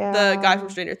Wolfhard, the guy from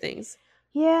Stranger Things.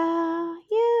 Yeah.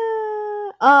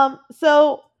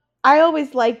 So I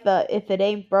always like the if it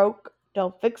ain't broke,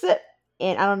 don't fix it.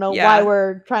 And I don't know why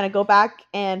we're trying to go back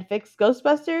and fix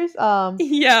Ghostbusters.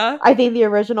 Yeah. I think the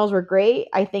originals were great.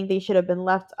 I think they should have been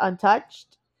left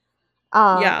untouched.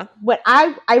 When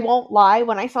I won't lie,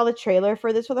 when I saw the trailer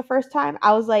for this for the first time,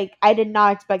 I was like, I did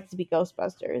not expect it to be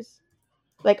Ghostbusters.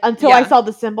 Like, until I saw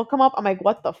the symbol come up, I'm like,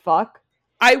 what the fuck?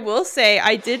 I will say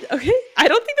I did. Okay, I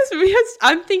don't think this movie has.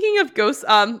 I'm thinking of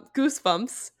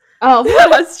Goosebumps. Oh,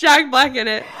 that has Jack Black in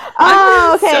it.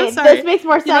 Oh, okay. So sorry. This makes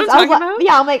more sense. You know what I'm talking about?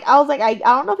 Yeah, I was like, I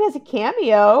don't know if he has a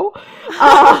cameo.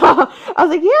 I was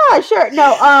like, yeah, sure.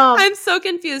 No, I'm so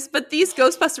confused. But these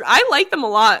Ghostbusters, I like them a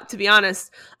lot, to be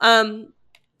honest.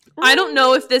 I don't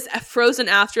know if this Frozen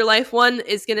Afterlife one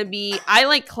is going to be... I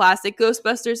like classic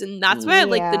Ghostbusters, and that's why I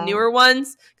like the newer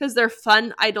ones, because they're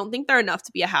fun. I don't think they're enough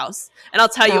to be a house. And I'll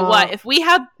tell you what, if we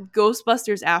have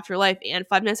Ghostbusters Afterlife and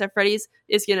Five Nights at Freddy's,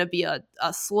 it's going to be a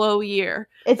slow year.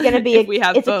 It's going to be a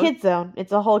kid zone.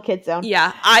 It's a whole kid zone.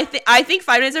 Yeah, I think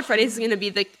Five Nights at Freddy's is going to be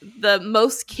the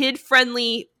most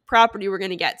kid-friendly property we're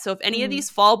going to get. So if any of these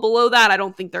fall below that, I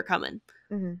don't think they're coming.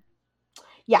 Mm-hmm.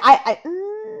 Yeah,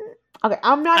 okay,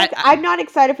 I'm not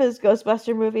excited for this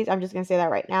Ghostbuster movies. I'm just gonna say that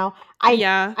right now.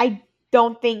 I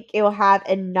don't think it will have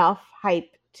enough hype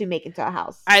to make into a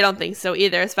house. I don't think so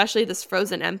either, especially this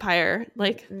Frozen Empire.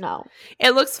 Like, no,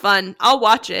 it looks fun. I'll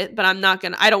watch it, but I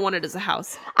don't want it as a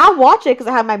house. I'll watch it because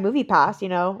I have my movie pass. It's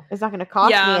not gonna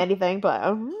cost me anything,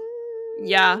 but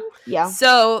yeah.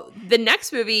 So the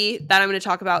next movie that I'm going to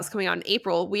talk about is coming out in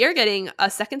April. We are getting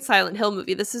a second Silent Hill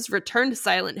movie. This is Return to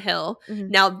Silent Hill. Mm-hmm.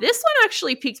 Now, this one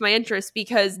actually piqued my interest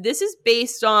because this is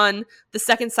based on the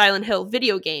second Silent Hill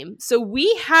video game. So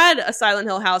we had a Silent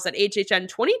Hill house at HHN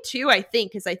 22, I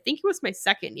think, because I think it was my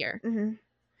second year. Mm-hmm.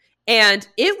 And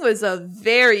it was a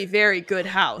very, very good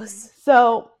house.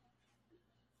 So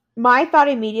my thought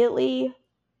immediately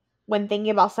when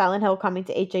thinking about Silent Hill coming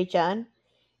to HHN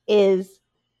is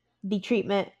the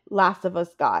treatment Last of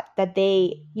Us got. That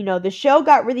they, the show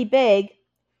got really big,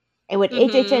 and what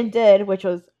HHN did, which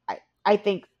was, I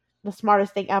think, the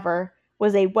smartest thing ever,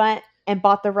 was they went and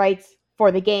bought the rights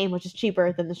for the game, which is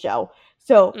cheaper than the show.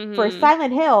 So for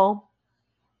Silent Hill,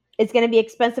 it's going to be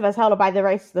expensive as hell to buy the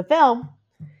rights to the film.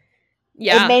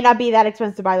 Yeah. It may not be that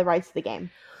expensive to buy the rights to the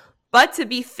game. But to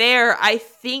be fair,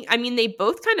 they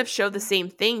both kind of show the same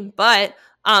thing, but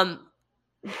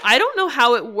I don't know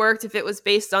how it worked, if it was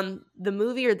based on the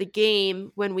movie or the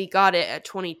game when we got it at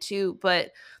 22,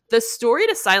 but the story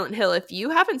to Silent Hill, if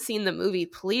you haven't seen the movie,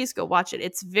 please go watch it.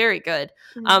 It's very good.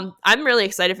 Mm-hmm. I'm really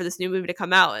excited for this new movie to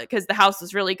come out because the house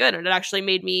was really good, and it actually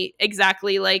made me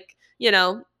exactly like,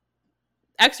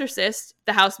 Exorcist.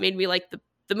 The house made me like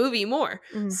the movie more.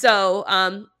 Mm-hmm. So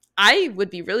I would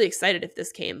be really excited if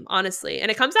this came, honestly. And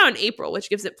it comes out in April,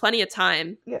 which gives it plenty of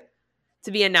time. Yeah.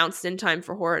 To be announced in time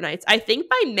for Horror Nights. I think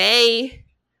by May,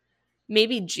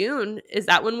 maybe June. Is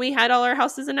that when we had all our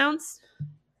houses announced?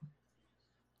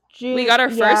 June, we got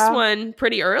our first one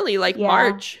pretty early,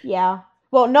 March. Yeah.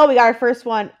 Well, no, we got our first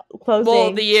one closing.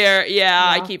 Well, the year. Yeah,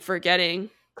 I keep forgetting.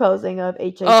 Closing of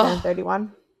HHN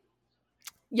 31.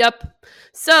 Yep.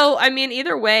 So,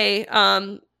 either way,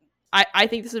 I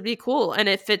think this would be cool, and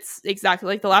it fits exactly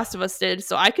like The Last of Us did,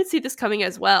 so I could see this coming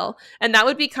as well. And that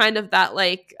would be kind of that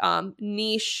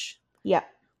niche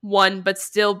one, but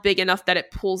still big enough that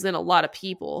it pulls in a lot of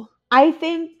people. I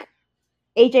think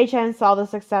HHN saw the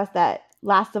success that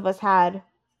Last of Us had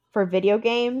for video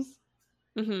games,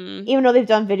 even though they've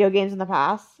done video games in the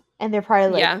past, and they're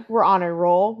probably we're on a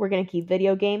roll, we're going to keep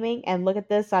video gaming, and look at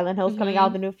this, Silent Hill's coming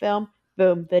out with a new film.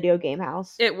 boom, video game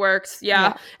house. It works,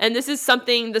 yeah. And this is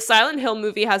something the Silent Hill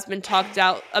movie has been talked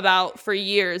out about for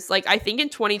years. Like, I think in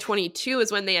 2022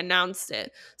 is when they announced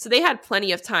it. So they had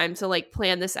plenty of time to like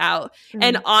plan this out.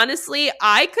 And honestly,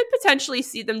 I could potentially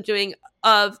see them doing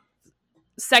a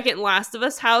second Last of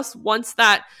Us house once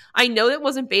that, I know it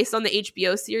wasn't based on the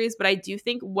HBO series, but I do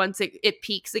think once it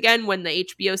peaks again when the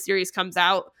HBO series comes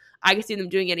out, I could see them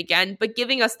doing it again, but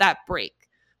giving us that break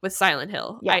with Silent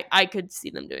Hill. Yeah. I could see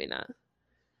them doing that.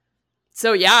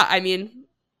 So yeah, I mean,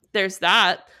 there's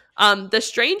that. The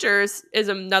Strangers is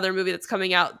another movie that's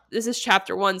coming out. This is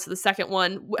chapter 1, so the second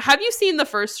one. Have you seen the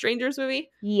first Strangers movie?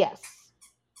 Yes.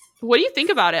 What do you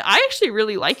think about it? I actually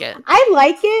really like it. I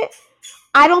like it.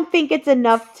 I don't think it's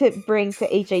enough to bring to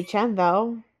HHN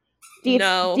though. Do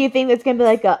you think it's gonna be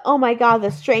like oh my god,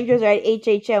 the Strangers are at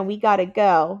HHN, we gotta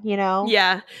go, you know?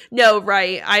 Yeah. No,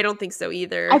 right. I don't think so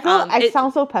either. I feel I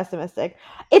sound so pessimistic.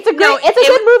 It's a good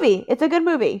movie. It's a good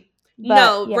movie.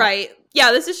 But, right.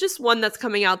 Yeah, this is just one that's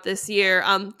coming out this year.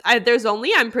 There's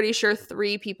only, I'm pretty sure,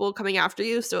 3 people coming after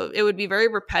you, so it would be very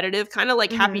repetitive, kind of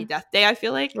like Happy Death Day, I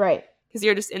feel like. Right. Because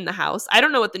you're just in the house. I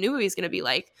don't know what the new movie is going to be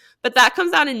like, but that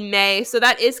comes out in May, so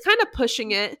that is kind of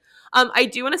pushing it. I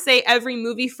do want to say every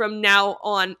movie from now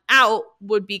on out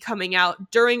would be coming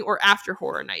out during or after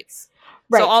Horror Nights.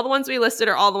 Right. So all the ones we listed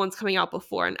are all the ones coming out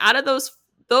before, and out of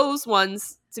those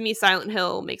ones, to me, Silent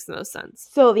Hill makes the most sense.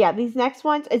 So yeah, these next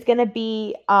ones is gonna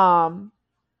be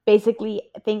basically,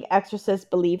 I think, Exorcist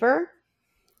Believer.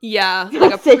 Yeah,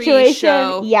 like a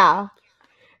pre-show. Yeah.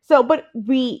 So, but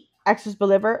Exorcist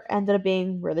Believer ended up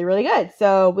being really, really good.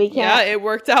 So we can't. Yeah, it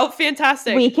worked out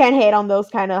fantastic. We can't hate on those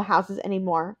kind of houses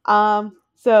anymore.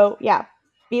 So yeah,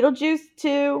 Beetlejuice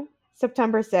 2,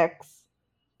 September 6th.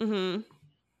 Mm-hmm.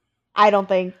 I don't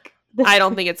think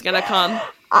it's gonna come.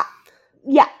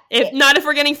 Yeah. If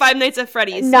we're getting Five Nights at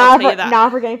Freddy's. Not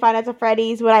if we're getting Five Nights at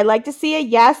Freddy's. Would I like to see it?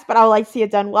 Yes, but I would like to see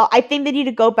it done well. I think they need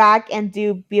to go back and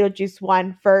do Beetlejuice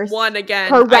 1 first. 1 again.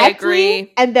 Correctly, I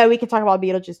agree. And then we can talk about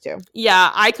Beetlejuice 2.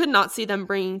 Yeah, I could not see them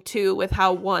bringing 2 with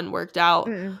how 1 worked out.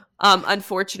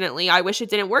 Unfortunately, I wish it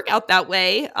didn't work out that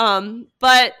way.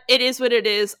 But it is what it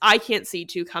is. I can't see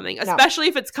 2 coming, especially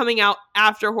if it's coming out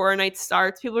after Horror Nights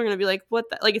starts. People are going to be like, what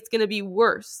the? Like, it's going to be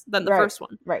worse than the first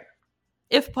one. Right.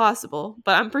 If possible,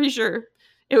 but I'm pretty sure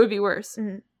it would be worse.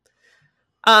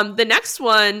 The next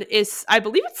one is, I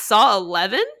believe it's Saw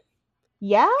 11.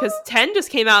 Yeah? Because 10 just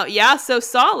came out. Yeah, so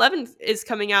Saw 11 is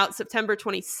coming out September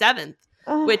 27th,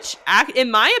 which,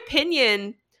 in my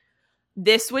opinion,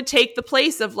 this would take the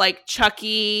place of, like,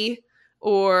 Chucky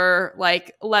or,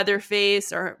 like,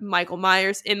 Leatherface or Michael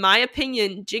Myers. In my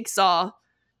opinion, Jigsaw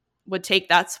would take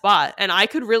that spot, and I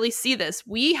could really see this.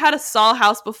 We had a Saw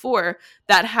house before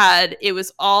that it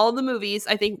was all the movies,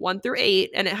 I think 1 through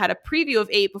 8, and it had a preview of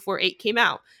 8 before 8 came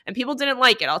out, and people didn't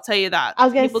like it, I'll tell you that.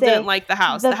 People didn't like the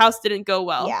house. The house didn't go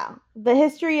well. Yeah, the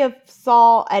history of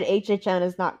Saw at HHN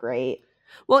is not great.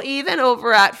 Well, even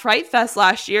over at Fright Fest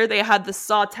last year, they had the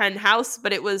Saw 10 house,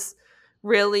 but it was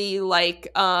really like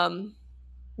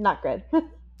not good.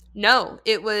 No,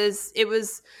 it was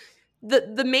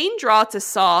the main draw to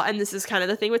Saw, and this is kind of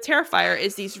the thing with Terrifier,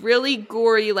 is these really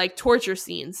gory, like, torture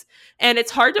scenes. And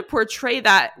it's hard to portray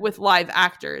that with live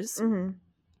actors.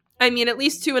 I mean, at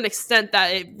least to an extent that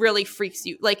it really freaks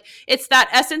you. Like, it's that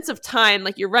essence of time,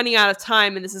 like, you're running out of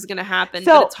time and this is going to happen.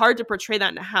 So, but it's hard to portray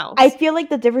that in a house. I feel like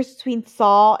the difference between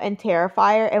Saw and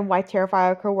Terrifier, and why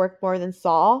Terrifier could work more than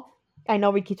Saw, I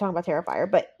know we keep talking about Terrifier,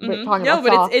 but we're talking about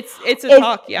Saw. No, but it's a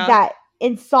talk, yeah. That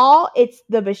in Saw, it's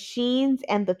the machines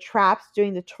and the traps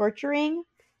doing the torturing.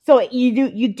 So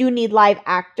you do need live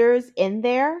actors in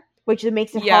there, which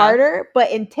makes it harder.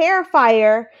 But in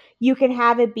Terrifier, you can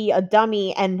have it be a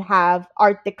dummy and have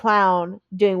Art the Clown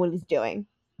doing what he's doing.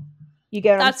 You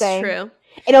get what I'm saying? That's true.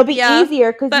 It'll be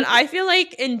easier. But I feel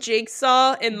like in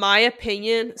Jigsaw, in my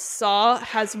opinion, Saw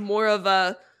has more of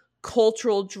a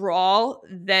cultural draw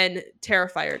than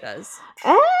Terrifier does.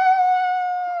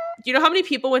 Do you know how many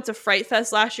people went to Fright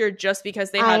Fest last year just because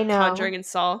they had Conjuring and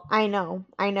Saw? I know.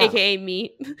 AKA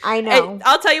me. I know.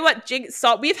 I'll tell you what,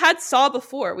 Jigsaw, we've had Saw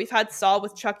before. We've had Saw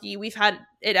with Chucky. We've had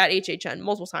it at HHN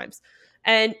multiple times.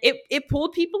 And it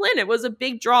pulled people in. It was a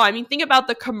big draw. I mean, think about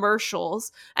the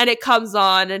commercials. And it comes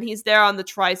on and he's there on the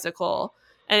tricycle.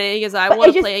 And he goes, I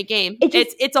want to play a game.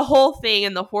 It's a whole thing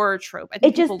in the horror trope. I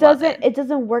think it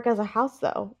doesn't work as a house,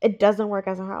 though. It doesn't work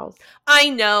as a house.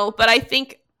 I know, but I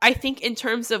think in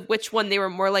terms of which one they were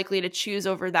more likely to choose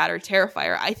over that or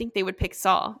Terrifier, I think they would pick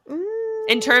Saw.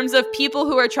 In terms of people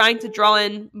who are trying to draw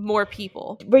in more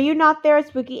people. Were you not there at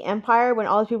Spooky Empire when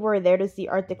all the people were there to see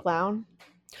Art the Clown?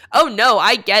 Oh, no,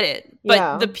 I get it. But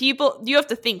Yeah. the people, you have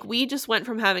to think, we just went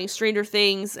from having Stranger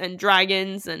Things and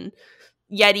dragons and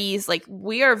Yetis. Like,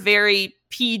 we are very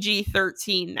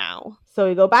PG-13 now. So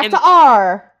we go back to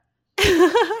R.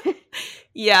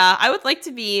 Yeah, I would like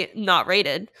to be not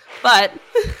rated, but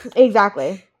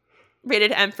exactly.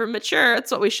 Rated M for mature.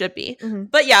 That's what we should be. Mm-hmm.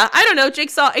 But yeah, I don't know.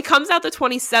 Jigsaw, it comes out the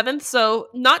 27th, so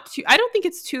not too, I don't think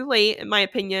it's too late, in my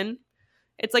opinion.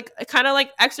 It's like kind of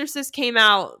like Exorcist came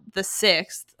out the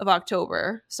 6th of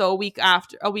October, so a week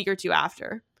or two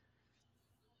after.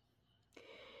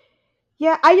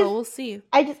 Yeah, we'll see.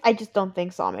 I just don't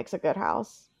think Saw makes a good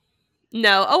house.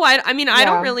 No. Oh, I mean, I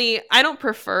don't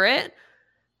prefer it,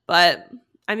 but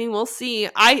I mean, we'll see.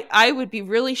 I would be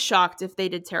really shocked if they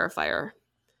did Terrifier.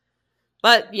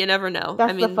 But you never know.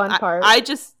 That's I mean, the fun part. I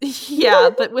just,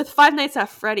 yeah, but with Five Nights at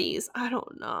Freddy's, I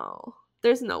don't know.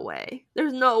 There's no way.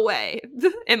 There's no way,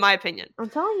 in my opinion. I'm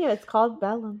telling you, it's called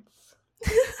balance.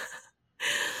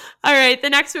 All right,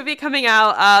 the next movie coming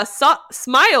out,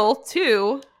 Smile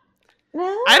 2.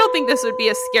 No. I don't think this would be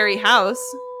a scary house.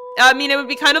 I mean, it would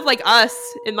be kind of like Us,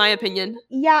 in my opinion.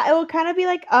 Yeah, it would kind of be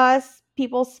like Us.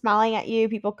 People smiling at you,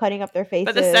 people cutting up their faces.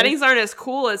 But the settings aren't as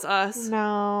cool as Us.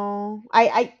 No.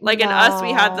 I like no. in Us,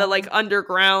 we had the like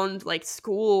underground like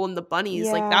school and the bunnies.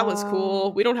 Yeah. Like that was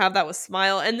cool. We don't have that with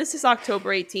Smile. And this is October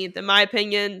 18th. In my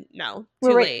opinion, no.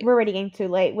 Too late. We're already getting too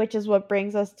late, which is what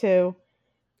brings us to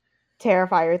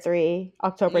Terrifier 3,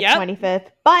 October 25th.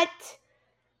 But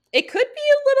it could be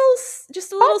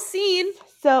just a little scene.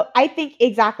 So I think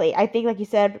like you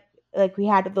said, like we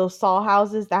had those Saw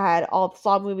houses that had all the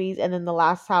Saw movies, and then the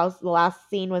last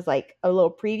scene was like a little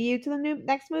preview to the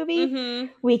next movie.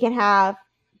 Mm-hmm. We can have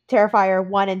Terrifier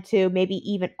 1 and 2, maybe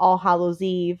even All Hallows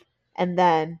Eve, and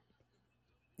then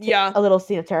a little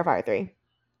scene of Terrifier 3.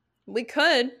 We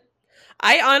could.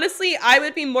 I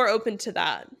would be more open to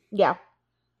that. Yeah.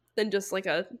 Than just like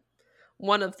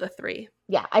one of the three.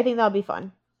 Yeah, I think that would be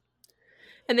fun.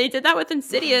 And they did that with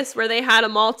Insidious, where they had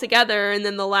them all together, and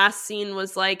then the last scene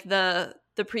was like the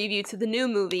preview to the new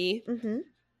movie. Mm-hmm.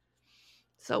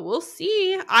 So we'll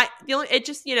see.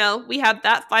 We have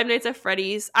that Five Nights at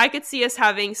Freddy's. I could see us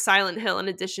having Silent Hill in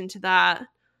addition to that.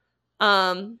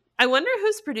 I wonder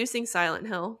who's producing Silent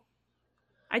Hill.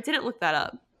 I didn't look that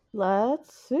up.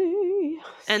 Let's see.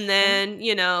 And then,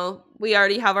 we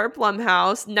already have our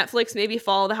Blumhouse. Netflix maybe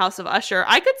follow the House of Usher.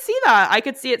 I could see that. I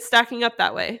could see it stacking up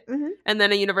that way. Mm-hmm. And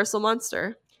then a Universal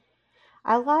Monster.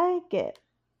 I like it.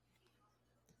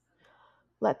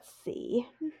 Let's see.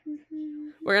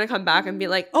 We're going to come back and be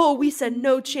like, oh, we said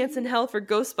no chance in hell for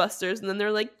Ghostbusters. And then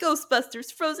they're like,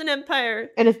 Ghostbusters, Frozen Empire.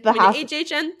 And it's the house.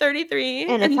 HHN 33.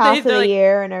 And it's House of the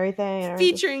Year and everything.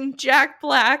 Featuring Jack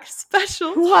Black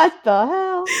special. What the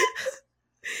hell?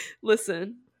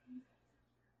 Listen.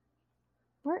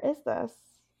 Where is this?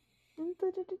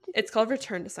 It's called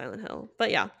Return to Silent Hill. But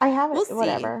yeah. I have it. We'll see.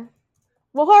 Whatever.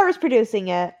 Well, whoever's producing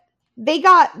it, they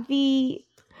got the...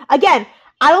 Again,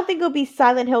 I don't think it'll be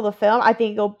Silent Hill the film. I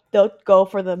think they'll go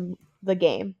for the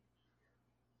game.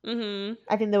 Mm-hmm.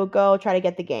 I think they will go try to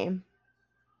get the game.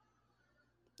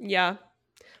 Yeah.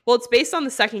 Well, it's based on the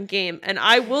second game, and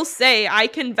I will say I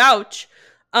can vouch.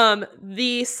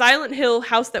 The Silent Hill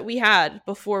house that we had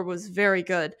before was very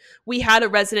good. We had a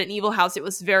Resident Evil house. It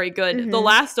was very good. Mm-hmm. The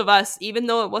Last of Us, even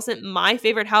though it wasn't my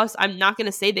favorite house, I'm not going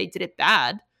to say they did it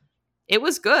bad. It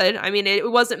was good. I mean,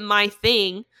 it wasn't my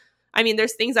thing. I mean,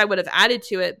 there's things I would have added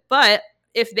to it, but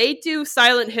if they do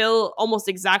Silent Hill almost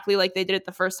exactly like they did it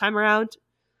the first time around,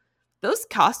 those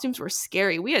costumes were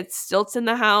scary. We had stilts in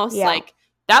the house. Yeah. Like,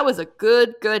 that was a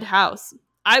good house.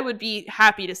 I would be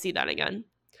happy to see that again.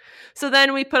 So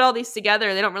then we put all these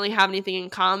together. They don't really have anything in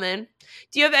common.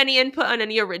 Do you have any input on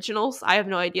any originals? I have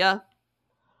no idea.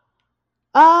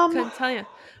 Couldn't tell you.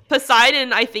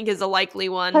 Poseidon, I think, is a likely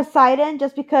one. Poseidon,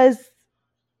 just because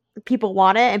people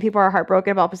want it and people are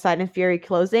heartbroken about Poseidon Fury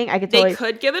closing. They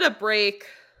could give it a break.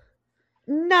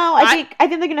 No, I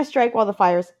think they're gonna strike while the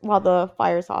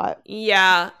fire's hot.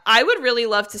 Yeah, I would really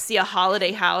love to see a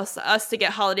holiday house. Us to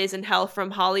get Holidays in Hell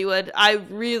from Hollywood. I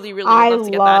really would love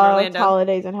to get that in Orlando.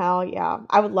 Holidays in Hell. Yeah,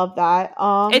 I would love that.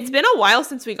 It's been a while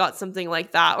since we got something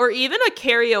like that, or even a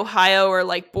Cary, Ohio, or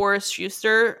like Boris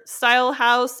Schuster style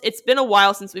house. It's been a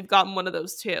while since we've gotten one of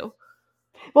those too.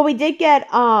 Well, we did get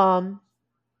Oddfellow.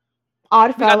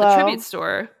 We got the tribute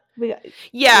store. We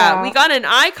got an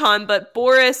icon, but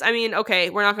Boris, I mean,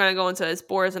 okay, we're not going to go into is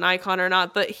Boris an icon or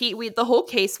not, but the whole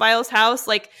Case Files house,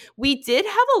 like, we did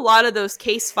have a lot of those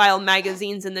Case File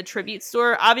magazines in the tribute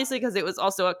store, obviously because it was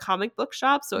also a comic book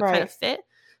shop, so it kind of fit.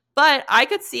 But I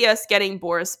could see us getting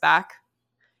Boris back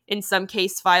in some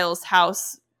Case Files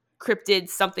house cryptid,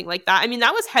 something like that. I mean,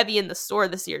 that was heavy in the store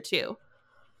this year too.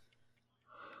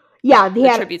 Yeah, he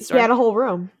tribute store. had a whole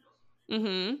room.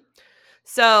 Mm-hmm.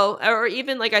 So, or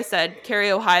even like I said,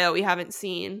 Cary, Ohio, we haven't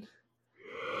seen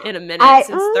in a minute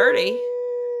since 30.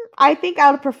 I think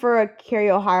I would prefer a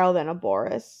Cary, Ohio than a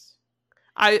Boris.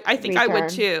 I think I would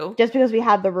too. Just because we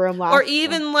had the room last. Or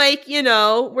even like, you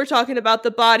know, we're talking about the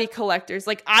body collectors.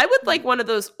 Like I would like one of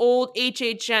those old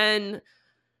HHN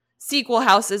sequel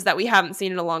houses that we haven't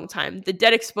seen in a long time. The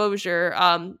Dead Exposure.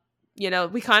 You know,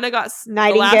 we kind of got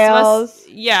Nightingales. The Last of Us.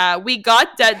 Yeah, we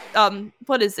got Dead.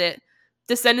 What is it?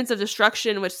 Descendants of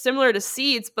Destruction, which is similar to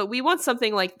Seeds, but we want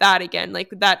something like that again, like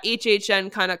that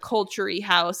HHN kind of culture-y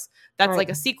house that's like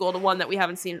a sequel to one that we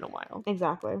haven't seen in a while.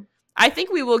 Exactly. I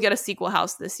think we will get a sequel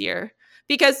house this year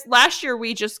because last year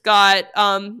we just got,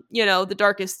 you know, The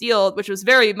Darkest Steel, which was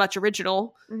very much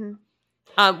original.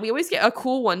 Mm-hmm. We always get a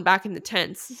cool one back in the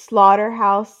tents.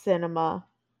 Slaughterhouse Cinema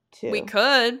 2. We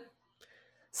could.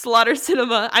 Slaughter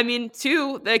Cinema. I mean,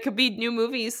 2. There could be new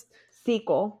movies.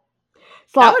 Sequel.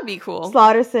 That would be cool.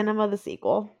 Slaughter Cinema, the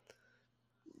sequel.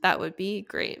 That would be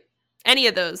great. Any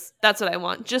of those. That's what I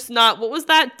want. Just not, what was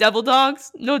that? Devil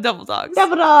Dogs? No Devil Dogs.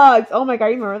 Devil Dogs! Oh my god,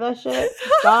 you remember that shit?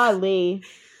 Golly.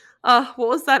 What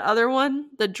was that other one?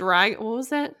 The drag. What was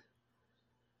that?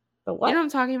 The what? You know what I'm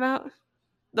talking about?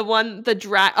 The one, the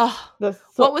drag. Oh,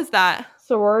 what was that?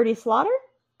 Sorority Slaughter?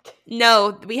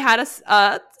 No, we had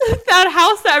that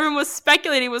house that everyone was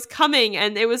speculating was coming,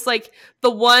 and it was like the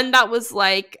one that was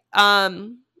like,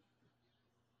 oh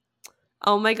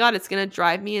my god, it's gonna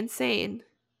drive me insane.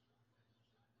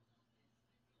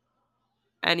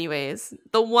 Anyways,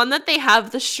 the one that they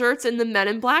have the shirts in the Men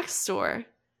in Black store.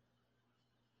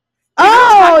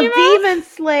 Oh, Demon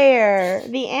Slayer,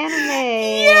 the anime.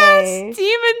 Yes,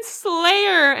 Demon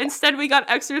Slayer. Instead, we got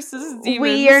Exorcist Demons.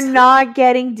 We are not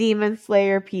getting Demon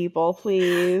Slayer, people,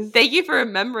 please. Thank you for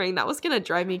remembering. That was going to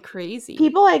drive me crazy.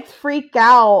 People, like, freak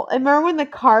out. I remember when the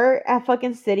cart at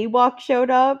fucking City Walk showed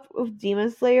up with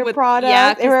Demon Slayer products?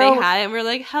 Yeah, because they had it, and we're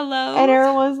like, hello. And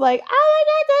everyone's like, oh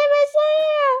my god, Demon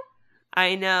Slayer!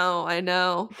 I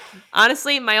know.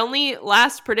 Honestly, my only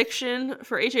last prediction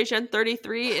for HHN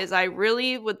 33 is I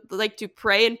really would like to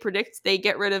pray and predict they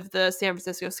get rid of the San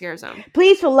Francisco Scare Zone.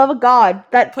 Please, for the love of God.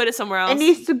 Put it somewhere else. It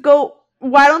needs to go.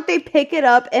 Why don't they pick it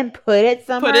up and put it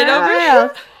somewhere else? Put it over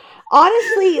here?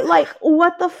 Honestly, like,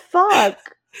 what the fuck?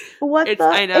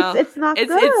 I know. It's not good.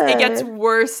 It gets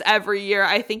worse every year.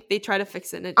 I think they try to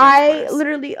fix it and it gets worse.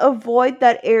 Literally avoid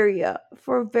that area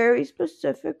for a very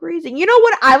specific reason. You know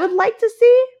what I would like to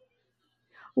see?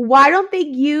 Why don't they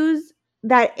use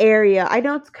that area? I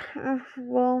know it's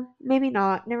well, maybe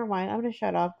not. Never mind. I'm gonna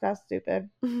shut up. That's stupid.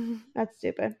 That's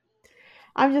stupid.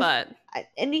 I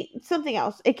need something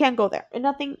else. It can't go there. And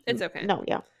nothing. It's okay. No,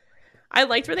 yeah. I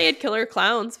liked where they had Killer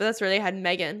Clowns, but that's where they had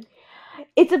Megan.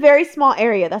 It's a very small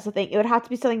area. That's the thing. It would have to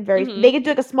be something very. Mm-hmm. They could do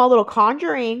like a small little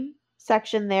Conjuring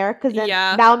section there because then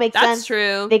that would make sense. That's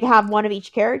true. They could have one of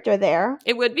each character there.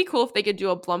 It would be cool if they could do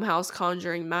a Blumhouse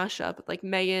Conjuring mashup, like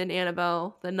Megan,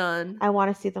 Annabelle, the Nun. I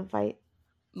want to see them fight.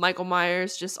 Michael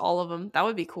Myers, just all of them. That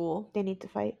would be cool. They need to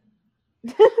fight.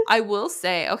 I will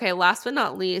say, okay, last but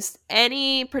not least,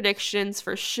 any predictions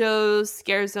for shows,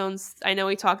 scare zones? I know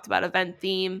we talked about event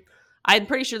theme. I'm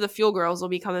pretty sure the Fuel Girls will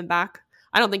be coming back.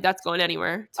 I don't think that's going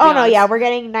anywhere. Oh, no, yeah. We're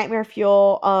getting Nightmare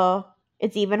Fuel.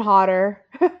 It's even hotter.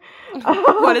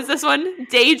 What is this one?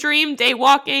 Daydream,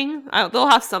 Daywalking. They'll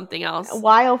have something else.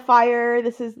 Wildfire.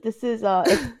 This is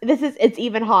it's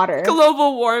even hotter.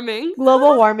 Global warming.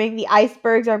 The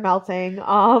icebergs are melting.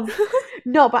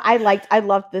 No, but I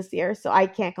loved this year, so I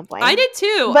can't complain. I did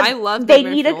too. But I love. They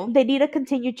need to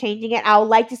continue changing it. I would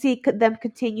like to see them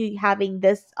continue having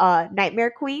this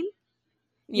Nightmare Queen.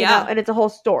 You know, and it's a whole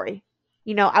story.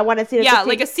 You know, I want to see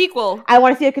like a sequel. I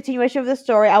want to see a continuation of the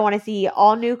story. I want to see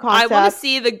all new concepts. I want to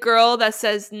see the girl that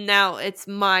says, "Now it's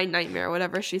my nightmare,"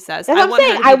 whatever she says. That's what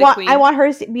I'm saying. I want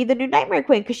her to be the new Nightmare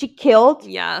Queen because she killed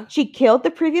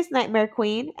the previous Nightmare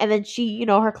Queen, and then she,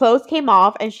 her clothes came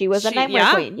off, and she was a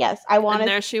Nightmare Queen. Yes, I want. And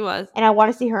there she was, and I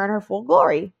want to see her in her full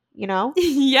glory.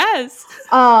 Yes.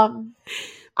 Do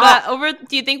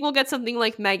you think we'll get something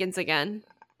like Megan's again?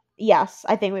 Yes,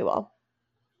 I think we will.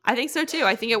 I think so too.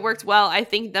 I think it worked well. I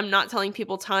think them not telling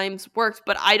people times worked,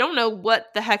 but I don't know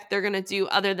what the heck they're going to do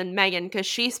other than Megan because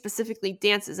she specifically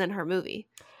dances in her movie.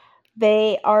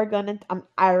 They are going to,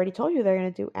 I already told you they're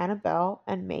going to do Annabelle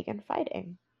and Megan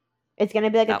fighting. It's going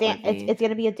to be like a dance. It's going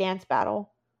to be a dance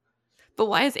battle. But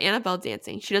why is Annabelle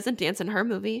dancing? She doesn't dance in her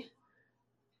movie.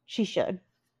 She should.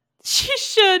 She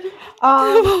should. We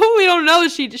don't know.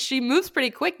 She moves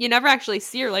pretty quick. You never actually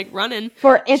see her like running.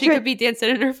 She could be dancing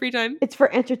in her free time. It's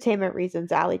for entertainment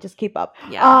reasons, Allie. Just keep up.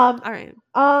 Yeah. All right.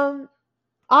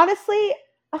 Honestly,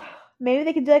 maybe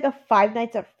they could do like a Five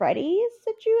Nights at Freddy's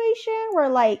situation where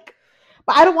like,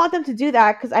 but I don't want them to do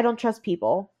that because I don't trust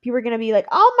people. People are gonna be like,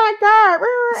 "Oh my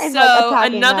god!" And, so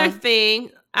like, another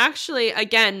thing, actually,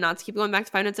 again, not to keep going back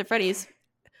to Five Nights at Freddy's.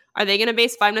 Are they going to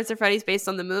base Five Nights at Freddy's based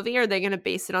on the movie, or are they going to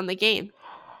base it on the game?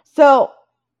 So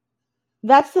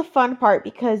that's the fun part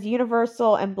because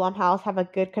Universal and Blumhouse have a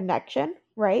good connection,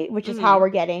 right? Which is how we're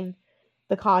getting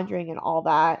The Conjuring and all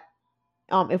that.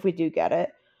 If we do get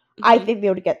it, I think they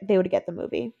would get the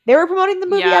movie. They were promoting the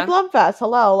movie at Blumfest.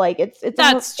 Hello, like it's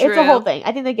a whole thing.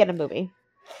 I think they get a movie.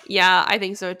 Yeah, I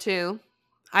think so too.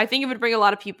 I think it would bring a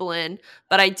lot of people in,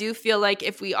 but I do feel like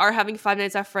if we are having Five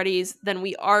Nights at Freddy's, then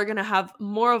we are going to have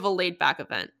more of a laid-back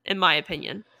event, in my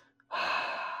opinion.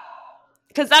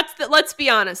 Because let's be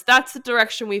honest, that's the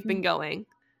direction we've been going.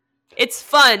 It's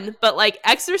fun, but like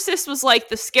Exorcist was like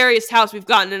the scariest house we've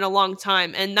gotten in a long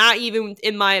time, and not even,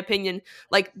 in my opinion,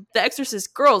 like the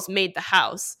Exorcist girls made the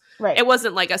house. Right. It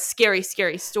wasn't like a scary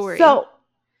story. So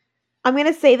I'm going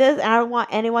to say this, and I don't want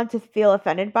anyone to feel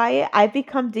offended by it. I've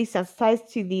become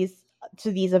desensitized to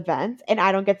these events, and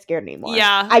I don't get scared anymore.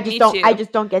 Yeah, I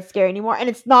just don't get scared anymore. And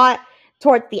it's not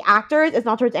towards the actors. It's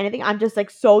not towards anything. I'm just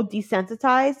like so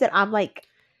desensitized that I'm like,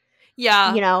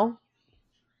 yeah, you know.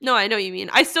 No, I know what you mean.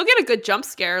 I still get a good jump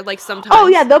scare, like sometimes. Oh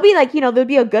yeah, there'll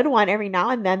be a good one every now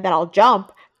and then that I'll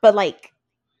jump, but like.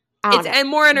 And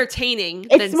more entertaining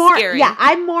than scary. Yeah,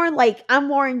 I'm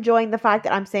more enjoying the fact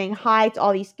that I'm saying hi to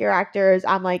all these scare actors.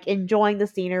 I'm like enjoying the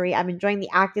scenery. I'm enjoying the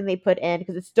acting they put in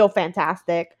because it's still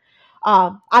fantastic.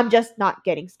 I'm just not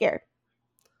getting scared.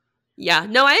 Yeah,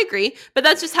 no, I agree. But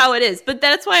that's just how it is. But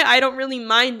that's why I don't really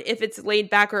mind if it's laid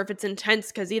back or if it's intense,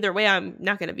 because either way, I'm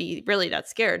not going to be really that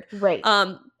scared. Right.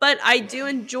 But I do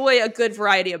enjoy a good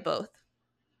variety of both.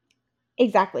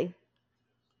 Exactly.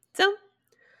 So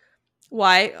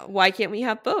why can't we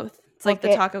have both? It's like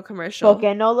the taco commercial.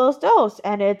 Porque no los dos.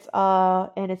 And it's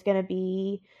gonna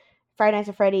be Friday Nights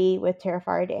at Freddy with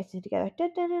Terrifier dancing together. Da,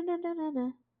 da, da, da, da, da.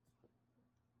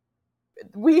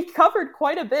 We covered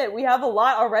quite a bit. We have a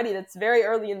lot already that's very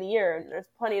early in the year, and there's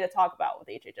plenty to talk about with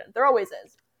HHN. There always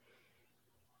is.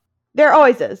 There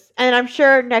always is. And I'm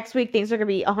sure next week things are going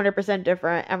to be 100%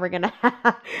 different, and we're going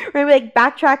to be like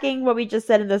backtracking what we just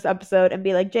said in this episode and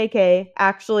be like, JK,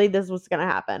 actually, this is what's going to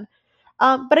happen.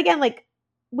 But again, like,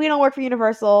 we don't work for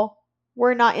Universal.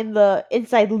 We're not in the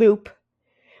inside loop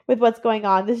with what's going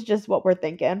on. This is just what we're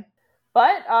thinking.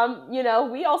 But,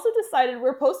 we also decided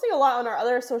we're posting a lot on our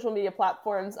other social media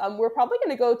platforms. We're probably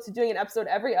going to go to doing an episode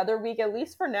every other week, at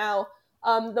least for now.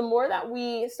 The more that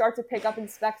we start to pick up in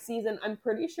spec season, I'm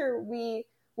pretty sure we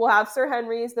will have Sir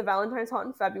Henry's The Valentine's Haunt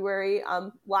in February.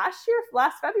 Last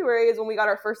February is when we got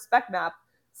our first spec map.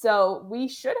 So we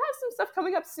should have some stuff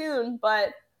coming up soon, but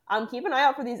keep an eye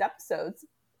out for these episodes.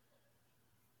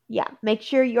 Yeah, make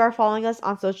sure you are following us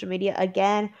on social media.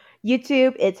 Again,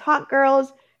 YouTube, it's Haunt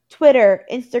Girls. Twitter,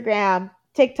 Instagram,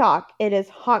 TikTok, it is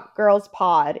Haunt Girls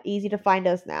Pod. Easy to find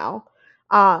us now.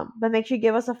 But make sure you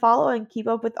give us a follow and keep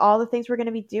up with all the things we're going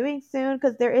to be doing soon,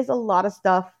 because there is a lot of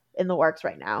stuff in the works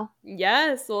right now.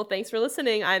 Yes. Well, thanks for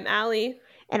listening. I'm Allie.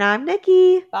 And I'm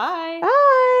Nikki. Bye.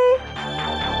 Bye.